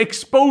opinion, it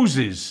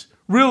exposes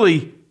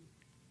really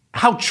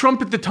how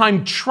Trump at the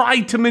time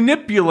tried to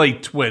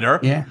manipulate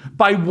Twitter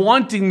by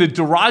wanting the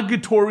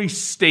derogatory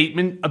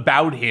statement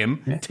about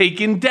him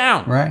taken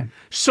down. Right.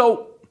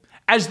 So,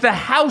 as the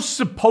House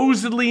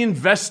supposedly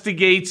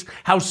investigates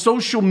how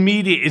social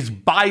media is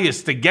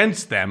biased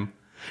against them,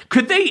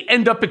 could they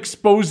end up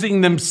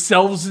exposing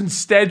themselves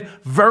instead?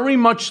 Very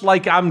much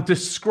like I'm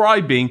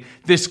describing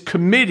this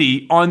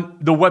committee on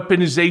the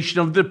weaponization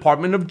of the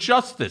Department of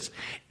Justice.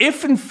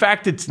 If, in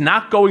fact, it's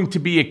not going to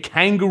be a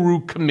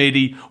kangaroo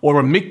committee or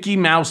a Mickey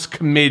Mouse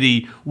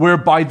committee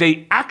whereby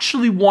they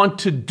actually want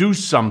to do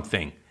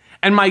something.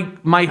 And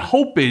my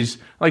hope is,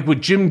 like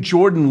with Jim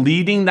Jordan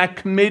leading that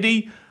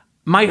committee,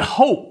 my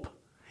hope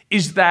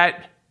is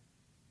that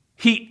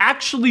he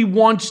actually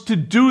wants to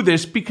do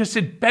this because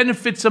it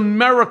benefits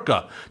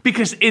America,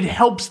 because it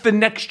helps the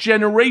next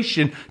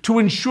generation to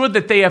ensure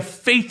that they have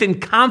faith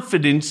and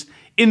confidence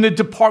in the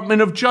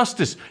Department of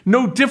Justice.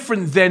 No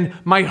different than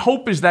my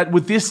hope is that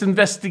with this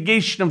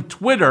investigation of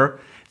Twitter,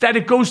 that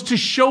it goes to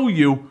show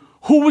you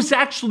who was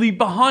actually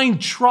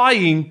behind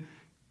trying,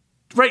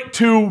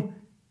 to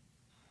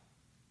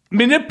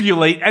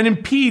manipulate and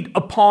impede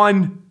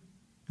upon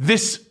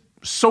this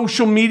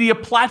social media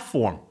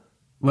platform.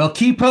 Well,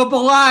 keep hope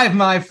alive,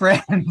 my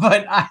friend.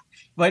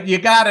 But you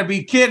got to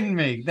be kidding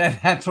me.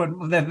 That's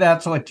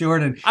what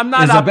Jordan. I'm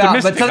not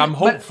optimistic. I'm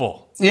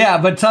hopeful.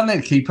 But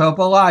something to keep hope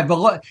alive. But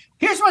look,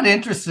 here's what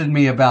interested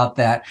me about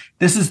that.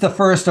 This is the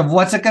first of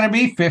what's it going to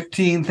be?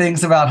 15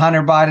 things about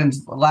Hunter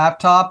Biden's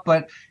laptop.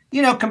 But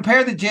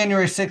compare the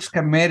January 6th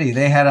committee.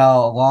 They had a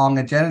long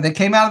agenda. They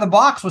came out of the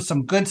box with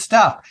some good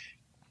stuff.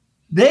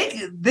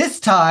 This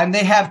time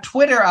they have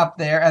Twitter up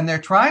there, and they're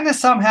trying to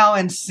somehow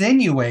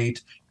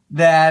insinuate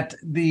that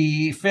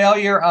the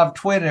failure of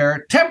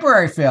Twitter,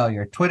 temporary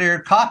failure, Twitter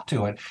copped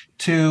to it,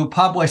 to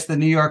publish the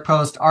New York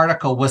Post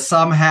article was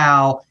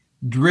somehow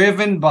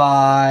driven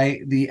by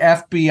the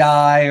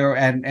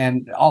FBI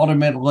and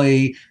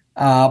ultimately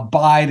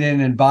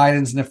Biden and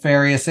Biden's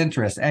nefarious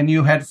interests. And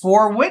you had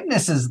 4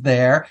 witnesses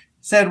there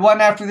said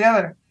one after the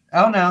other,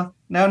 oh, no,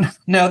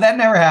 that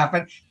never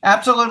happened.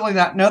 Absolutely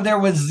not. No, there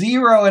was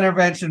zero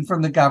intervention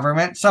from the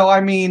government. So, I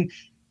mean,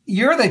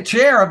 you're the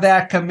chair of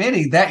that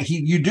committee.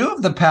 You do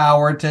have the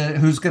power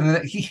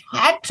to he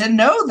had to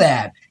know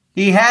that.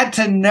 He had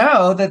to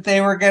know that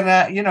they were going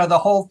to, the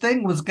whole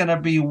thing was going to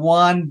be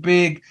one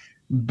big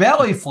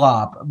belly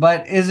flop.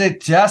 But is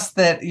it just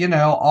that,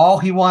 all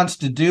he wants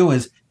to do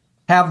is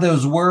have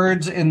those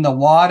words in the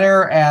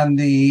water, and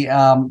the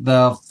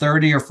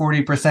 30 or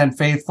 40%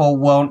 faithful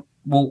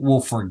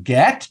will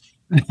forget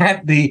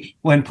that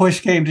when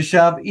push came to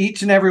shove,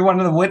 each and every one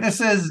of the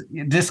witnesses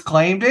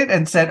disclaimed it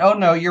and said, oh,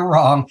 no, you're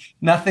wrong.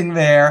 Nothing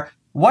there.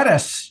 What a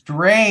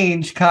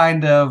strange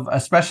kind of,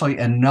 especially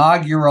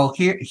inaugural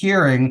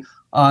hearing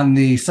on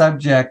the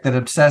subject that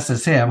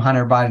obsesses him,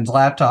 Hunter Biden's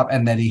laptop,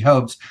 and that he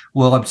hopes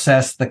will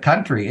obsess the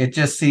country. It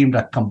just seemed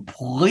a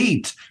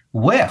complete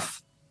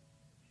whiff.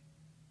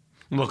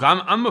 Look,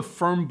 I'm a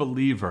firm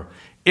believer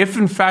if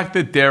in fact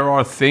that there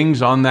are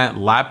things on that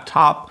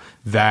laptop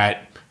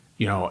that,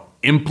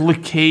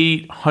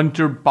 implicate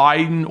Hunter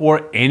Biden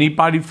or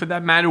anybody for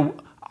that matter,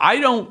 I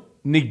don't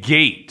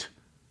negate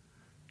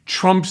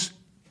Trump's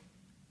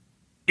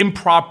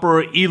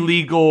improper,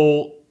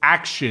 illegal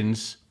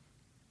actions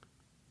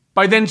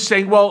by then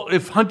saying, well,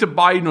 if Hunter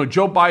Biden or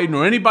Joe Biden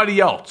or anybody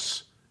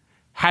else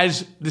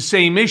has the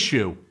same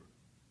issue,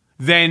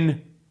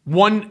 then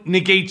one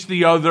negates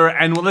the other,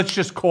 and let's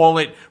just call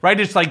it, right?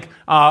 It's like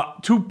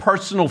two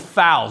personal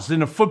fouls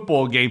in a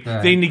football game.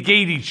 Right. They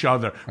negate each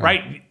other,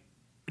 right?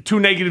 Two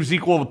negatives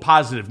equal a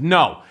positive.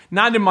 No,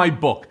 not in my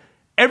book.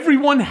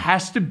 Everyone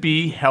has to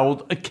be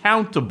held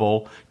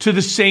accountable to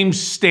the same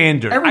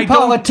standard. Every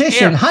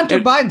politician. Hunter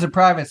Biden's a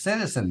private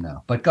citizen,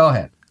 though, but go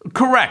ahead.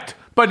 Correct.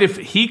 But if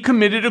he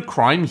committed a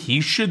crime,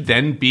 he should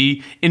then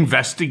be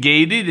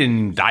investigated and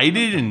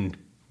indicted and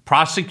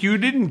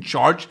prosecuted and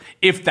charged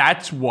if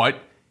that's what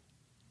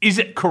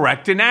is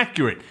correct and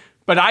accurate.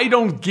 But I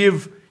don't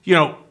give,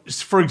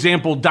 for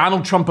example,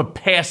 Donald Trump a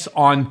pass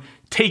on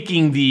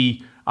taking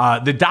the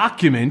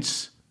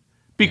documents,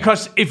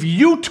 because if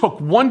you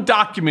took one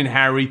document,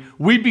 Harry,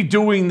 we'd be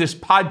doing this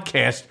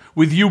podcast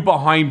with you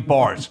behind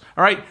bars.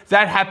 All right?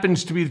 That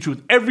happens to be the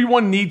truth.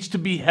 Everyone needs to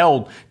be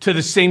held to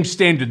the same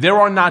standard. There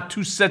are not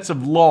two sets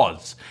of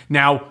laws.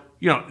 Now,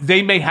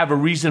 they may have a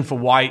reason for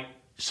why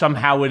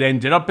somehow it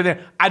ended up in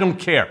there. I don't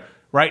care,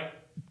 right?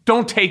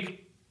 Don't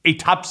take a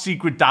top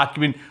secret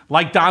document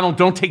like Donald.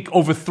 Don't take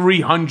over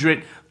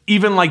 300.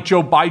 Even like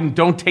Joe Biden,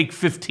 don't take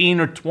 15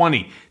 or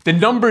 20. The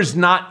number is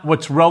not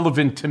what's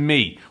relevant to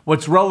me.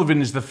 What's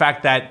relevant is the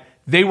fact that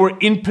they were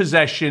in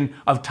possession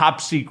of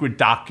top secret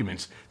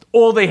documents.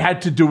 All they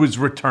had to do was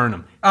return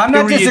them. I'm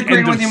not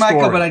disagreeing with you,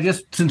 Michael, but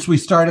since we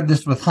started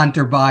this with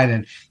Hunter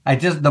Biden,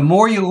 the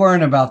more you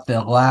learn about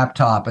the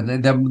laptop,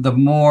 and the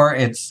more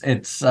it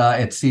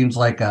seems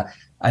like a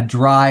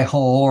dry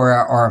hole or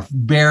a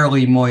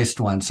barely moist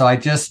one. So I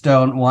just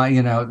don't want,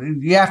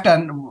 you have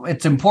to,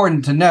 it's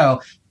important to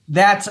know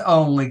that's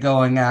only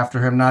going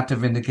after him, not to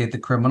vindicate the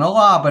criminal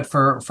law, but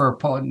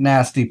for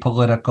nasty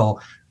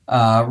political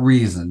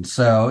reasons.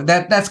 So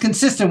that's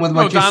consistent with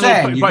what you're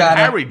saying.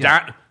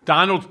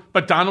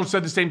 Donald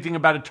said the same thing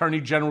about Attorney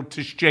General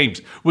Tish James,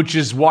 which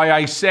is why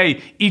I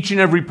say each and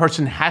every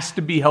person has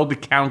to be held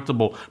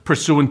accountable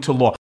pursuant to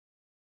law.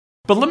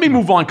 But let me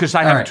move on, because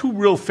I have two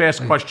real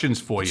fast questions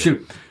for you.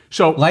 Shoot.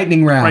 So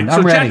lightning round. Right,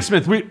 I'm ready. Jack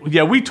Smith,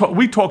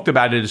 we talked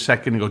about it a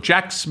second ago.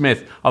 Jack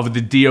Smith of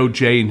the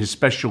DOJ and his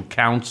special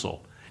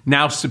counsel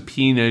now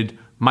subpoenaed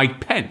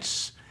Mike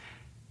Pence.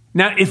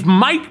 Now, if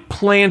Mike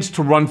plans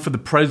to run for the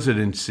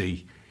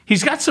presidency,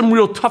 he's got some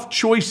real tough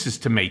choices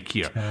to make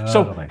here. Totally.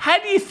 So how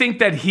do you think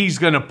that he's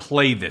going to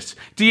play this?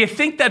 Do you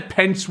think that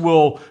Pence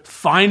will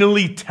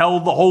finally tell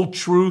the whole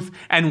truth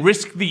and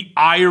risk the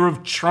ire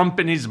of Trump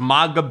and his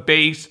MAGA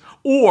base?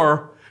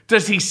 Or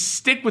does he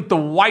stick with the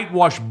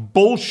whitewash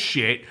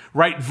bullshit,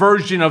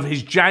 version of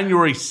his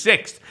January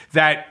 6th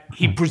that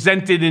he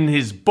presented in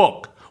his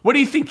book? What do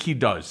you think he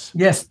does?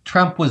 Yes,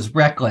 Trump was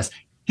reckless.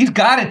 He's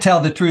got to tell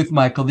the truth,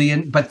 Michael.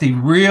 But the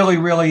really,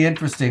 really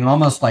interesting,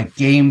 almost like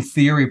game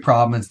theory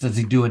problem is, does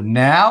he do it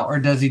now or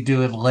does he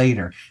do it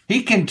later?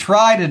 He can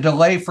try to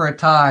delay for a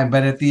time,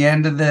 but at the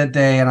end of the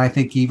day, and I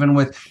think even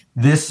with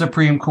this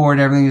Supreme Court,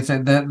 everything is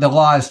the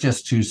law is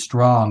just too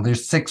strong.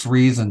 There's 6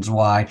 reasons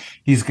why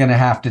he's going to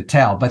have to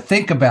tell. But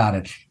think about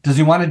it. Does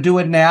he want to do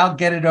it now,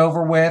 get it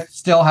over with,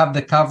 still have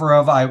the cover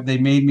of they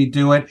made me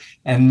do it,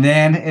 and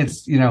then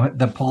it's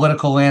the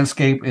political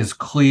landscape is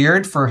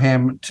cleared for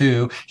him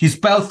to he's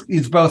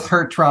both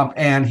hurt Trump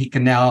and he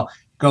can now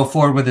go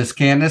forward with his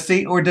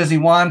candidacy? Or does he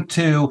want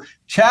to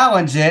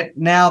challenge it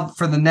now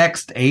for the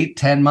next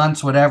 8-10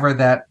 months, whatever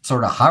that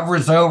sort of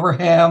hovers over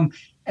him?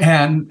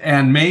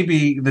 And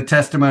maybe the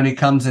testimony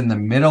comes in the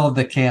middle of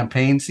the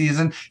campaign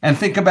season. And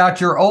think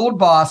about your old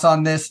boss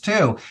on this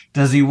too.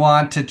 Does he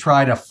want to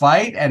try to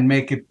fight and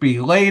make it be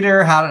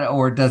later?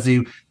 Or does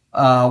he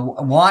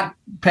want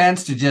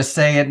Pence to just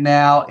say it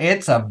now?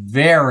 It's a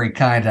very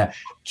kind of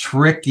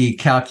tricky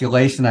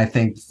calculation, I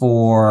think,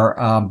 for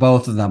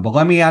both of them. But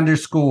let me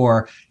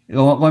underscore.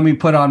 Let me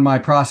put on my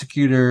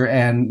prosecutor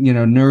and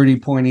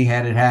nerdy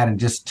pointy-headed hat and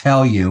just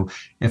tell you,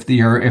 if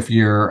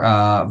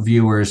your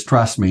viewers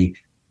trust me,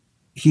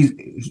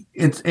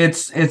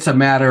 it's a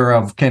matter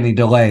of can he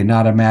delay,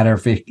 not a matter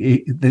of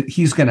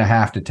he's going to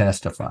have to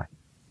testify.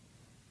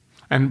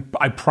 And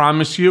I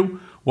promise you,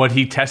 what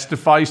he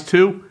testifies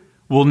to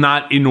will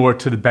not inure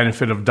to the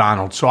benefit of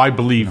Donald. So I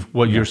believe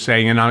what you're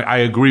saying, and I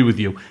agree with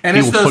you. And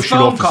he it's will those push it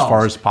phone off calls. as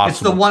far as possible.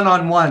 It's the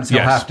one-on-ones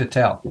he'll have to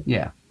tell.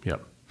 Yeah.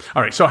 Yep.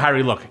 All right. So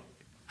Harry, look.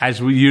 As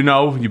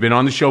you've been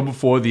on the show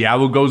before. The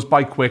hour goes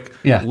by quick.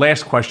 Yeah.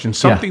 Last question.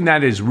 Something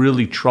that has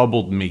really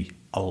troubled me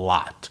a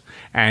lot,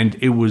 and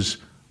it was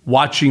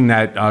watching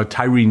that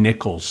Tyree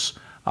Nichols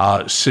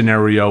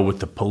scenario with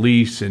the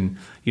police and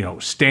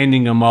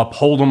standing him up,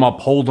 hold him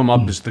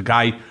up as the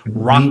guy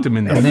rocked him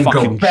in the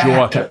fucking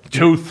jaw,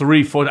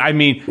 2-3 foot. I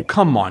mean,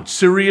 come on,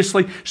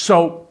 seriously.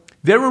 So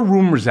there are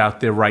rumors out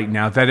there right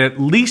now that at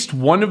least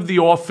one of the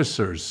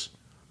officers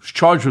who's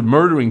charged with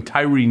murdering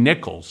Tyre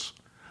Nichols,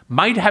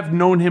 might have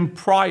known him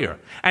prior.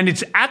 And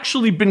it's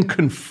actually been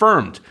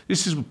confirmed,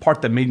 this is the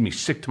part that made me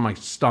sick to my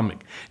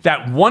stomach,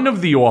 that one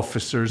of the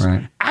officers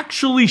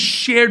actually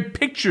shared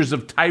pictures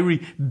of Tyre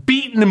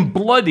beaten and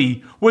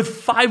bloody with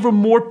 5 or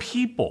more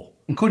people.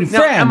 Including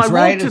friends,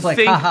 right? It's like,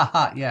 ha, ha,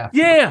 ha, yeah.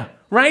 Yeah,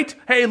 right?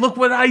 Hey, look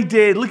what I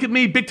did. Look at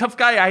me, big tough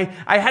guy.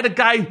 I had a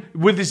guy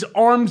with his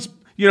arms,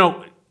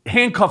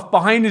 handcuffed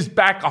behind his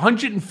back,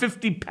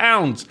 150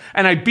 pounds,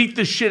 and I beat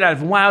the shit out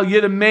of him. Wow,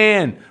 you're the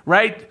man,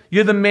 right?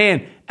 You're the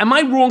man. Am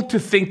I wrong to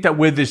think that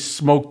where there's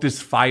smoke,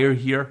 there's fire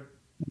here?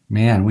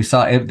 Man, we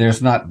saw it. There's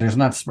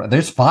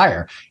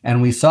fire,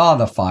 and we saw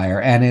the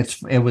fire, and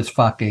it was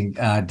fucking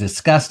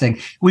disgusting.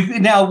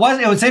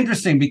 It was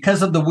interesting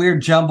because of the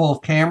weird jumble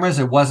of cameras.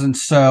 It wasn't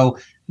so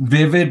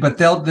vivid, but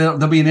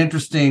there'll be an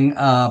interesting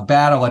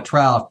battle at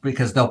trial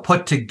because they'll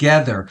put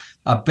together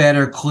a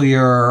better,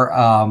 clearer,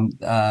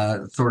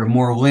 sort of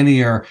more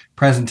linear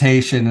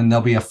presentation, and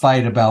there'll be a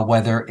fight about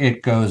whether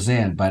it goes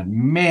in. But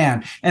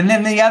man, and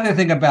then the other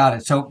thing about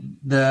it, so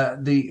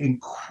the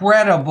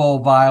incredible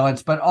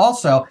violence, but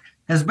also,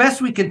 as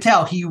best we can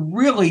tell, he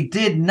really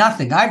did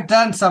nothing. I've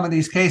done some of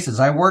these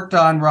cases. I worked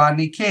on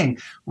Rodney King.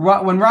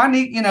 When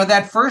Rodney,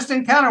 that first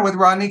encounter with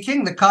Rodney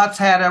King, the cops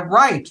had a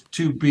right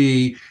to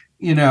be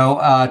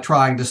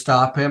trying to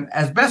stop him.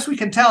 As best we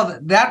can tell,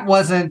 that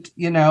wasn't,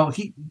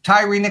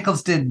 Tyre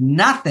Nichols did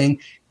nothing.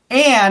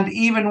 And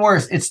even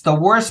worse, it's the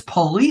worst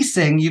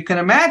policing you can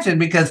imagine,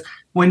 because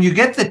when you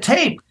get the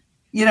tape,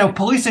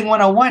 Policing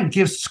 101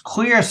 gives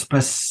clear,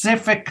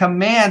 specific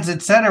commands,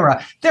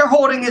 etc. They're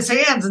holding his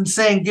hands and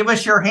saying, give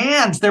us your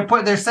hands.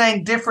 They're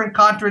saying different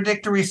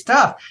contradictory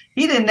stuff.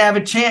 He didn't have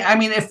a chance. I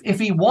mean, if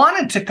he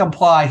wanted to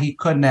comply, he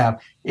couldn't have.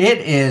 It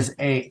is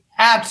a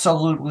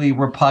absolutely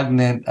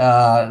repugnant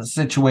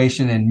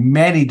situation in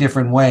many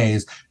different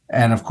ways.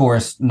 And of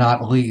course,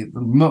 mostly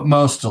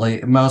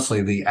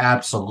the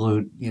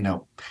absolute,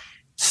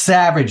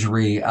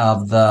 savagery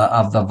of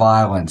the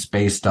violence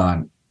based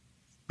on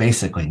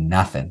basically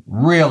nothing.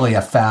 Really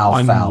a foul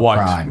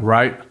crime.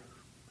 Right?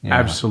 Yeah.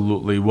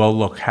 Absolutely. Well,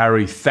 look,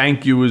 Harry,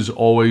 thank you as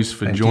always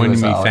for joining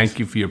me. Thank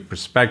you for your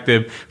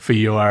perspective, for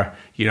your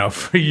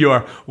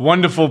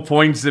wonderful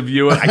points of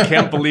view. I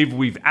can't believe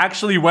we've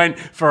actually went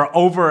for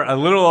a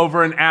little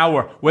over an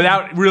hour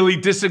without really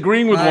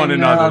disagreeing with one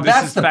another.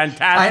 This is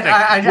fantastic.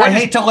 I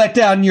hate to let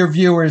down your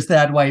viewers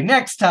that way.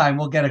 Next time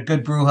we'll get a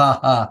good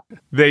brouhaha.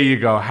 There you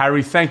go.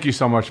 Harry, thank you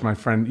so much, my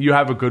friend. You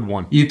have a good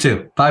one. You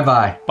too.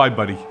 Bye-bye. Bye,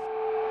 buddy.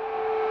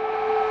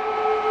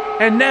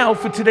 And now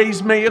for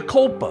today's Mea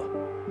Culpa.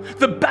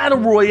 The battle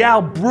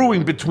royale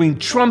brewing between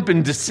Trump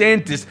and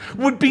DeSantis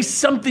would be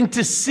something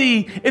to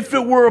see if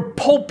it were a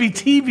pulpy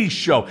TV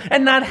show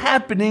and not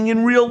happening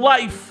in real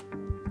life.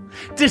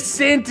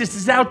 DeSantis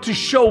is out to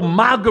show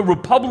MAGA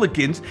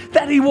Republicans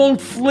that he won't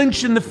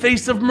flinch in the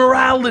face of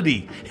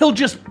morality. He'll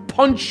just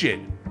punch it.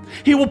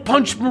 He will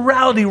punch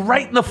morality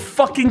right in the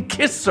fucking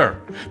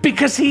kisser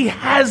because he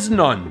has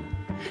none.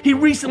 He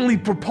recently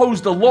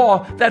proposed a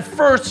law that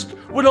first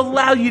would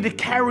allow you to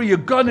carry a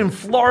gun in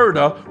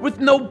Florida with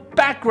no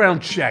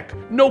background check,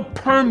 no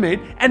permit,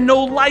 and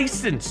no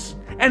license.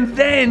 And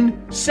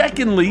then,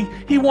 secondly,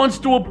 he wants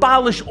to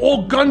abolish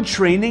all gun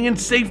training and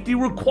safety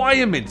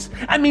requirements.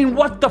 I mean,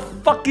 what the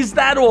fuck is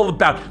that all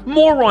about?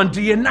 Moron,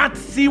 do you not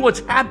see what's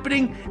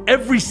happening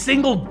every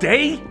single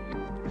day?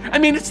 I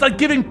mean, it's like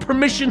giving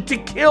permission to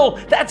kill.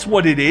 That's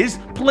what it is,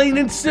 plain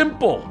and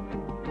simple.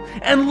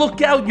 And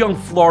look out, young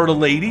Florida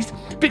ladies,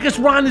 because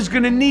Ron is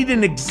going to need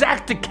an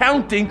exact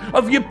accounting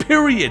of your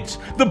periods,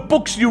 the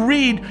books you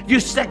read, your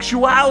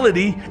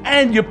sexuality,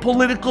 and your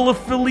political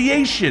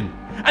affiliation.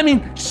 I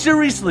mean,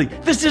 seriously,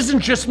 this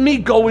isn't just me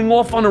going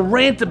off on a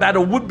rant about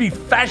a would-be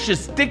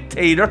fascist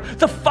dictator.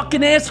 The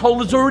fucking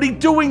asshole is already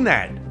doing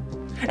that.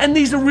 And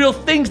these are real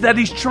things that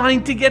he's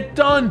trying to get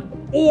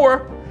done,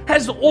 or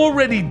has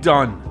already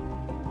done.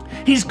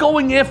 He's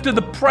going after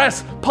the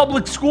press,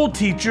 public school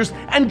teachers,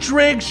 and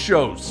drag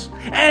shows.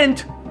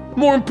 And,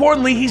 more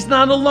importantly, he's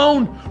not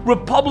alone.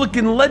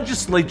 Republican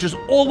legislatures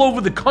all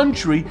over the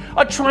country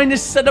are trying to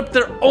set up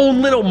their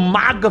own little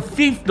MAGA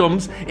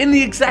fiefdoms in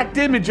the exact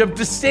image of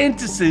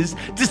DeSantis'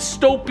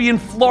 dystopian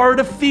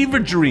Florida fever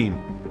dream.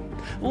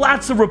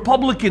 Lots of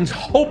Republicans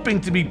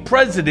hoping to be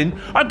president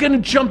are going to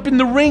jump in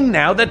the ring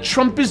now that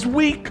Trump is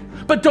weak.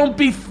 But don't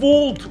be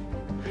fooled.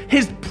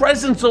 His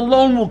presence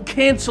alone will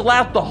cancel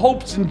out the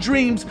hopes and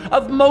dreams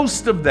of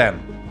most of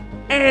them.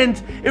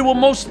 And it will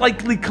most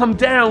likely come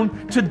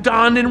down to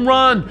Don and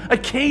Ron, a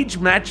cage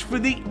match for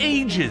the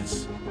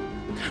ages.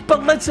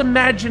 But let's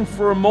imagine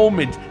for a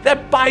moment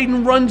that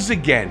Biden runs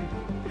again.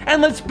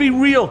 And let's be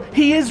real,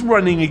 he is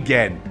running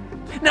again.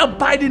 Now,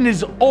 Biden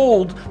is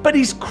old, but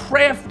he's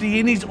crafty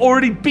and he's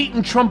already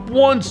beaten Trump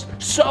once,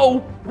 so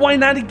why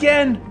not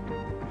again?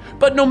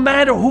 But no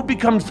matter who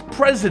becomes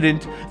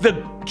president, the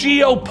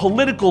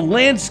geopolitical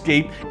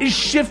landscape is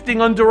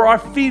shifting under our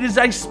feet as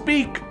I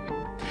speak.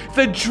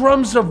 The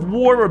drums of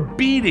war are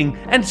beating,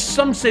 and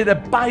some say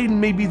that Biden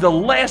may be the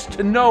last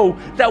to know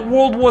that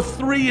World War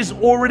III is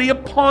already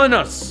upon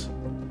us.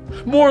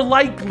 More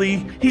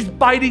likely, he's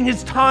biding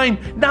his time,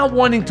 not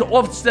wanting to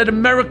offset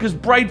America's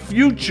bright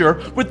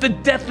future with the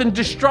death and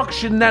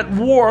destruction that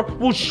war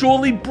will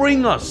surely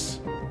bring us.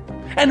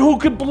 And who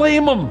could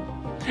blame him?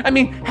 I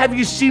mean, have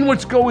you seen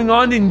what's going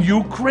on in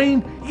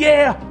Ukraine?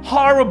 Yeah,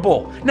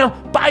 horrible. Now,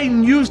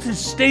 Biden used his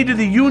State of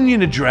the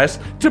Union address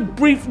to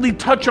briefly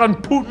touch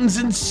on Putin's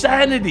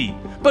insanity,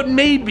 but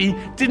maybe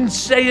didn't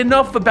say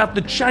enough about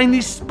the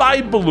Chinese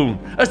spy balloon,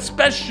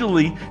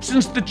 especially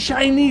since the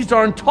Chinese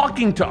aren't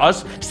talking to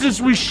us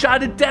since we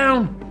shot it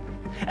down.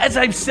 As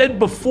I've said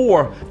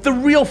before, the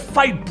real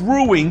fight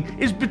brewing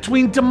is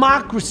between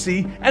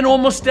democracy and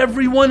almost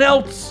everyone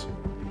else.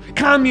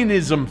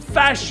 Communism,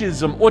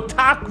 fascism,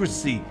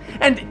 autocracy,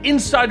 and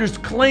insiders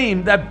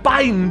claim that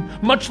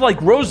Biden, much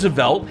like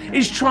Roosevelt,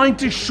 is trying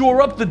to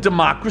shore up the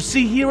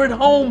democracy here at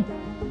home.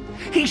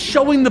 He's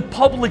showing the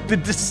public the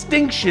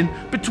distinction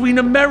between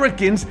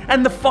Americans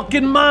and the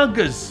fucking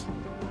MAGAs.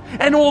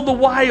 And all the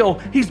while,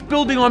 he's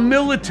building our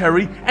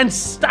military and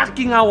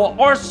stocking our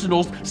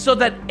arsenals so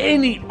that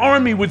any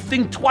army would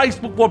think twice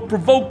before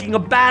provoking a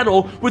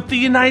battle with the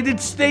United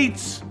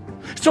States.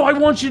 So I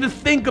want you to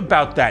think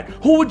about that.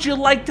 Who would you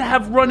like to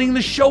have running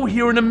the show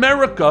here in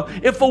America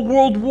if a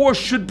world war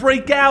should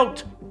break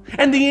out?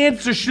 And the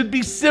answer should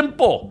be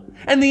simple.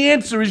 And the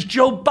answer is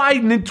Joe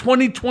Biden in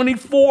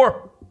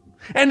 2024.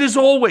 And as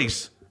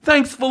always,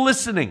 thanks for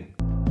listening.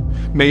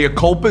 Mea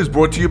Culpa is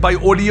brought to you by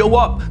Audio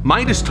Up,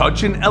 Midas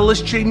Touch, and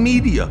LSJ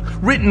Media.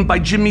 Written by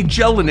Jimmy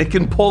Jelinek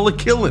and Paula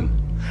Killen.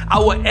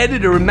 Our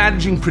editor and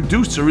managing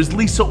producer is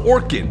Lisa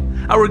Orkin.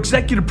 Our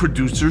executive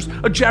producers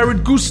are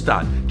Jared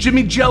Gustad,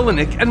 Jimmy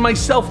Jelinek, and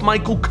myself,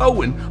 Michael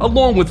Cohen,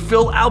 along with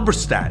Phil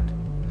Alberstadt.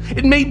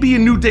 It may be a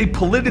new day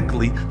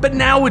politically, but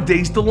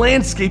nowadays the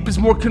landscape is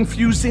more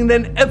confusing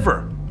than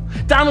ever.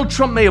 Donald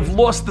Trump may have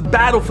lost the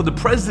battle for the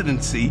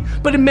presidency,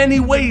 but in many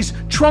ways,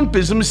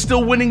 Trumpism is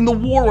still winning the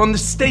war on the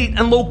state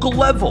and local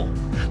level.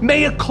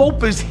 Mea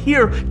Culpa is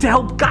here to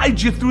help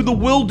guide you through the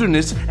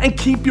wilderness and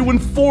keep you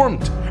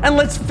informed. And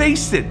let's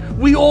face it,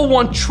 we all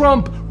want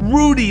Trump,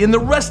 Rudy, and the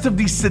rest of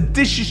these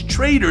seditious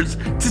traitors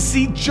to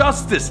see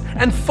justice.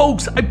 And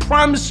folks, I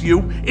promise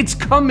you, it's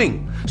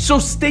coming. So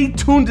stay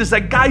tuned as I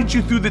guide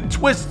you through the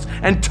twists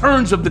and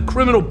turns of the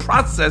criminal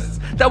process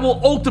that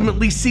will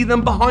ultimately see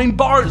them behind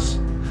bars.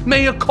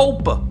 Mea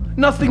Culpa,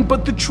 nothing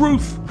but the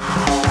truth.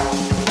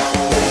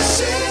 This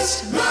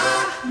is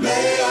my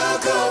mea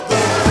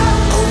culpa.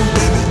 Oh,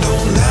 baby,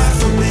 don't lie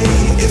for me.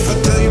 If I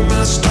tell you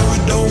my story,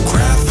 don't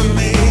cry for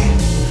me.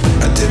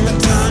 I did my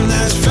time,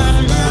 that's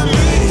fine by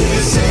me.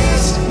 This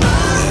is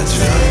my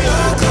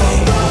mea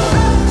culpa.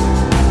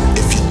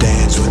 If you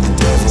dance with the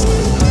devil,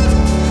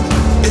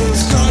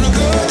 it's gonna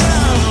go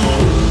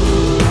down.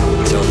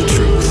 Tell the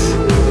truth,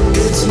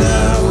 it's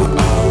now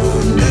or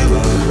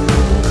never.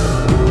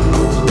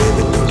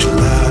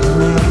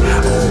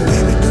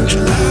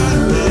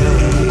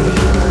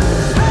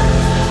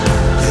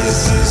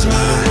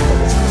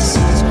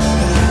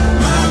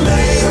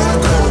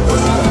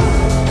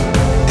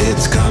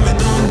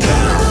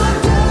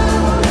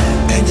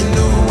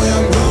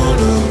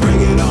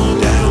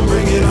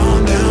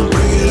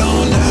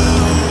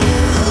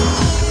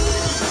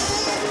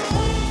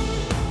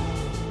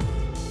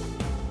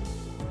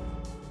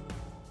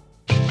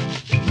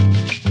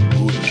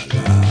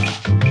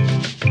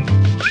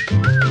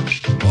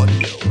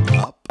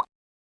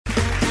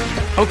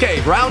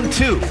 Okay, round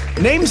two.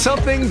 Name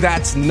something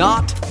that's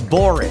not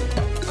boring.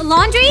 A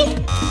laundry?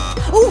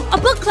 Ooh, a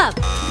book club.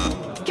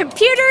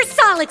 Computer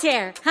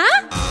solitaire,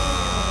 huh?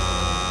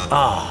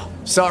 Ah, oh,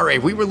 sorry,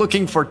 we were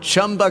looking for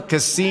Chumba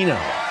Casino.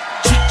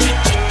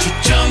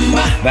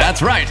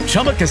 That's right,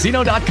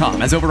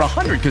 ChumbaCasino.com has over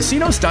 100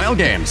 casino-style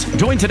games.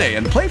 Join today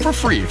and play for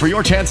free for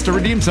your chance to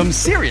redeem some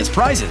serious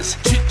prizes.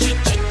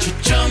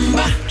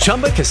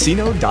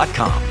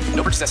 ChumbaCasino.com.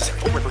 No purchase necessary.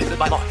 Void where prohibited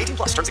by law. 18+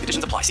 terms and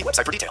conditions apply. See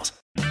website for details.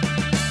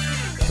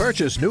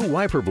 Purchase new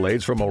wiper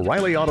blades from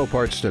O'Reilly Auto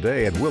Parts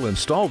today and we'll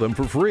install them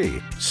for free.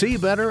 See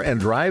better and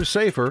drive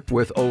safer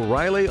with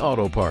O'Reilly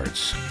Auto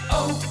Parts.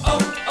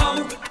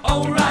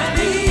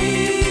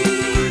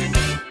 O'Reilly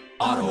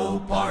Auto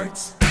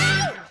Parts.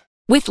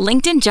 With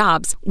LinkedIn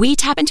Jobs, we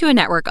tap into a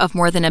network of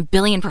more than 1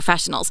 billion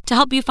professionals to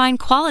help you find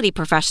quality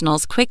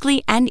professionals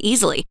quickly and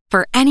easily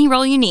for any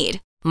role you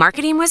need.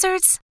 Marketing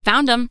wizards?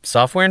 Found them.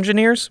 Software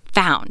engineers?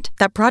 Found.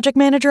 That project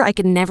manager I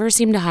could never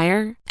seem to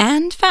hire?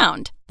 And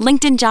found.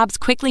 LinkedIn Jobs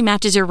quickly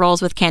matches your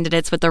roles with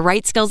candidates with the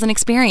right skills and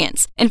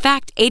experience. In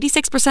fact,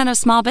 86% of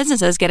small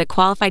businesses get a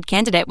qualified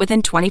candidate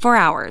within 24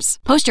 hours.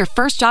 Post your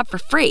first job for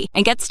free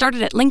and get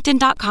started at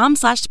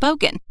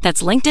linkedin.com/spoken.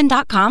 That's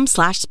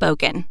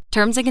linkedin.com/spoken.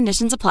 Terms and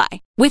conditions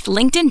apply. With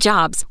LinkedIn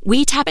Jobs,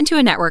 we tap into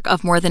a network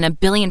of more than 1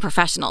 billion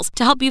professionals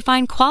to help you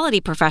find quality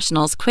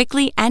professionals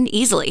quickly and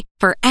easily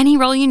for any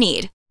role you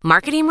need.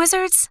 Marketing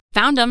wizards?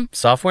 Found them.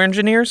 Software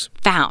engineers?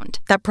 Found.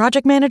 That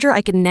project manager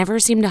I could never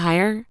seem to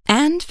hire?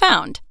 And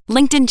found.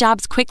 LinkedIn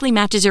Jobs quickly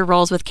matches your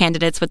roles with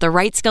candidates with the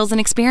right skills and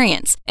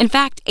experience. In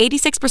fact,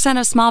 86%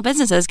 of small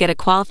businesses get a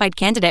qualified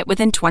candidate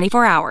within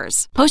 24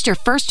 hours. Post your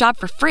first job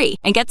for free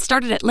and get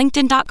started at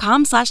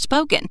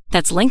linkedin.com/spoken.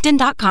 That's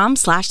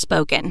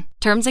linkedin.com/spoken.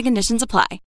 Terms and conditions apply.